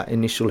need that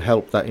initial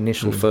help, that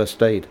initial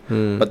first aid.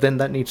 But then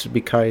that needs to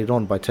be carried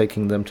on by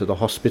taking them to the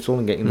hospital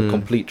and getting the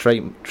complete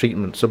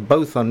treatment. So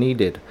both are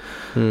needed.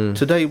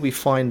 Today we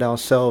find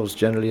ourselves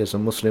generally as a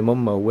Muslim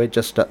Ummah, we're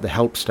just at the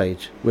help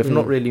stage. We've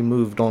not really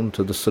moved on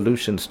to the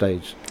solution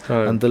stage.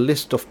 And the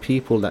list of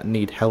people that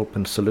need help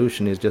and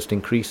solution is just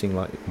increasing,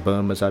 like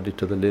Burma's added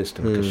to the list,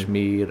 and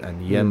Kashmir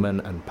and Yemen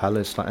and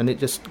Palestine, and it's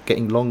just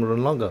getting longer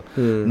and longer.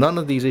 None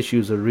of these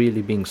issues are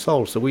really being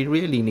solved, so we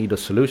really need a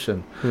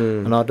solution.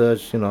 And I'd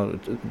urge,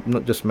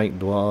 not just make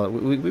dua.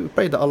 We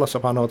pray that Allah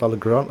subhanahu wa ta'ala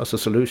grant us a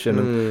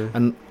solution,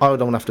 and I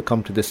don't have to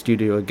come to this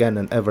studio again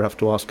and ever have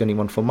to ask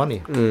anyone for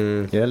money.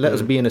 Let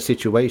us be in a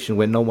situation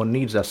where no one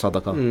needs our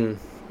sadaqah.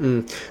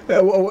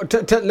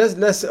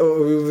 Let's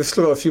we've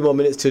still got a few more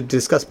minutes to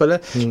discuss,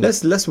 but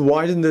let's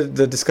widen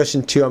the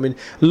discussion too. I mean,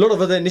 a lot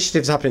of other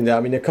initiatives happening there. I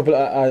mean, a couple.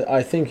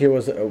 I think it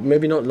was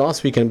maybe not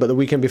last weekend, but the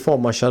weekend before.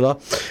 Mashallah,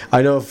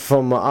 I know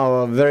from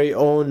our very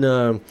own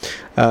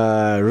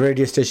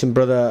radio station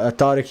brother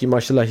Tariq,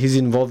 mashallah, he's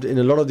involved in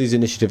a lot of these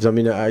initiatives. I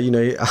mean, I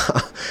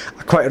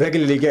quite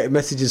regularly get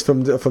messages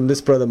from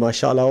this brother,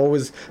 mashallah,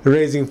 always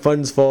raising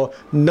funds for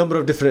a number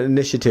of different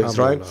initiatives,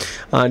 right?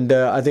 And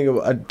I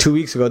think 2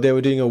 weeks ago they were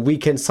doing a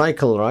weekend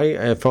cycle,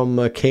 right,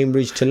 from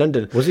Cambridge to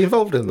London. Was he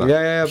involved in that?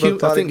 Yeah.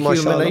 I think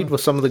Human Aid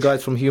was, some of the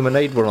guys from Human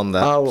Aid were on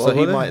that, so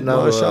he might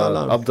know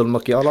Abdul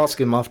Maqit. I'll ask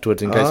him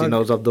afterwards in case he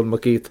knows Abdul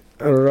Maqit.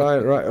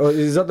 Right. Oh,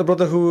 is that the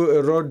brother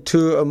who rode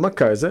to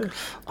Mecca, is it?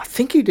 I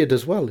think he did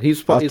as well.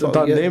 He's part of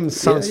that name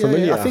sounds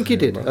familiar. I think he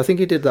did. I think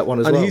he did that one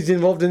as well. And he's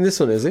involved in this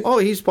one, is he? Oh,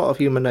 he's part of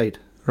Human Aid.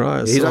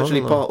 Right, He's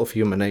actually subhanallah. part of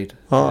Human Aid.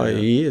 Oh,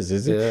 he is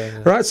he?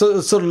 Yeah. Right, so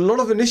a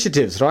lot of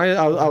initiatives, right?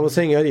 I was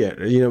saying earlier,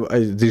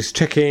 there's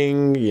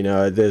trekking,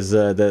 there's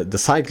the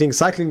cycling.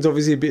 Cycling's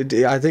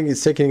obviously, I think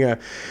it's taking a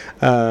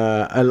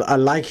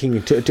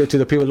liking to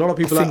the people. A lot of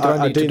people I think are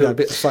I need to doing do that. a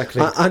bit of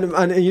cycling.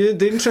 And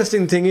the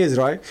interesting thing is,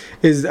 right,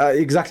 is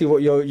exactly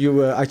what you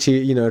were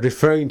actually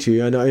referring to.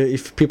 And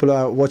if people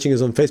are watching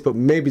us on Facebook,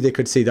 maybe they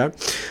could see that.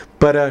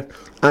 But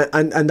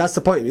and that's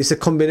the point. It's a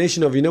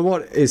combination of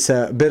it's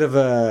a bit of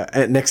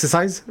an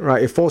exercise,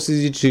 right? It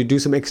forces you to do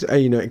some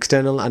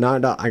external and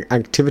other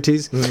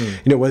activities.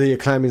 Whether you're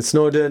climbing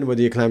Snowdon,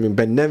 whether you're climbing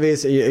Ben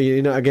Nevis.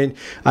 Again,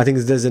 I think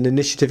there's an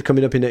initiative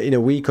coming up in a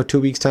week or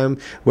 2 weeks time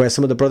where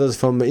some of the brothers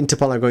from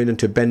Interpol are going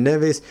into Ben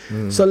Nevis.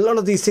 So a lot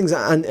of these things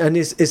and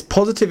it's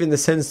positive in the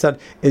sense that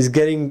it's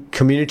getting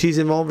communities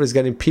involved, it's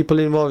getting people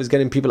involved, it's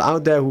getting people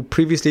out there who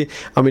previously,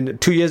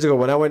 2 years ago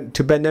when I went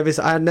to Ben Nevis,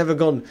 I had never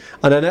gone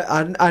and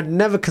I'd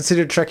never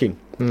considered trekking,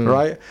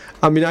 right?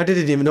 I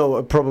didn't even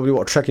know probably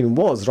what trekking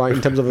was, right,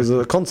 in terms of as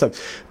a concept.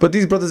 But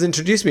these brothers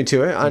introduced me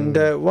to it, and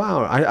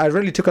wow, I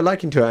really took a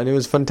liking to it, and it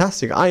was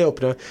fantastic,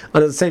 eye-opener.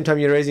 And at the same time,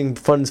 you're raising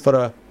funds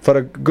for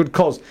a good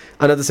cause,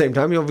 and at the same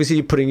time, you're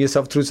obviously putting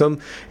yourself through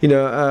some,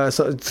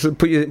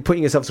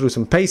 putting yourself through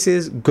some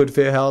paces, good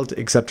for your health,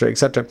 etc.,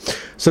 etc.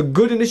 So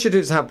good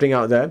initiatives happening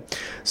out there.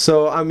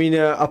 So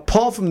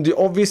apart from the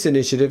obvious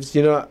initiatives,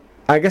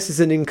 I guess it's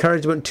an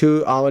encouragement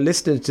to our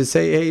listeners to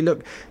say, hey,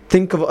 look,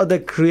 think of other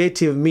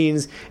creative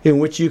means in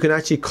which you can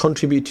actually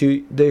contribute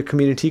to the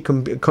community,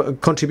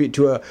 contribute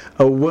to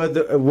a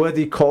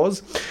worthy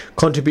cause,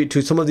 contribute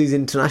to some of these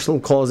international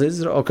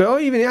causes, okay,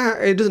 or even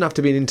it doesn't have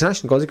to be an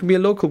international cause, it can be a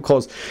local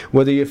cause,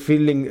 whether you're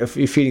feeding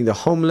the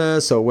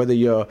homeless, or whether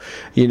you're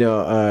I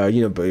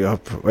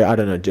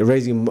don't know,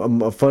 raising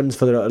funds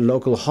for the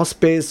local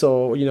hospice,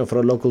 or for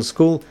a local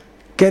school.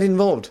 Get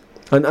involved.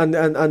 And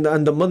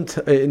the month,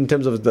 in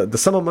terms of the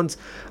summer months,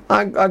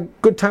 are a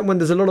good time when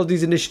there's a lot of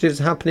these initiatives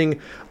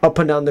happening up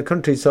and down the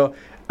country. So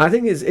I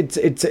think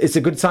it's a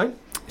good sign.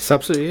 It's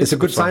absolutely It's a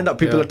good sign that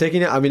people are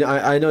taking it.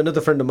 I know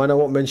another friend of mine, I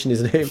won't mention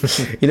his name.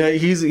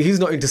 He's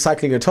not into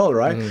cycling at all,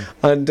 right?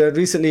 And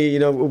recently,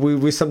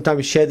 we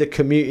sometimes share the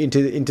commute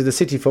into the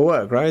city for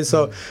work, right?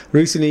 So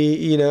recently,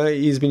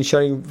 he's been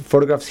sharing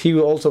photographs. He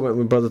also went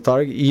with Brother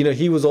Tariq.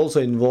 He was also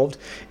involved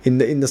in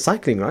the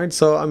cycling, right?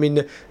 So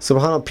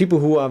subhanAllah, people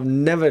who have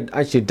never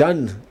actually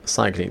done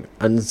cycling,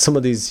 and some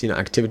of these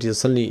activities are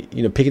suddenly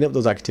picking up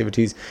those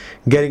activities,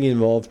 getting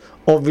involved.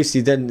 Obviously,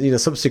 then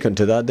subsequent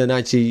to that, then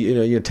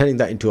actually turning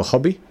that into a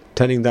hobby,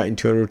 turning that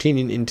into a routine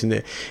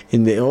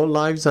in their own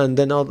lives, and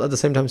then at the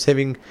same time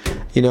saving,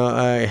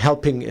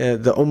 helping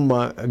the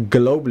ummah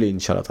globally,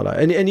 inshallah ta'ala.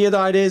 Any other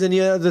ideas, any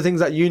other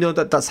things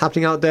that that's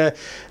happening out there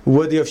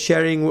worthy of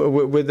sharing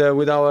with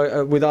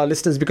our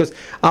listeners? Because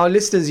our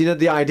listeners,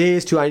 the idea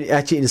is to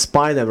actually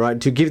inspire them,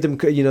 right? To give them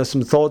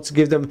some thoughts,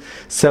 give them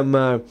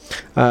some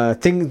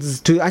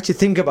things to actually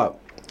think about.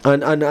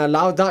 And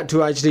allow that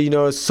to actually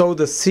sow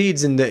the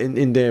seeds in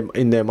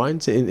their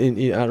minds,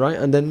 right,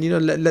 and then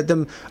let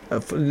them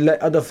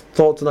let other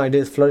thoughts and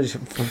ideas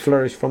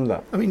flourish from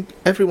that.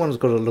 Everyone's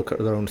got to look at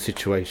their own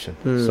situation.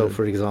 So,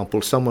 for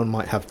example, someone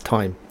might have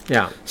time.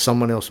 Yeah.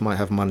 Someone else might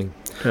have money.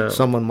 Yeah.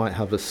 Someone might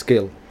have a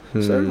skill.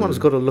 So everyone's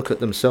got to look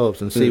at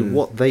themselves and see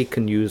what they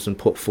can use and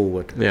put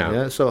forward.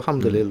 So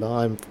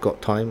alhamdulillah, I've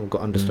got time, I've got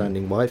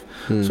understanding wife,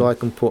 so I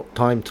can put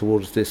time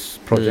towards this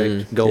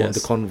project, go on the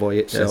convoy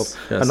itself.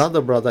 Yes.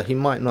 Another brother, he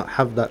might not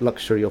have that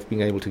luxury of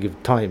being able to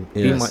give time.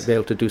 He might be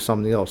able to do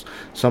something else.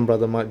 Some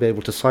brother might be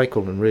able to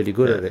cycle and really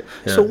good at it.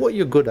 So what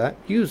you're good at,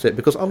 use it,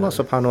 because Allah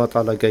subhanahu wa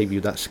ta'ala gave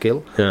you that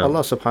skill.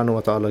 Allah subhanahu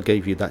wa ta'ala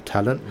gave you that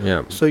talent.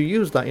 So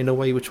use that in a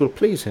way which will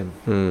please him,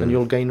 and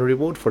you'll gain a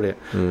reward for it.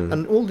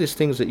 And all these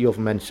things that you've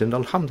mentioned,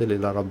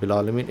 alhamdulillah rabbil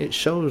alameen, it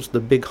shows the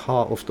big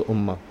heart of the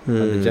ummah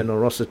and the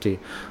generosity.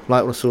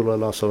 Like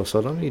Rasulullah sallallahu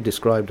alaihi wasallam, he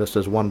described us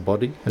as one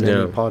body, and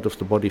any part of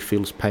the body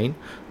feels pain,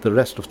 the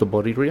rest of the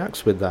body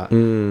reacts with that,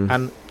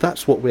 and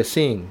that's what we're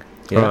seeing.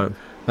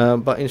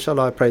 But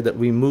inshallah, I pray that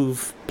we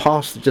move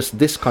past just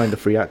this kind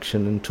of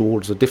reaction and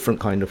towards a different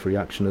kind of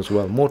reaction as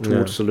well, more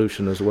towards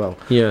solution as well.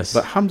 But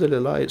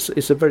alhamdulillah,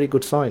 it's a very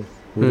good sign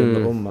within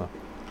the ummah.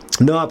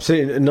 No,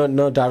 absolutely,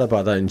 no doubt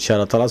about that,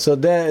 inshallah ta'ala. So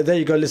there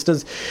you go,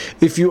 listeners.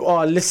 If you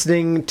are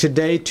listening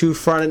today to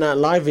Friday Night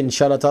Live,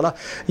 inshallah ta'ala,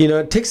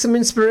 take some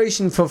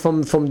inspiration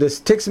from this.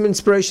 Take some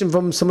inspiration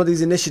from some of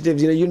these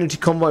initiatives. Unity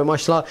Convoy,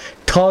 mashallah,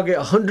 target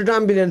 100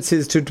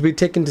 ambulances to be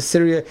taken to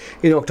Syria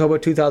in October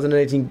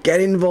 2018. Get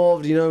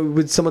involved,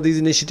 with some of these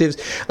initiatives.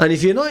 And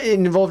if you're not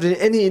involved in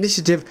any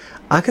initiative,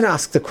 I can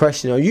ask the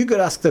question, or you could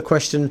ask the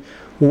question,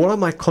 what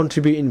am I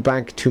contributing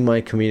back to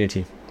my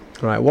community?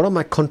 right? What am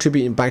I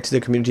contributing back to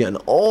the community? And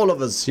all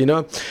of us,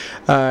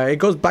 it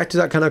goes back to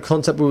that kind of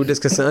concept we were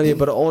discussing earlier,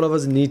 but all of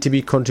us need to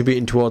be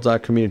contributing towards our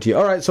community.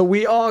 All right, so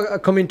we are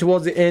coming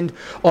towards the end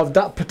of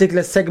that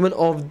particular segment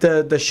of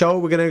the show.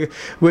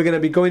 We're gonna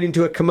be going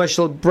into a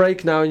commercial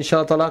break now,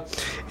 inshallah ta'ala,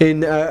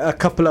 in a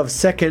couple of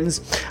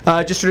seconds.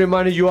 Just a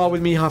reminder, you are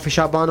with me, Hafiz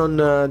Shaban,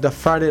 on the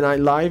Friday Night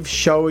Live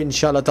show,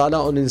 inshallah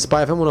ta'ala, on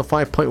Inspire FM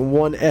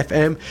 105.1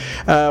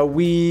 FM.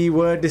 We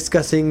were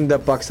discussing the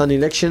Pakistan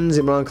elections,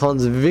 Imran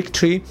Khan's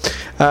victory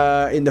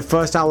in the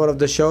first hour of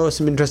the show.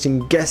 Some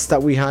interesting guests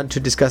that we had to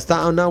discuss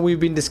that, and now we've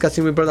been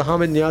discussing with Brother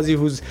Hamid Niazi,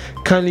 who's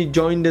kindly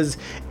joined us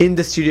in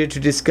the studio to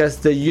discuss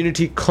the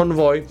Unity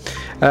Convoy,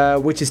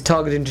 which is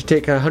targeting to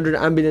take 100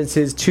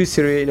 ambulances to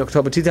Syria in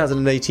October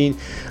 2018,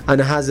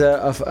 and has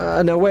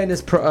an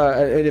awareness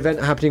an event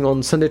happening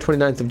on Sunday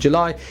 29th of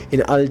July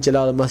in Al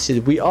Jalal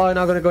Masjid. We are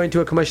now going to go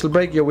into a commercial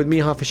break. You're with me,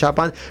 Hafiz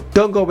Shaban.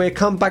 Don't go away.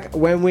 Come back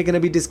when we're going to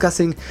be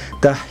discussing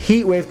the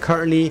heat wave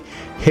currently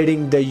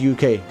hitting the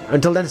UK.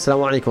 Until then,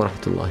 assalamu alaikum wa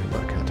rahmatullahi wa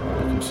barakatuh.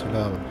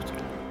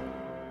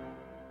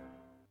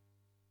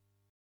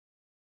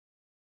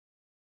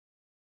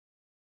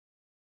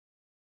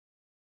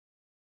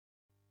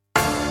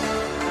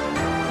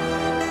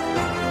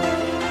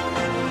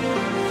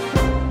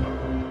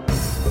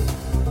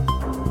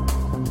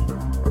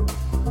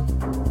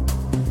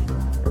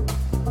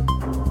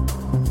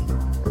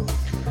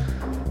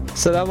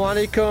 Assalamu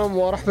alaikum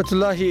wa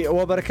rahmatullahi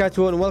wa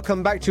barakatuh, and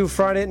welcome back to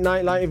Friday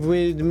Night Live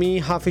with me,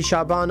 Hafiz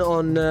Shaban,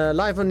 on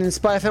live on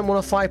Inspire FM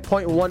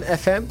 105.1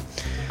 FM.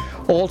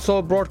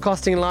 Also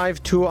broadcasting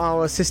live to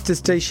our sister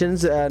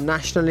stations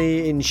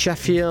nationally in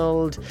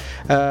Sheffield,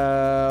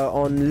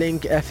 on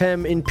Link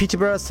FM in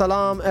Peterborough,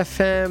 Salam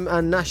FM,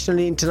 and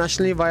nationally,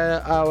 internationally via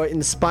our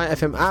Inspire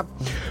FM app.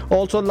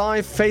 Also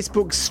live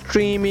Facebook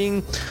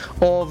streaming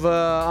of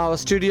our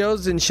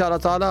studios, inshallah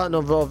ta'ala, and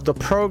of the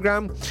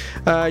program.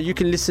 You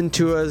can listen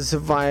to us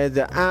via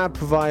the app,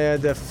 via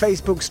the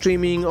Facebook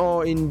streaming,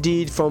 or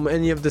indeed from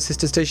any of the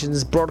sister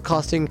stations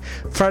broadcasting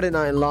Friday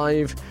Night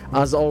Live,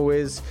 as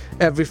always,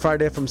 every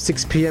Friday from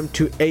 6 p.m.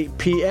 to 8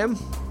 p.m.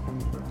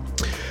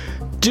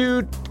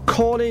 Do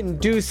call in,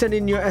 do send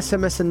in your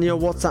SMS and your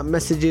WhatsApp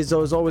messages. It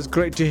was always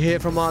great to hear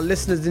from our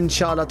listeners,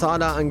 inshallah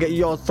ta'ala, and get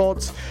your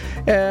thoughts.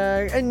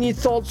 Any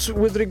thoughts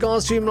with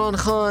regards to Imran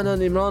Khan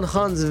and Imran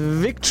Khan's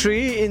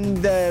victory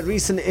in the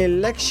recent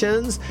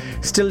elections?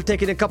 Still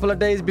taking a couple of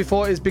days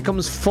before it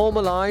becomes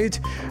formalized.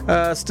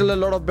 Still a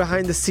lot of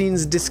behind the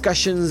scenes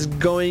discussions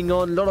going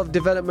on, a lot of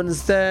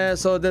developments there.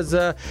 So there's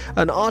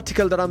an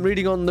article that I'm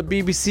reading on the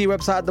BBC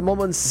website at the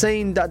moment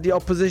saying that the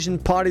opposition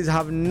parties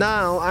have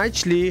now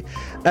actually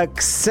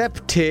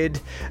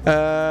accepted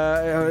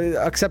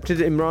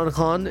Imran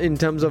Khan in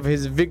terms of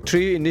his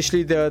victory.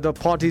 Initially the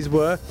parties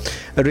were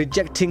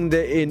rejecting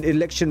the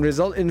election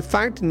result. In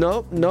fact,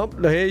 no,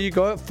 here you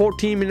go,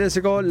 14 minutes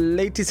ago,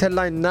 latest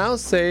headline now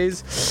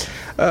says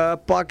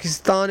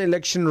Pakistan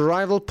election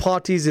rival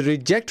parties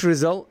reject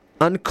result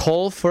and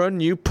call for a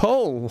new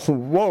poll.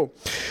 Whoa.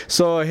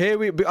 So here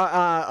we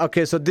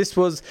okay, so this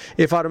was,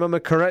 if I remember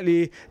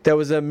correctly, there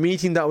was a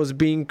meeting that was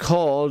being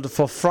called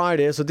for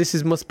Friday. So this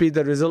must be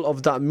the result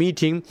of that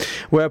meeting,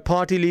 where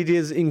party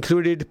leaders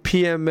included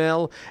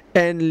PML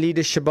and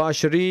leader Shahbaz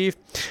Sharif,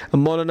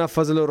 Maulana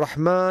Fazlur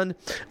Rahman,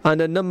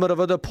 and a number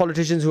of other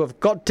politicians who have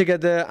got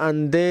together,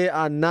 and they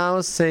are now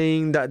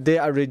saying that they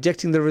are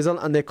rejecting the result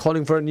and they're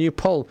calling for a new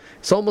poll.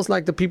 It's almost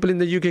like the people in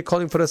the UK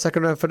calling for a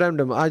second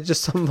referendum. I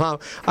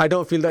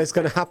don't feel that it's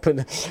going to happen,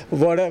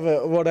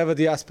 whatever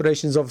the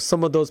aspirations of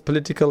some of those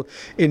political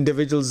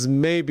individuals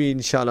may be,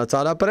 inshallah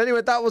ta'ala. But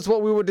anyway, that was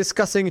what we were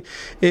discussing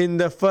in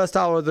the first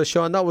hour of the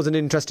show, and that was an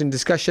interesting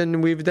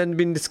discussion. We've then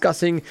been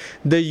discussing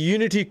the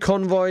Unity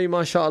Convoy,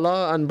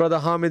 mashallah, and Brother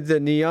Hamid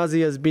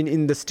Niazi has been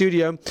in the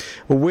studio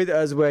with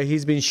us, where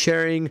he's been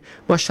sharing,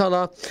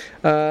 mashallah,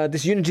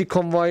 this Unity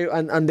Convoy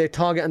and their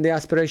target and their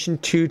aspiration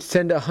to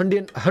send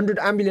 100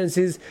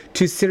 ambulances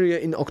to Syria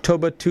in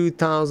October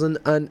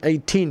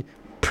 2018.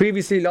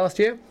 Previously, last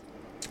year,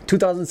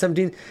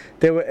 2017,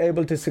 they were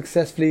able to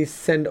successfully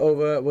send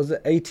over, was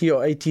it 80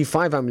 or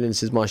 85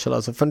 ambulances,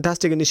 mashallah. So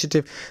fantastic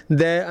initiative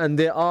there, and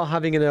they are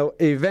having an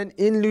event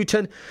in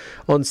Luton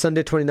on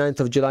Sunday 29th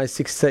of July,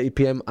 6:30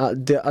 p.m.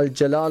 at the Al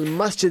Jalal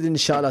Masjid,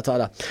 inshallah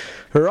ta'ala.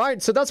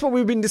 Right, so that's what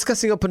we've been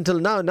discussing up until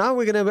now. Now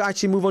we're going to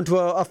actually move on to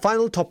a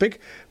final topic,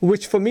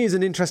 which for me is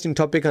an interesting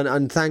topic,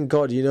 and thank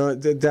God,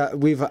 that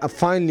we've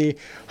finally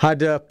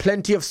had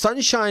plenty of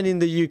sunshine in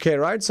the UK,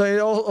 right? So it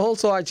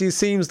also actually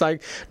seems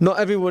like not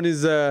everyone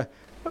is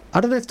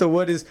I don't know if the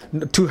word is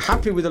too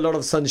happy with a lot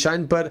of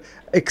sunshine, but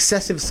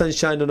excessive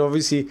sunshine, and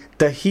obviously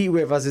the heat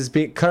wave, as is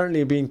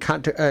currently being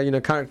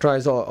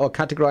characterized or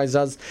categorized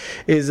as,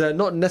 is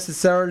not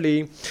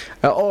necessarily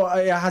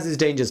it has its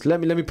dangers. Let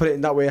me put it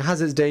in that way. It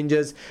has its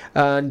dangers,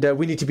 and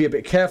we need to be a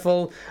bit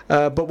careful.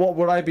 But what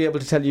would I be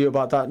able to tell you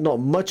about that? Not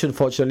much,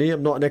 unfortunately.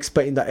 I'm not an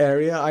expert in that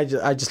area. I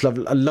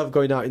love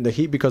going out in the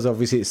heat, because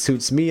obviously it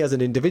suits me as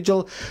an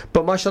individual.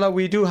 But mashallah,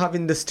 we do have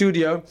in the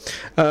studio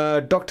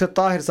Dr.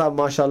 Tahir Saab,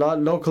 mashallah,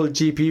 local local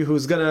GP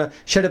who's going to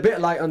shed a bit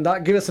of light on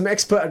that, give us some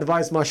expert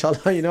advice,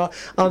 mashallah. You know,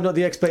 I'm not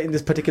the expert in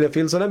this particular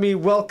field. So let me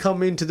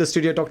welcome into the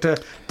studio Dr.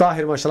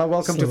 Tahir, mashallah.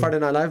 Welcome to Friday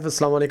Night Live.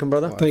 Assalamu alaikum,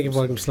 brother. Thank you.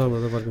 Walaikum salam,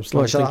 brother. Walaikum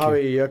salam. Mashallah, how are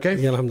you? Okay?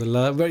 Yeah,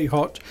 alhamdulillah. Very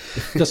hot.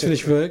 Just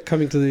finished work,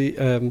 coming to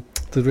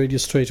the radio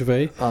straight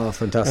away. Oh,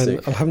 fantastic.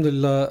 And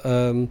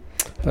alhamdulillah,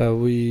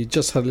 we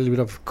just had a little bit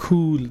of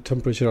cool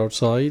temperature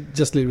outside,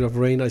 just a little bit of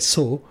rain I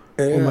saw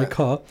on my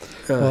car.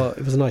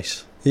 It was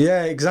nice.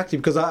 Yeah, exactly,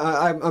 because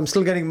I'm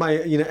still getting my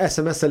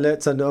SMS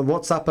alerts and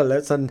WhatsApp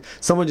alerts, and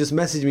someone just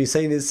messaged me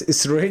saying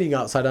it's raining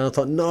outside, and I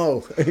thought,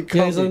 no, it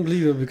can't it's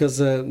unbelievable, because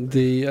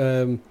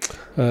the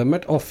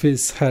Met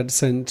Office had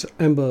sent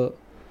amber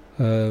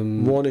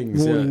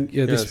warnings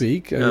this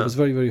week, and it was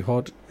very, very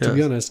hot, to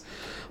be honest,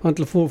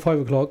 until 4 or 5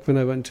 o'clock when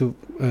I went to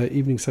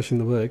evening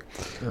session of work.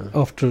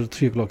 After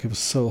 3 o'clock it was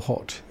so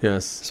hot,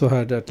 so I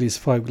had at least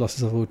 5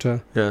 glasses of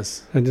water, and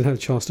didn't have a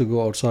chance to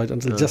go outside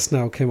until just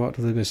now came out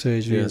of the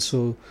message.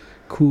 So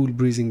cool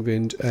breezing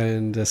wind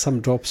and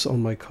some drops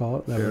on my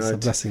car. That was a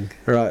blessing.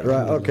 Right.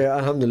 Okay,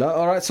 alhamdulillah.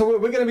 All right, so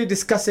we're going to be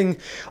discussing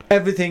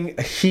everything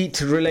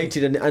heat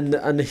related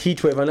and the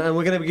heat wave, and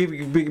we're going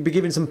to be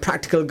giving some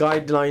practical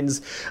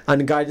guidelines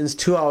and guidance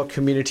to our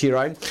community,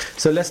 right?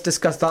 So let's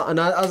discuss that. And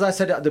as I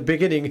said at the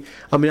beginning,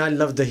 I mean, I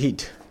love the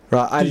heat,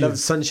 right? I love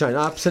sunshine,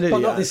 absolutely.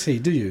 But not this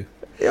heat, do you?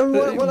 Yeah,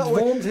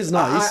 warmth is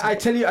nice. I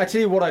tell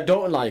you what I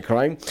don't like,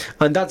 right?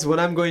 And that's when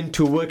I'm going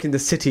to work in the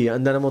city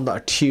and then I'm on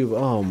that tube.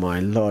 Oh my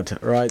lord,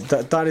 right?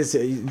 That is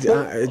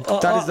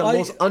the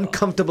most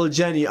uncomfortable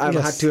journey I've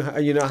had to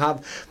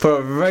have for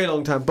a very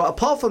long time. But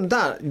apart from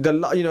that,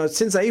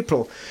 since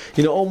April,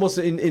 almost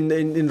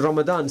in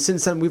Ramadan,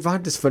 since then we've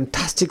had this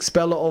fantastic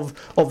spell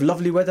of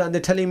lovely weather, and they're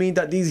telling me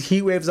that these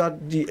heat waves are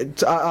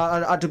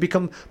to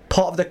become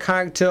part of the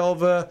character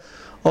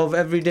of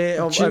everyday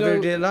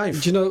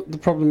life. Do you know the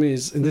problem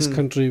is in this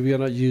country we are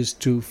not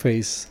used to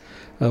face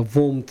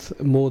warmth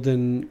more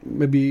than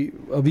maybe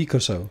a week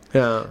or so.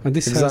 And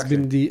this has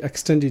been the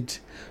extended,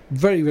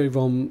 very, very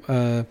warm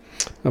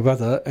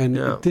weather, and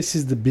this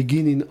is the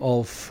beginning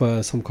of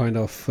some kind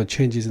of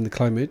changes in the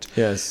climate.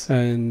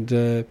 And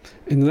in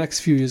the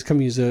next few years,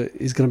 coming years,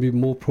 is going to be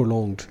more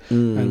prolonged,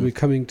 and we're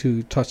coming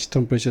to touch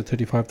temperature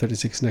 35,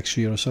 36 next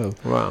year or so.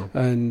 Wow.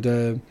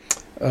 And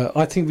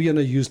I think we are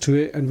not used to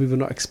it, and we were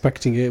not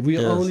expecting it. We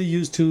are only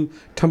used to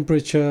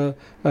temperature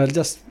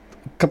just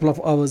a couple of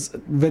hours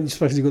when you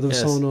especially go to the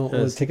sauna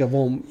or take a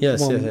warm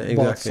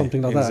bath,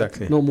 something like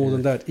that. No more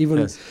than that.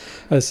 Even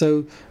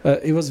so,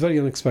 it was very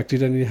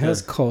unexpected, and it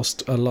has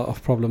caused a lot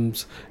of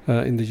problems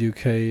in the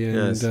UK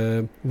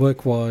and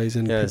work-wise,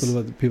 and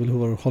people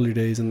who are on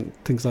holidays and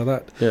things like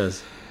that.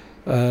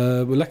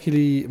 But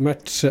luckily,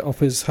 Met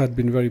Office had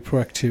been very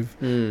proactive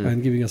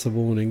and giving us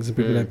warnings, and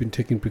people have been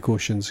taking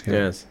precautions.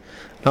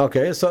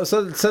 Okay, so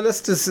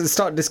let's just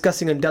start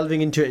discussing and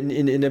delving into it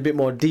in a bit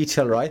more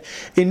detail, right?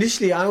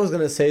 Initially, I was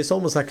going to say it's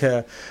almost like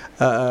an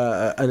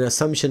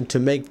assumption to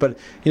make, but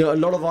a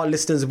lot of our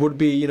listeners would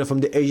be from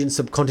the Asian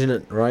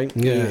subcontinent, right?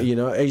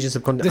 Asian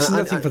subcontinent. This is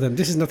nothing for them.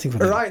 This is nothing for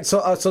them, right? So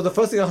the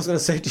first thing I was going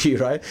to say to you,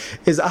 right,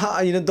 is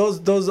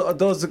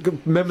those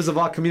members of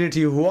our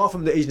community who are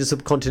from the Asian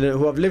subcontinent,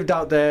 who have lived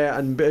out there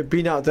and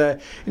been out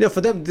there,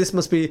 for them this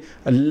must be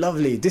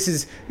lovely. This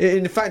is,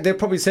 in fact, they're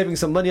probably saving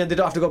some money, and they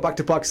don't have to go back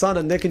to Pakistan,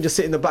 and they can just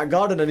sit in the back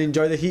garden and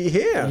enjoy the heat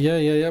here.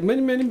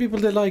 Many people,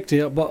 they liked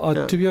it,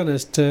 but to be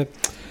honest,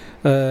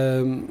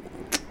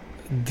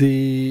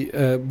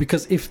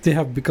 because if they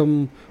have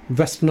become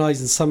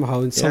westernized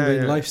somehow in some way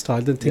in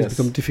lifestyle, then things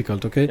become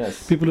difficult.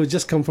 People who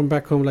just come from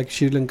back home, like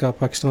Sri Lanka,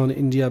 Pakistan,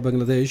 India,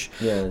 Bangladesh,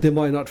 they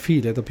might not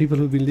feel it. The people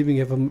who've been living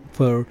here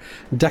for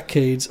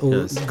decades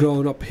or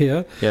grown up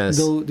here,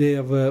 though they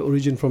have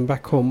origin from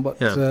back home, but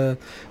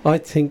I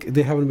think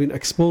they haven't been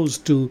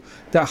exposed to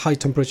that high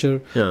temperature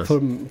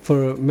for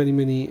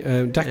many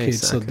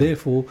decades. So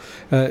therefore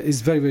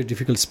it's very, very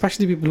difficult,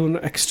 especially people who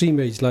are extreme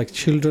age, like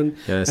children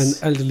and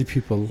elderly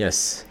people.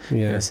 So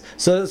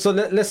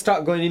let's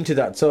start going into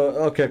that. So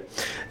okay,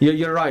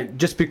 you're right.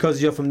 Just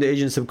because you're from the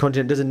Asian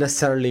subcontinent doesn't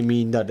necessarily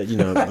mean that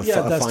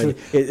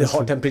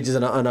hot temperatures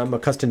and I'm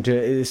accustomed to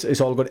it. It's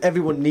all good.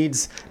 Everyone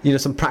needs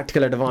some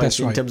practical advice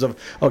in terms of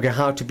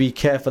how to be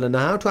careful and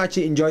how to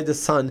actually enjoy the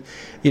sun,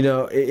 in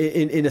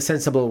a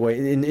sensible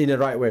way, in a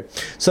right way.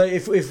 So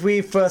if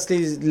we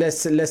firstly let's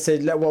say,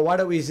 why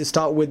don't we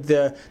start with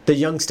the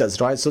youngsters,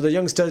 right? So the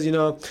youngsters,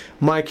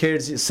 my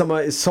kids,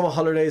 summer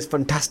holidays,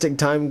 fantastic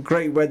time,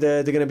 great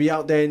weather. They're going to be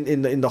out there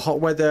in the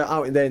hot weather,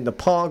 out there in the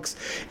parks,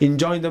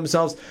 enjoying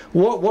themselves.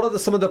 What are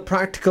some of the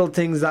practical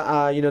things that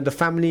the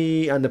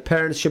family and the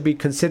parents should be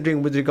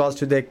considering with regards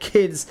to their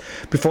kids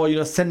before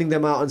sending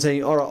them out and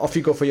saying, all right, off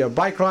you go for your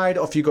bike ride,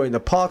 off you go in the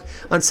park?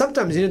 And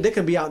sometimes they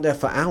can be out there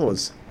for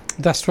hours.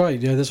 That's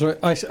right. That's right.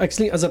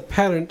 Actually, as a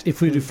parent,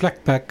 if we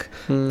reflect back,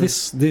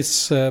 this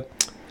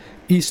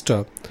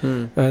Easter,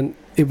 and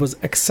it was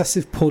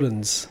excessive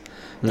pollens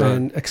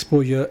and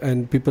exposure,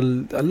 and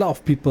a lot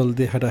of people,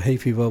 they had a hay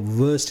fever,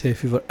 worst hay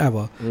fever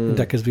ever in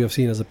decades we have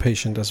seen as a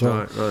patient as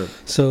well. Right.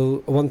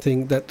 So one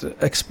thing, that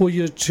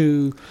exposure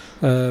to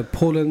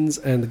pollens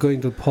and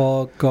going to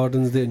park,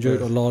 gardens, they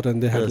enjoyed a lot,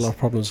 and they had a lot of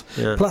problems.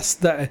 Plus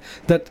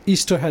that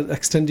Easter has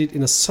extended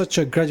in such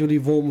a gradually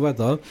warm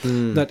weather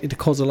that it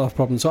caused a lot of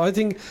problems. So I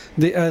think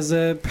as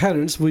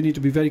parents, we need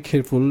to be very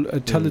careful,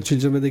 tell the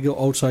children when they go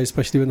outside,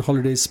 especially when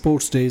holidays,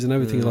 sports days and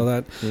everything like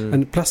that.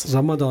 And plus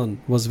Ramadan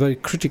was very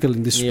critical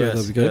in this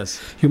weather, because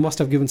you must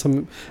have given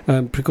some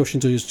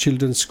precautions to your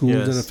children's schools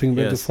and everything,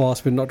 when to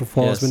fast, when not to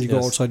fast, when you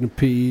go outside in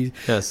PE,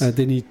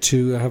 they need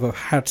to have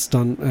hats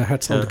on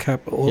the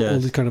cap, all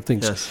these kind of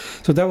things.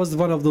 So that was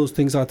one of those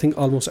things. I think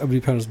almost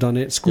every parent's done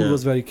it. School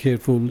was very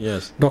careful.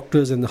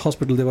 Doctors and the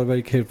hospital, they were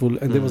very careful,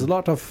 and there was a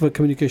lot of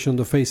communication on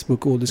the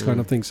Facebook, all these kind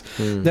of things.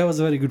 That was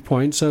a very good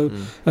point. So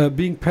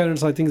being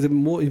parents, I think the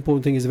more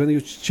important thing is when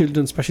your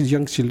children, especially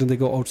young children, they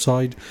go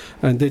outside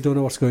and they don't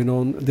know what's going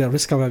on, they are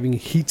risk of having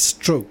heat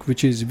stroke,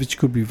 which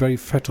could be very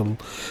fatal.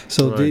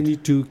 So they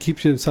need to keep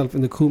themselves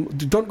in the cool.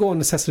 Don't go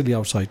unnecessarily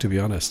outside, to be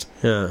honest.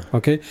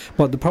 Okay,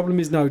 but the problem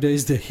is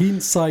nowadays the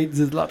inside,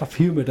 there's a lot of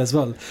humid as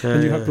well,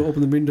 and you have to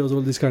open the windows,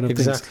 all these kind of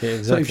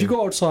things. So if you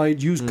go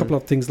outside, use a couple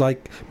of things,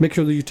 like make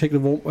sure that you take the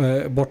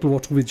bottle of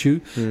water with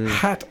you,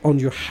 hat on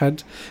your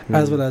head,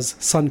 as well as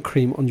sun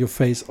cream on your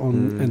face,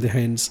 and the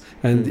hands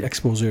and the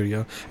exposed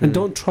area, and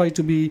don't try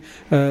to be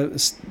in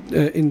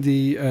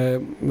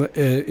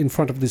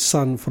front of the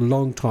sun for a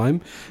long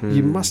time.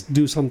 You must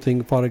do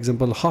something. For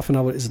example, half an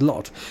hour is a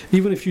lot.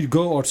 Even if you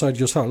go outside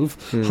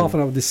yourself, half an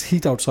hour of this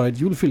heat outside,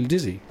 you'll feel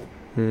dizzy.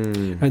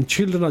 And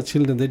children are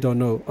children, they don't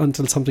know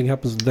until something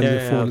happens, then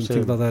they fall and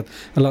things like that.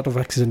 A lot of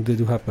accidents, they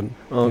do happen.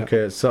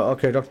 Dr.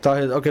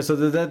 Tahir, so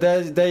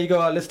there you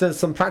go, listeners,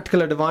 some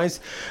practical advice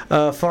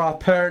for our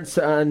parents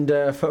and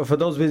for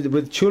those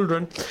with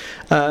children.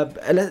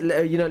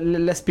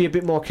 Let's be a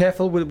bit more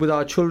careful with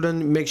our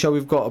children. Make sure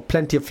we've got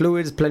plenty of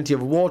fluids, plenty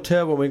of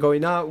water when we're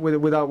going out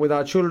with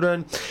our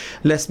children.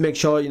 Let's make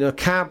sure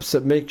caps,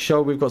 make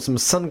sure we've got some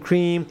sun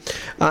cream,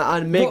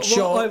 and make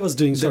sure I was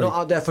doing, they're not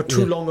out there for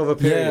too long of a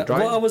period,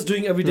 right? What I was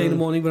doing every day in the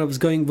morning when I was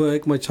going to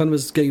work, my son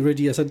was getting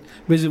ready. I said,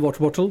 "Where's your water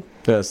bottle?"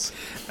 Yes.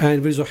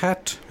 "And where's your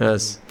hat?"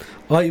 Yes.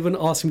 I even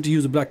asked him to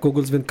use the black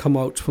goggles when come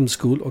out from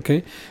school.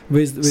 Okay,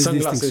 where's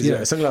sunglasses, these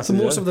things? Sunglasses.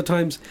 So most of the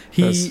time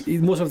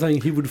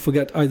he would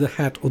forget either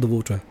hat or the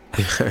water.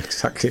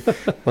 Exactly.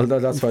 Well,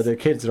 that's why they're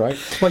kids, right?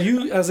 Well,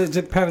 you as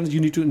a parent, you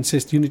need to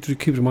insist. You need to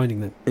keep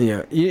reminding them.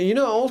 Yeah.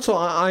 Also,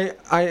 I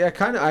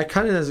kind of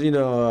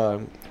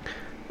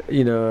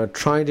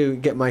trying to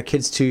get my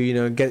kids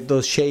to get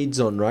those shades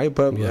on, right?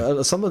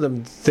 But some of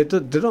them they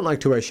don't like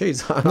to wear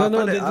shades. They're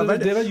not used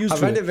to it. I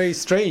find it very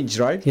strange,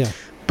 right? Yeah.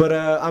 But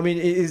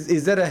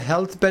is that a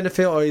health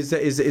benefit, or is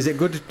it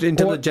good in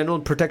terms of general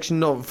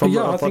protection from the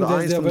eyes from the sun? I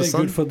think they're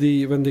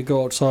very good when they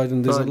go outside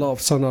and there's a lot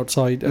of sun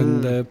outside,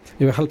 and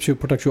it helps you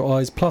protect your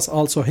eyes. Plus,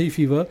 also hay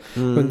fever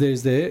when there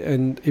is there,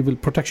 and it will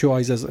protect your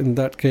eyes as in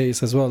that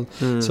case as well.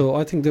 So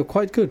I think they're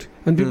quite good,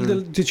 and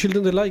the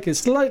children, they like it.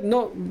 It's like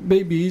not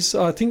babies.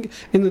 I think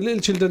in the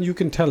little children you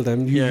can tell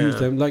them, use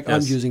them like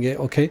I'm using it,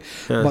 okay,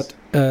 but.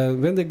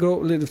 When they grow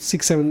a little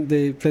 6, 7,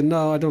 they play,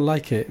 no, I don't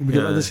like it,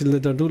 because other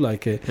children do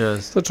like it.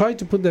 So try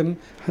to put them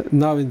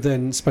now and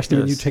then, especially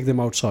when you take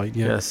them outside.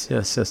 Yes.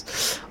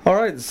 All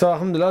right, so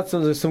alhamdulillah, so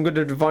there's some good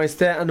advice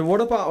there. And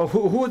what about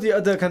who are the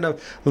other kind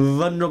of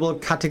vulnerable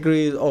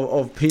categories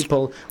of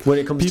people when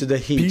it comes to the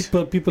heat?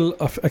 People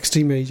of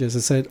extreme age, as I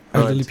said,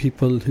 elderly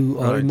people who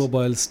are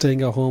immobile,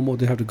 staying at home, or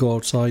they have to go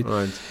outside.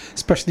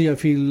 Especially I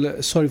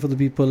feel sorry for the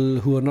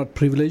people who are not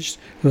privileged,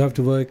 who have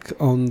to work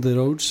on the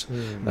roads,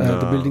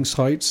 the building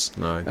sites,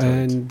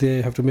 and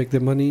they have to make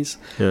their monies.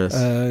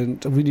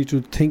 And we need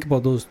to think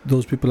about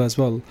those people as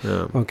well.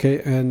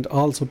 Okay, and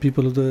also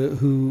people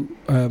who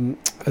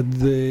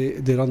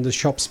they run the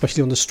shops,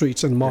 especially on the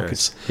streets and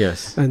markets.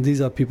 And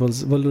these are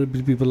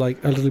vulnerable people, like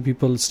elderly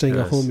people staying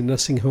at home in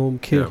nursing home,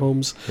 care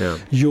homes.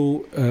 Your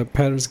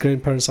parents,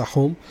 grandparents are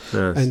home,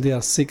 and they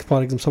are sick.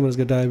 For example, someone has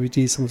got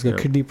diabetes, someone's got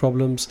kidney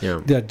problems,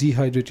 they are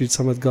dehydrated,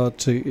 someone has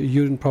got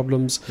urine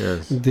problems,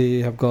 they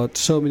have got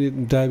so many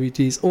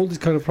diabetes, all these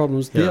kind of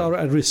problems. They are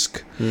at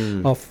risk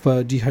of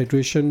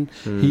dehydration,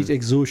 heat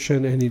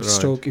exhaustion, and heat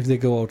stroke if they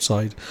go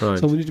outside.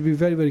 So we need to be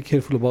very, very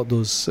careful about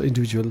those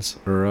individuals.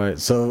 Right.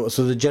 So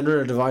the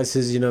general advice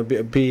is,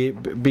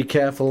 be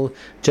careful.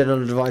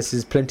 General advice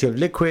is plenty of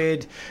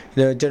liquid.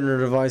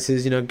 General advice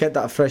is, get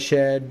that fresh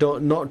air.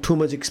 Not too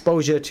much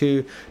exposure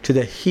to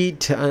the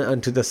heat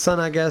and to the sun,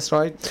 I guess,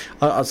 right?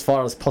 As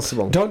far as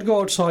possible. Don't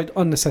go outside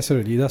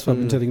unnecessarily. That's what I've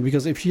been telling you.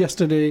 Because if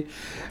yesterday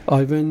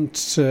I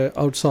went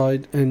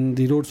outside and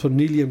the roads were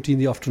nearly empty in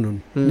the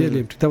afternoon, nearly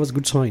empty, that was a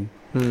good sign.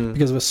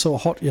 because it was so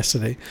hot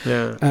yesterday.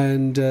 Yeah.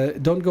 And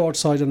don't go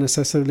outside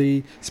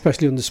unnecessarily,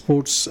 especially on the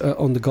sports,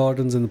 on the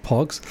gardens and the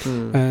parks.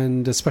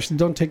 And especially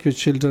don't take your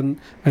children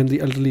and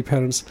the elderly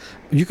parents.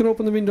 You can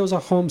open the windows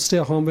at home, stay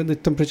at home when the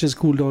temperatures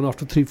cool down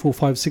after 3, 4,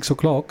 5, 6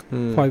 o'clock.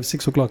 5,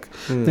 6 o'clock.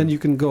 Then you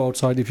can go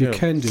outside if you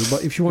can do.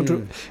 But if you want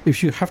to,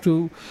 if you have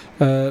to,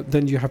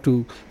 then you have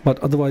to. But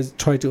otherwise,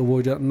 try to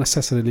avoid it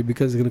unnecessarily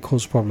because it's going to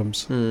cause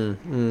problems. Yeah,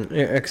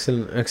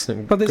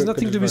 excellent. But there's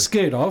nothing to be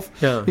scared of.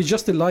 Yeah. It's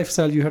just the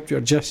lifestyle you have to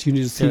adjust. You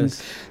need to think.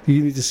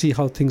 You need to see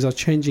how things are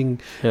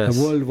changing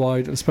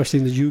worldwide, especially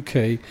in the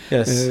UK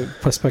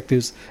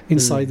perspectives.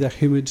 Inside they're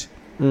humid.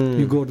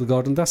 You go to the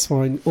garden, that's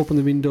fine. Open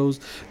the windows.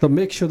 But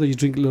make sure that you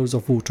drink loads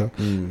of water.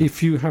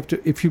 If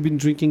you've been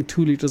drinking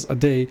 2 liters a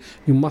day,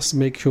 you must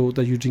make sure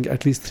that you drink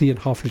at least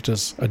 3.5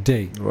 liters a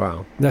day.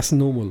 Wow, that's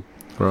normal.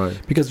 Right.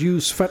 Because you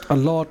sweat a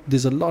lot.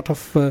 There's a lot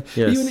of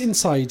even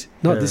inside.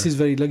 No, this is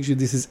very luxury.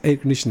 This is air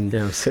conditioning.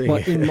 Yeah,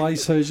 but in my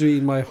surgery,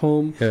 in my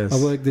home, I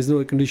work. There's no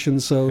air conditioning,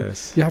 so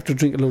you have to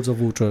drink loads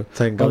of water.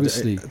 Thank God.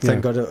 Obviously,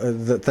 thank God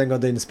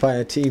the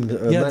Inspire team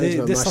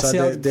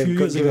management.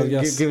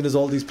 They've given us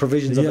all these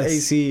provisions of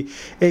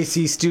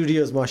AC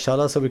studios,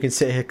 mashallah, so we can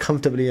sit here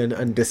comfortably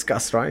and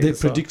discuss. Right. They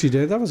predicted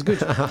it. That was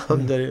good.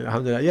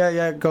 Alhamdulillah.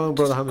 Yeah. Go on,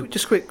 brother Hamid.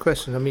 Just a quick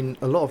question. I mean,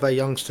 a lot of our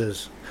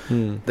youngsters,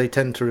 they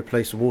tend to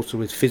replace water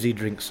with fizzy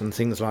drinks and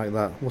things like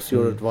that. What's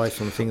your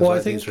advice on things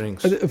like these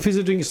drinks?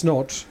 Fizzy drinks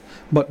not,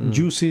 but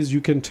juices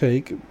you can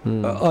take.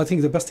 I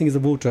think the best thing is the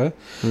water,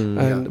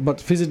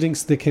 but fizzy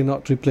drinks they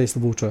cannot replace the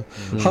water.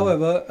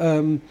 However,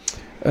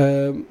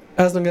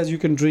 as long as you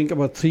can drink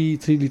about 3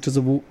 liters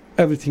of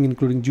everything,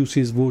 including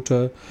juices,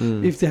 water.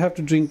 If they have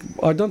to drink,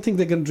 I don't think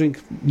they can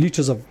drink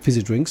liters of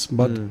fizzy drinks,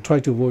 but try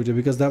to avoid it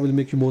because that will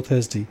make you more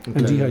thirsty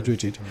and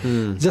dehydrated.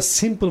 Just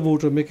simple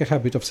water, make a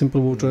habit of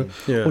simple water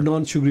or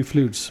non-sugary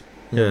fluids.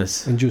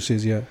 Yes. And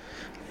juices, Yeah,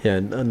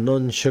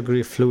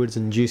 non-sugary fluids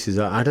and juices.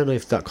 I don't know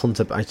if that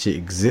concept actually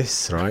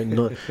exists, right?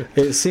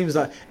 It seems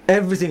like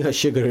everything has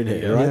sugar in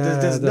it, right?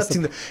 There's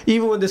nothing.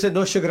 Even when they say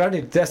no sugar in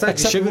it, there's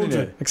actually sugar in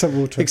it. Except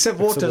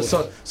water.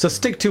 So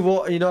stick to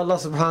what Allah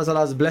Subhanahu wa Taala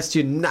has blessed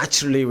you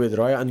naturally with,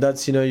 right? And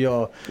that's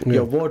your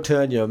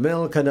water and your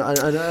milk and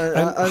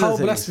how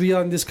blessed we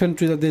are in this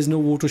country that there's no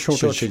water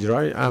shortage.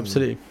 Right?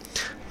 Absolutely.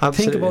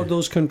 Think about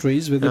those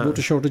countries with the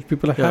water shortage.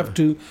 People have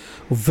to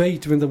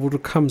wait when the water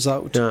comes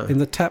out in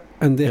the tap,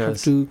 and they have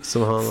to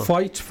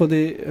fight for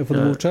the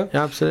water.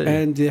 Absolutely.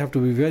 And they have to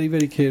be very,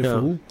 very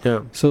careful.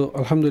 So,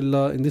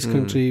 alhamdulillah, in this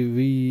country,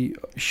 we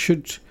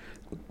should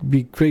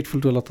be grateful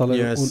to Allah Ta'ala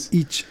on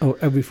each or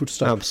every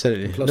foodstuff.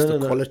 Absolutely. Plus the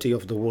quality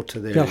of the water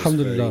there is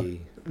alhamdulillah.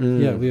 very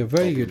we are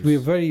very good. We are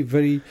very,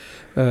 very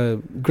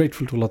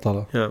grateful to Allah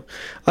Ta'ala.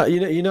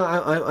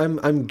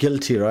 I'm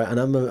guilty, right? And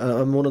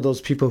I'm one of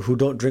those people who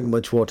don't drink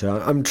much water.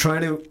 I'm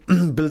trying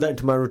to build that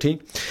into my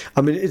routine.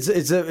 I mean, it's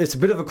a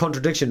bit of a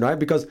contradiction, right?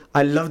 Because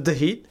I love the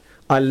heat,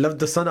 I love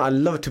the sun, I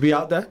love to be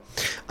out there,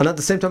 and at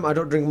the same time, I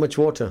don't drink much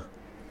water.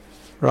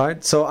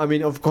 Right, so I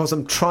mean, of course,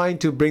 I'm trying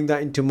to bring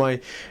that into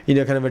my,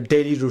 kind of a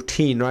daily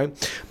routine, right?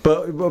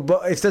 But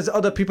if there's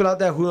other people out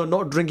there who are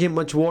not drinking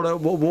much water,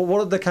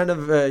 what are the kind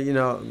of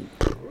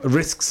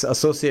risks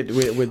associated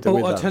with that?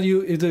 I'll tell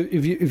you,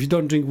 if you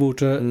don't drink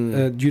water,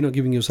 you're not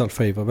giving yourself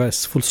favor.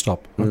 That's full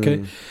stop.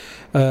 Okay.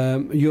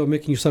 You are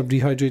making yourself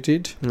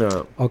dehydrated.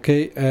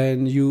 Okay,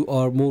 and you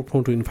are more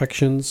prone to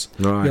infections.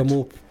 Right. You're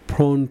more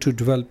prone to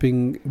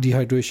developing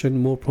dehydration,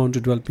 more prone to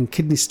developing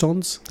kidney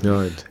stones,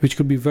 which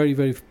could be very,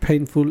 very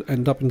painful,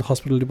 end up in the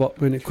hospital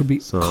department. It could be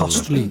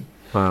costly.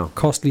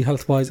 Costly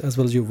health-wise as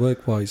well as your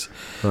work-wise.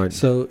 Right.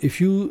 So if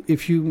you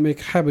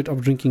make a habit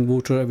of drinking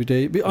water every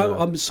day,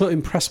 I'm so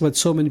impressed with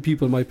so many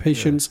people, my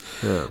patients,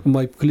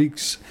 my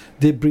colleagues,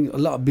 they bring a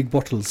lot of big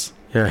bottles.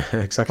 Yeah,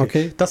 exactly.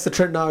 Okay, that's the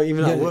trend now.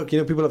 Even at work,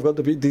 people have got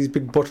these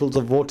big bottles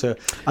of water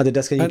at the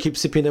desk, and you keep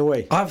sipping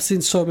away. I've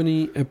seen so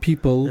many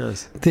people.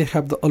 They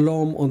have the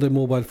alarm on their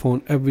mobile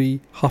phone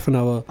every half an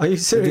hour. Are you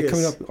serious?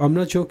 Coming up. I'm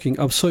not joking.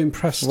 I'm so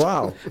impressed.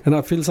 Wow. And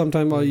I feel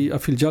sometimes I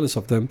feel jealous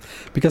of them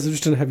because they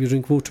just don't have you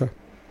drink water.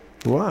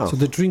 Wow. So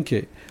they drink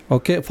it.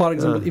 Okay. For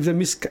example, if they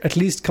miss at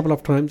least a couple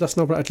of times, that's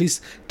not at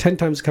least 10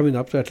 times coming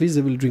up. So at least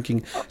they will be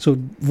drinking. So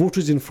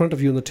water is in front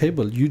of you on the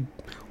table. You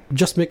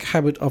just make a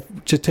habit of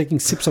just taking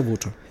sips of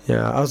water.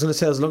 Yeah, I was going to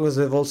say as long as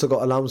they've also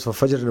got alarms for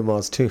Fajr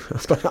namaz too.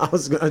 But I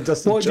was going to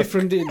just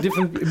different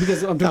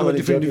because I'm talking about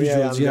different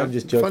individuals. I'm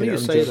just joking. Funny you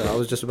say that. I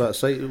was just about to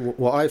say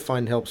what I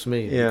find helps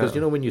me because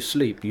when you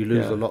sleep, you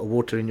lose a lot of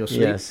water in your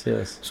sleep.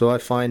 Yes. So I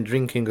find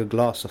drinking a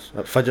glass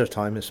at Fajr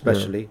time,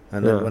 especially,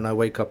 and then when I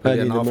wake up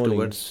again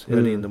afterwards,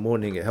 early in the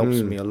morning, it helps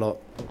me a lot.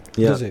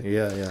 Does it?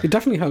 Yeah. It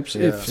definitely helps,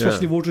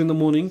 especially water in the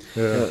morning.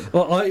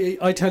 Well,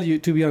 I tell you,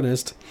 to be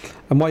honest,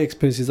 my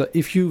experience is that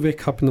if you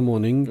wake up in the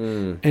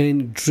morning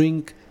and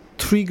drink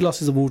 3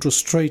 glasses of water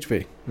straight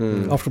away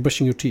after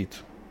brushing your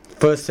teeth,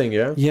 first thing,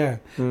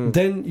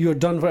 then you're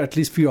done for at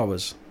least few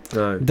hours.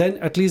 Then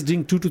at least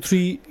drink 2 to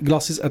 3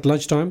 glasses at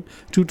lunchtime,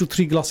 2 to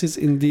 3 glasses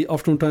in the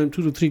afternoon time,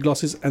 2 to 3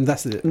 glasses, and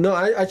that's it. No,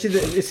 actually,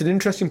 it's an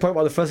interesting point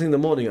about the first thing in the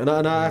morning, and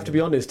I have to be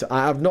honest,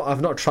 I've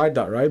not tried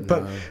that, right?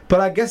 But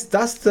I guess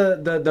that's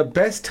the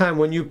best time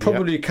when you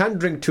probably can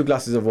drink 2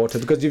 glasses of water,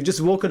 because you've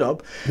just woken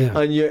up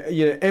and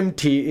you're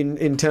empty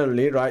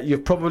internally, right? You're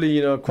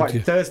probably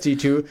quite thirsty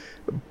to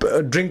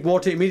drink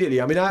water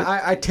immediately. I mean,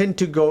 I tend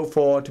to go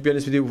for, to be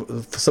honest with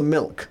you, for some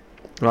milk.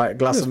 Right, a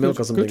glass of milk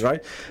or something,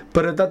 right?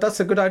 But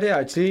that's a good idea,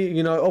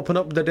 actually. Open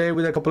up the day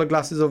with a couple of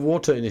glasses of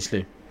water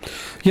initially.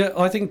 Yeah,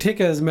 I think take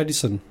it as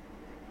medicine.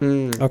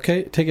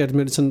 Okay, take it as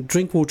medicine.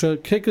 Drink water.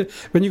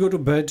 When you go to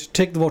bed,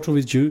 take the water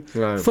with you.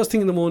 Right. First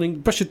thing in the morning,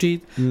 brush your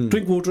teeth.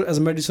 Drink water as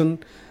a medicine.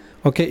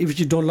 Okay, if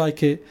you don't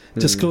like it,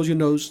 just close your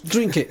nose,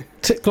 drink it.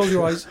 Close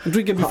your eyes,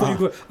 drink it before you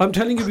go. I'm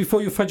telling you,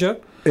 before you fajr,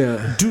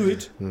 do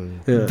it.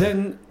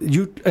 Then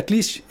you, at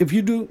least if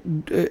you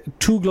do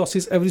 2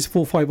 glasses every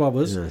 4-5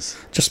 hours,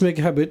 just make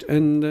a habit,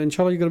 and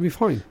inshallah you're going to be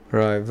fine.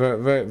 Right, very,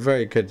 very,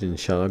 very good,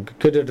 inshallah.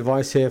 Good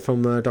advice here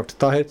from Dr.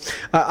 Tahir.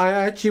 I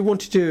actually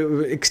wanted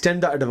to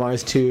extend that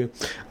advice to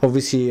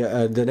obviously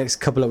the next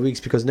couple of weeks,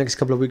 because next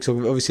couple of weeks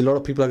obviously a lot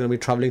of people are going to be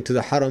travelling to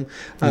the Haram,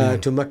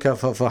 to Mecca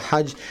for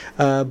Hajj.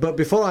 But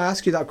before I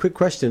ask you that quick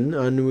question,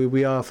 and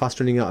we are fast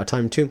running out of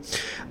time too,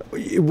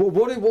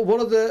 what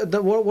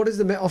is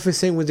the Met Office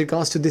saying with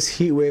regards to this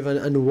heat wave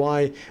and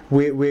why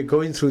we're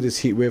going through this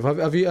heat wave?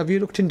 Have you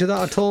looked into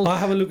that at all? I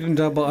haven't looked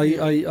into that, but I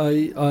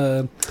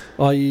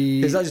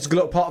is that just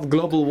part of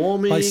global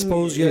warming? I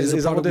suppose yes.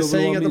 Is that what they're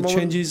saying at the moment?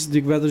 Changes,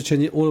 the weather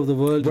changes all over the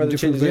world. Weather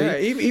changes,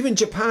 even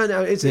Japan.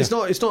 It's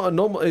not a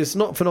normal. It's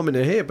not a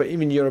phenomenon here, but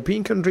even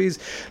European countries.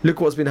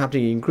 Look what's been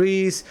happening in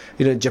Greece.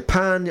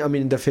 Japan. I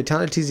mean, the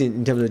fatalities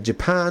in terms of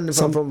Japan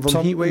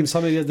from heat waves.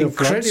 Some areas there are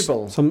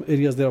floods. Some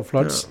areas there are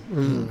floods,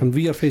 and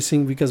we are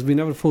facing, because we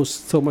never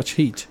faced so much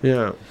heat.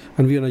 Yeah,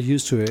 and we are not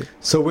used to it.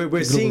 So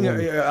we're seeing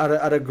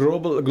at a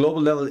global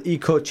level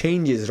eco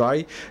changes,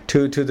 right,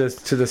 to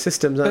the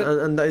systems,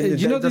 and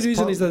the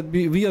reason is that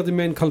we are the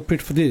main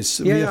culprit for this.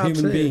 We are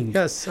human beings.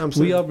 Yes,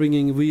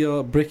 absolutely. We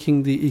are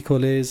breaking the eco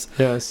layers.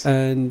 Yes,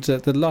 and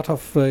a lot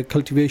of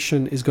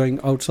cultivation is going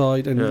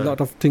outside, and a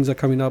lot of things are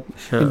coming up.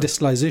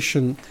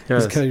 Industrialization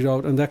is carried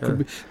out, and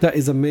that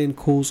is the main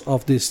cause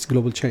of this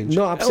global change.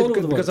 No,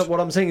 absolutely. Because what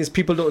I'm saying is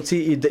people don't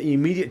see the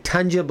immediate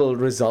tangible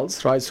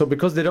results, right? So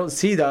because they don't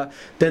see that,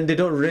 then they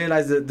don't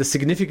realize the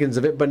significance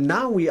of it. But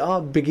now we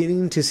are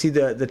beginning to see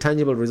the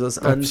tangible results.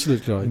 And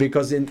absolutely right.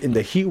 Because in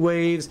the heat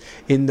waves,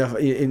 in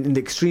the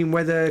extreme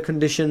weather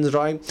conditions,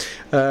 right?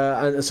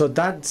 And so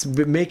that's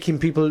making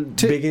people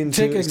begin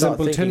to take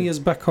example. 10 years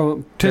back,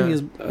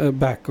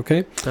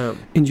 okay,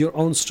 in your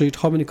own street,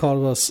 how many cars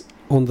was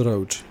on the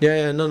road? No,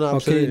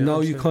 absolutely. Okay,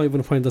 now you can't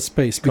even find the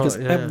space, because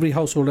every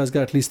household has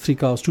got at least 3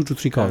 cars, 2 to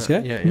 3 cars,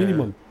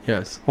 minimum.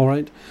 Yes. All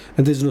right,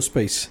 and there's no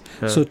space.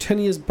 So 10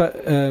 years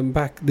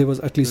back, there was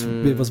at least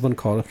there was 1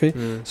 car. Okay,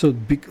 so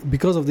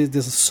because of this,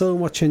 there's so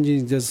much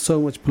changing. There's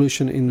so much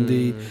pollution in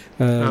the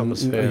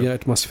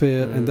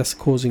atmosphere, and that's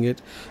causing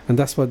it, and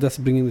that's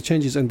bringing the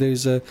changes. And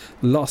there's a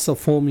loss of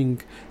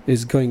farming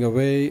is going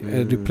away,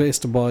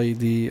 replaced by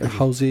the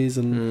houses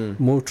and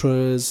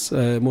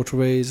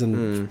motorways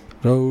and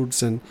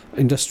roads and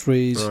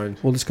industries,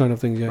 all this kind of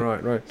things.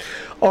 Right.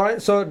 All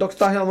right. So, Dr.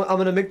 Tahir, I'm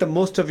going to make the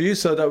most of you.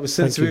 So that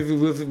since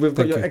we've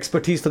got your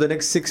expertise for the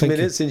next 6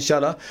 minutes,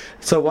 inshallah.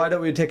 So why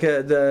don't we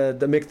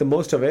make the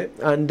most of it,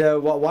 and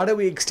why don't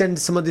we extend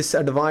some of this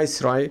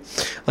advice, right,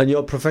 and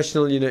your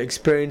professional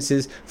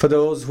experiences for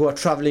those who are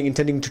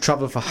intending to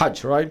travel for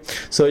Hajj, right?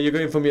 So you're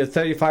going from your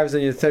 35s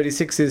and your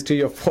 36s to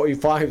your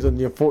 45s and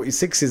your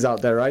 46s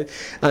out there, right?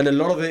 And a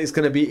lot of it is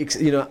going to be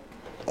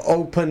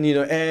open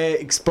air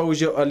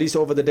exposure, at least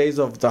over the days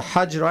of the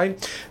Hajj, right?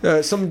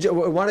 Why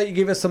don't you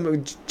give us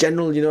some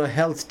general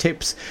health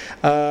tips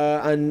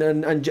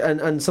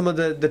and some of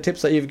the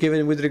tips that you've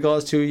given with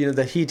regards to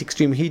the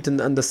extreme heat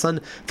and the sun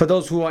for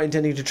those who are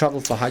intending to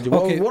travel for Hajj?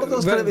 What are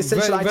those kind of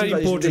essential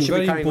items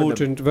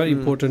very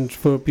important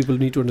for people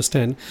need to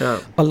understand?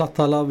 Allah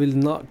Ta'ala will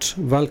not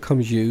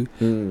welcome you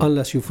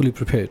unless you're fully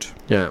prepared.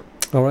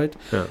 All right,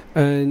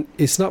 and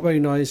it's not very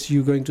nice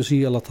you going to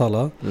see Allah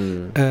Ta'ala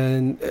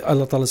and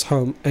Allah Ta'ala's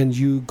home, and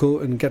you go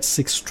and get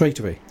sick straight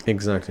away.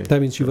 Exactly.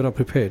 That means you were not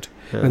prepared,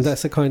 and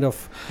that's a kind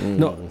of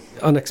not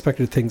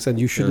unexpected things, and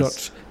you should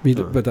not be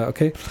with that.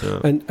 Okay,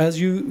 and as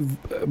you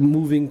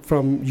moving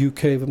from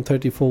UK from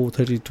 34,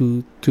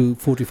 32 to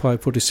 45,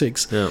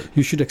 46,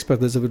 you should expect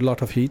there's a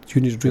lot of heat.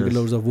 You need to drink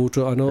loads of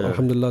water. I know,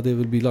 alhamdulillah, there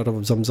will be a lot of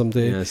zamzam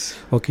there.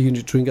 Okay, you need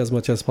to drink as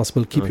much as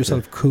possible. Keep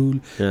yourself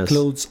cool.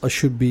 Clothes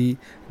should be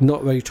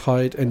not very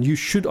tight, and you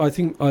should, I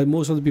think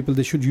most of the people,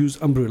 they should use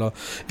umbrella.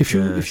 If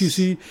you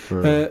see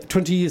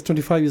 20 years,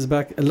 25 years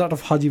back, a lot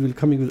of Haji will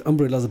coming with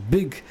umbrellas,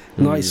 big,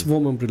 nice,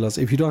 warm umbrellas.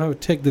 If you don't have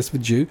it, take this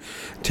with you.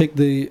 Take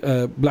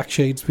the black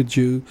shades with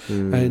you,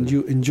 and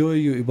you enjoy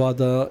your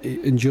ibadah,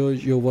 enjoy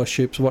your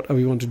worships, whatever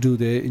you want to do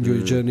there, enjoy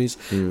your journeys.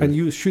 And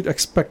you should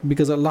expect,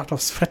 because a lot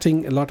of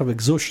sweating, a lot of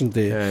exhaustion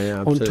there.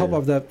 On top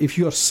of that, if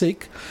you are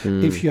sick,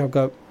 if you have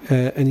got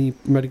any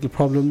medical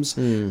problems,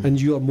 and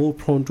you are more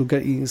prone to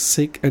getting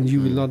sick, and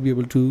you will not be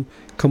able to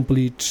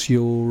complete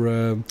your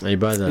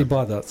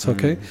ibadah.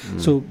 Okay,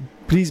 so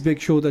please make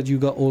sure that you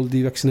got all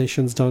the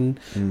vaccinations done,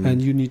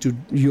 and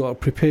you are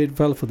prepared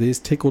well for this.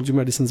 Take all your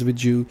medicines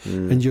with you,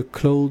 and your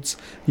clothes,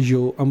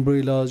 your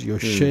umbrellas, your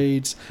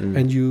shades,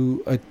 and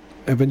you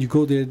when you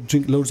go there,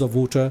 drink loads of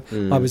water.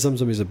 Abi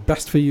Zamzam is the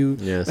best for you.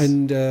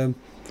 And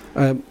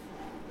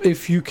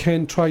if you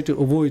can, try to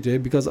avoid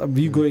it, because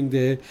you going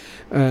there,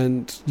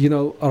 and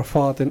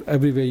Arafat and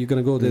everywhere you're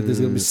going to go there, there's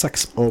going to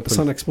be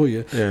sun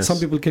exposure. Some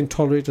people can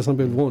tolerate it, some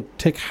people won't.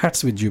 Take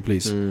hats with you,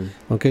 please.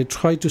 Okay,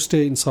 try to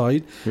stay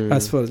inside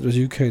as far as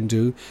you can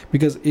do,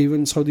 because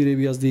even Saudi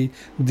Arabia's the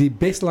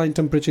baseline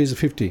temperature is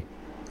 50.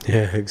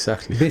 Yeah,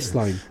 exactly.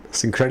 Baseline.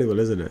 It's incredible,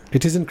 isn't it?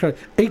 It is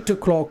incredible. 8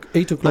 o'clock.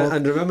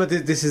 And remember,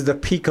 this is the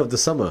peak of the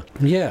summer.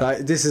 Yeah.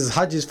 Right? This is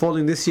Hajj is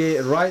falling this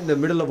year right in the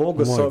middle of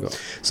August.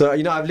 So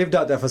I've lived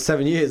out there for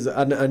 7 years,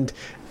 and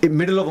in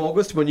middle of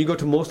August, when you go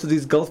to most of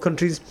these Gulf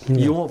countries,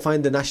 you won't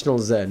find the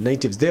nationals there,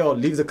 natives. They all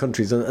leave the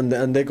countries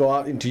and they go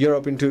out into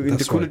Europe, into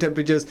cooler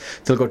temperatures.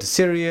 They'll go to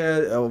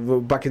Syria,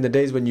 back in the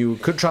days when you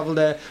could travel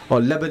there,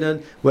 or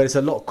Lebanon, where it's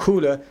a lot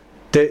cooler.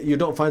 You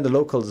don't find the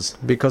locals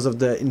because of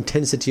the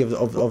intensity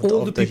of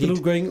all the people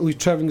heat. who are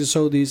traveling to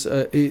Saudis.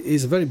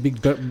 Is a very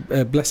big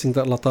blessing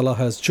that Allah Ta'ala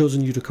has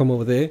chosen you to come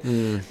over there,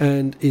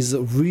 and is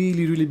a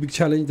really, really big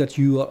challenge that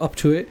you are up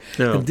to it.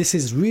 And this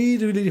is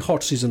really, really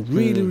hot season,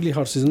 really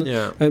hot season.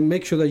 And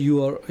make sure that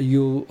you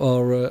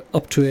are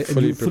up to it,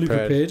 and you're fully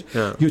prepared.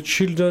 Your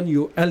children,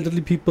 your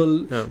elderly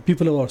people,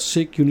 people who are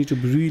sick, you need to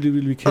be really,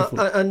 really careful.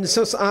 And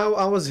so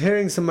I was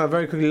hearing some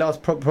very quickly,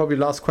 probably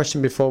last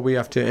question before we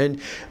have to end.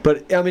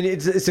 But I mean,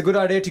 it's a good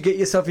idea to get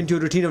yourself into a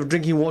routine of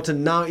drinking water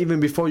now, even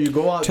before you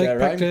go out there,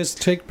 right?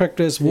 Take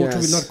practice. Water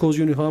will not cause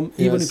you any harm,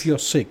 even if you're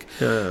sick.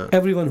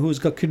 Everyone who's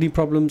got kidney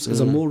problems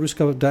is a more risk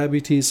of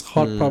diabetes,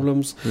 heart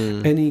problems,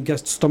 any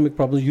stomach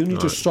problems. You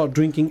need to start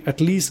drinking at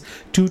least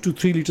 2 to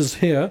 3 liters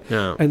here.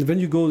 And when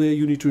you go there,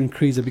 you need to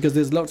increase it, because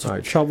there's lots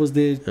of showers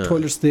there,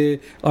 toilets there,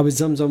 Abi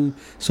Zamzam.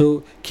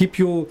 So keep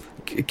the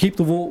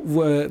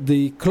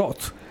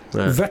cloth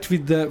wet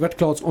with the wet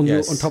cloths on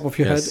top of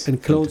your head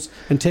and clothes,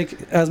 and take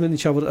as many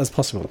showers as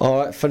possible.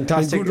 All right,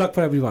 fantastic. And good luck for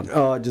everyone.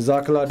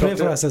 Jazakallah. Pray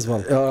for us as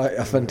well. All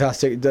right,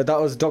 fantastic. That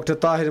was Dr.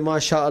 Tahir,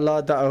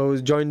 mashallah,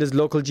 who joined us,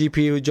 local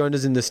GP who joined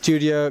us in the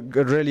studio.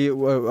 Really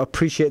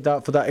appreciate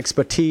that, for that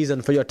expertise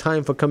and for your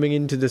time for coming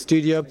into the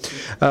studio.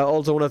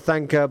 Also want to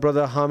thank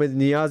Brother Hamid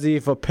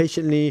Niazi for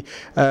patiently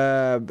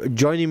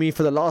joining me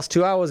for the last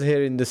 2 hours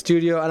here in the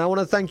studio. And I want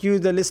to thank you,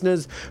 the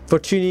listeners, for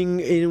tuning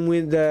in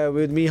with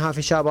me,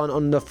 Hafiz Shaban,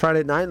 on the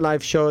Friday Night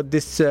Live show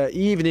this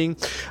evening,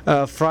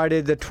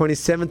 Friday the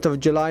 27th of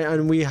July,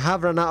 and we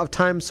have run out of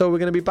time, so we're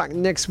going to be back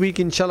next week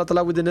inshallah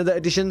ta'ala with another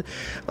edition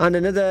and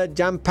another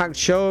jam-packed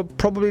show,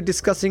 probably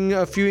discussing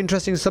a few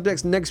interesting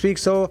subjects next week.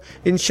 So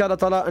inshallah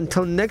ta'ala,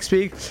 until next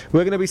week,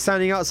 we're going to be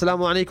signing out.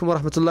 Assalamu alaikum wa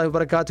rahmatullahi wa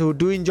barakatuh.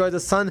 Do enjoy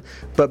the sun,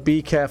 but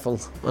be careful.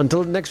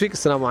 Until next week,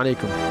 assalamu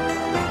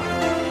alaikum.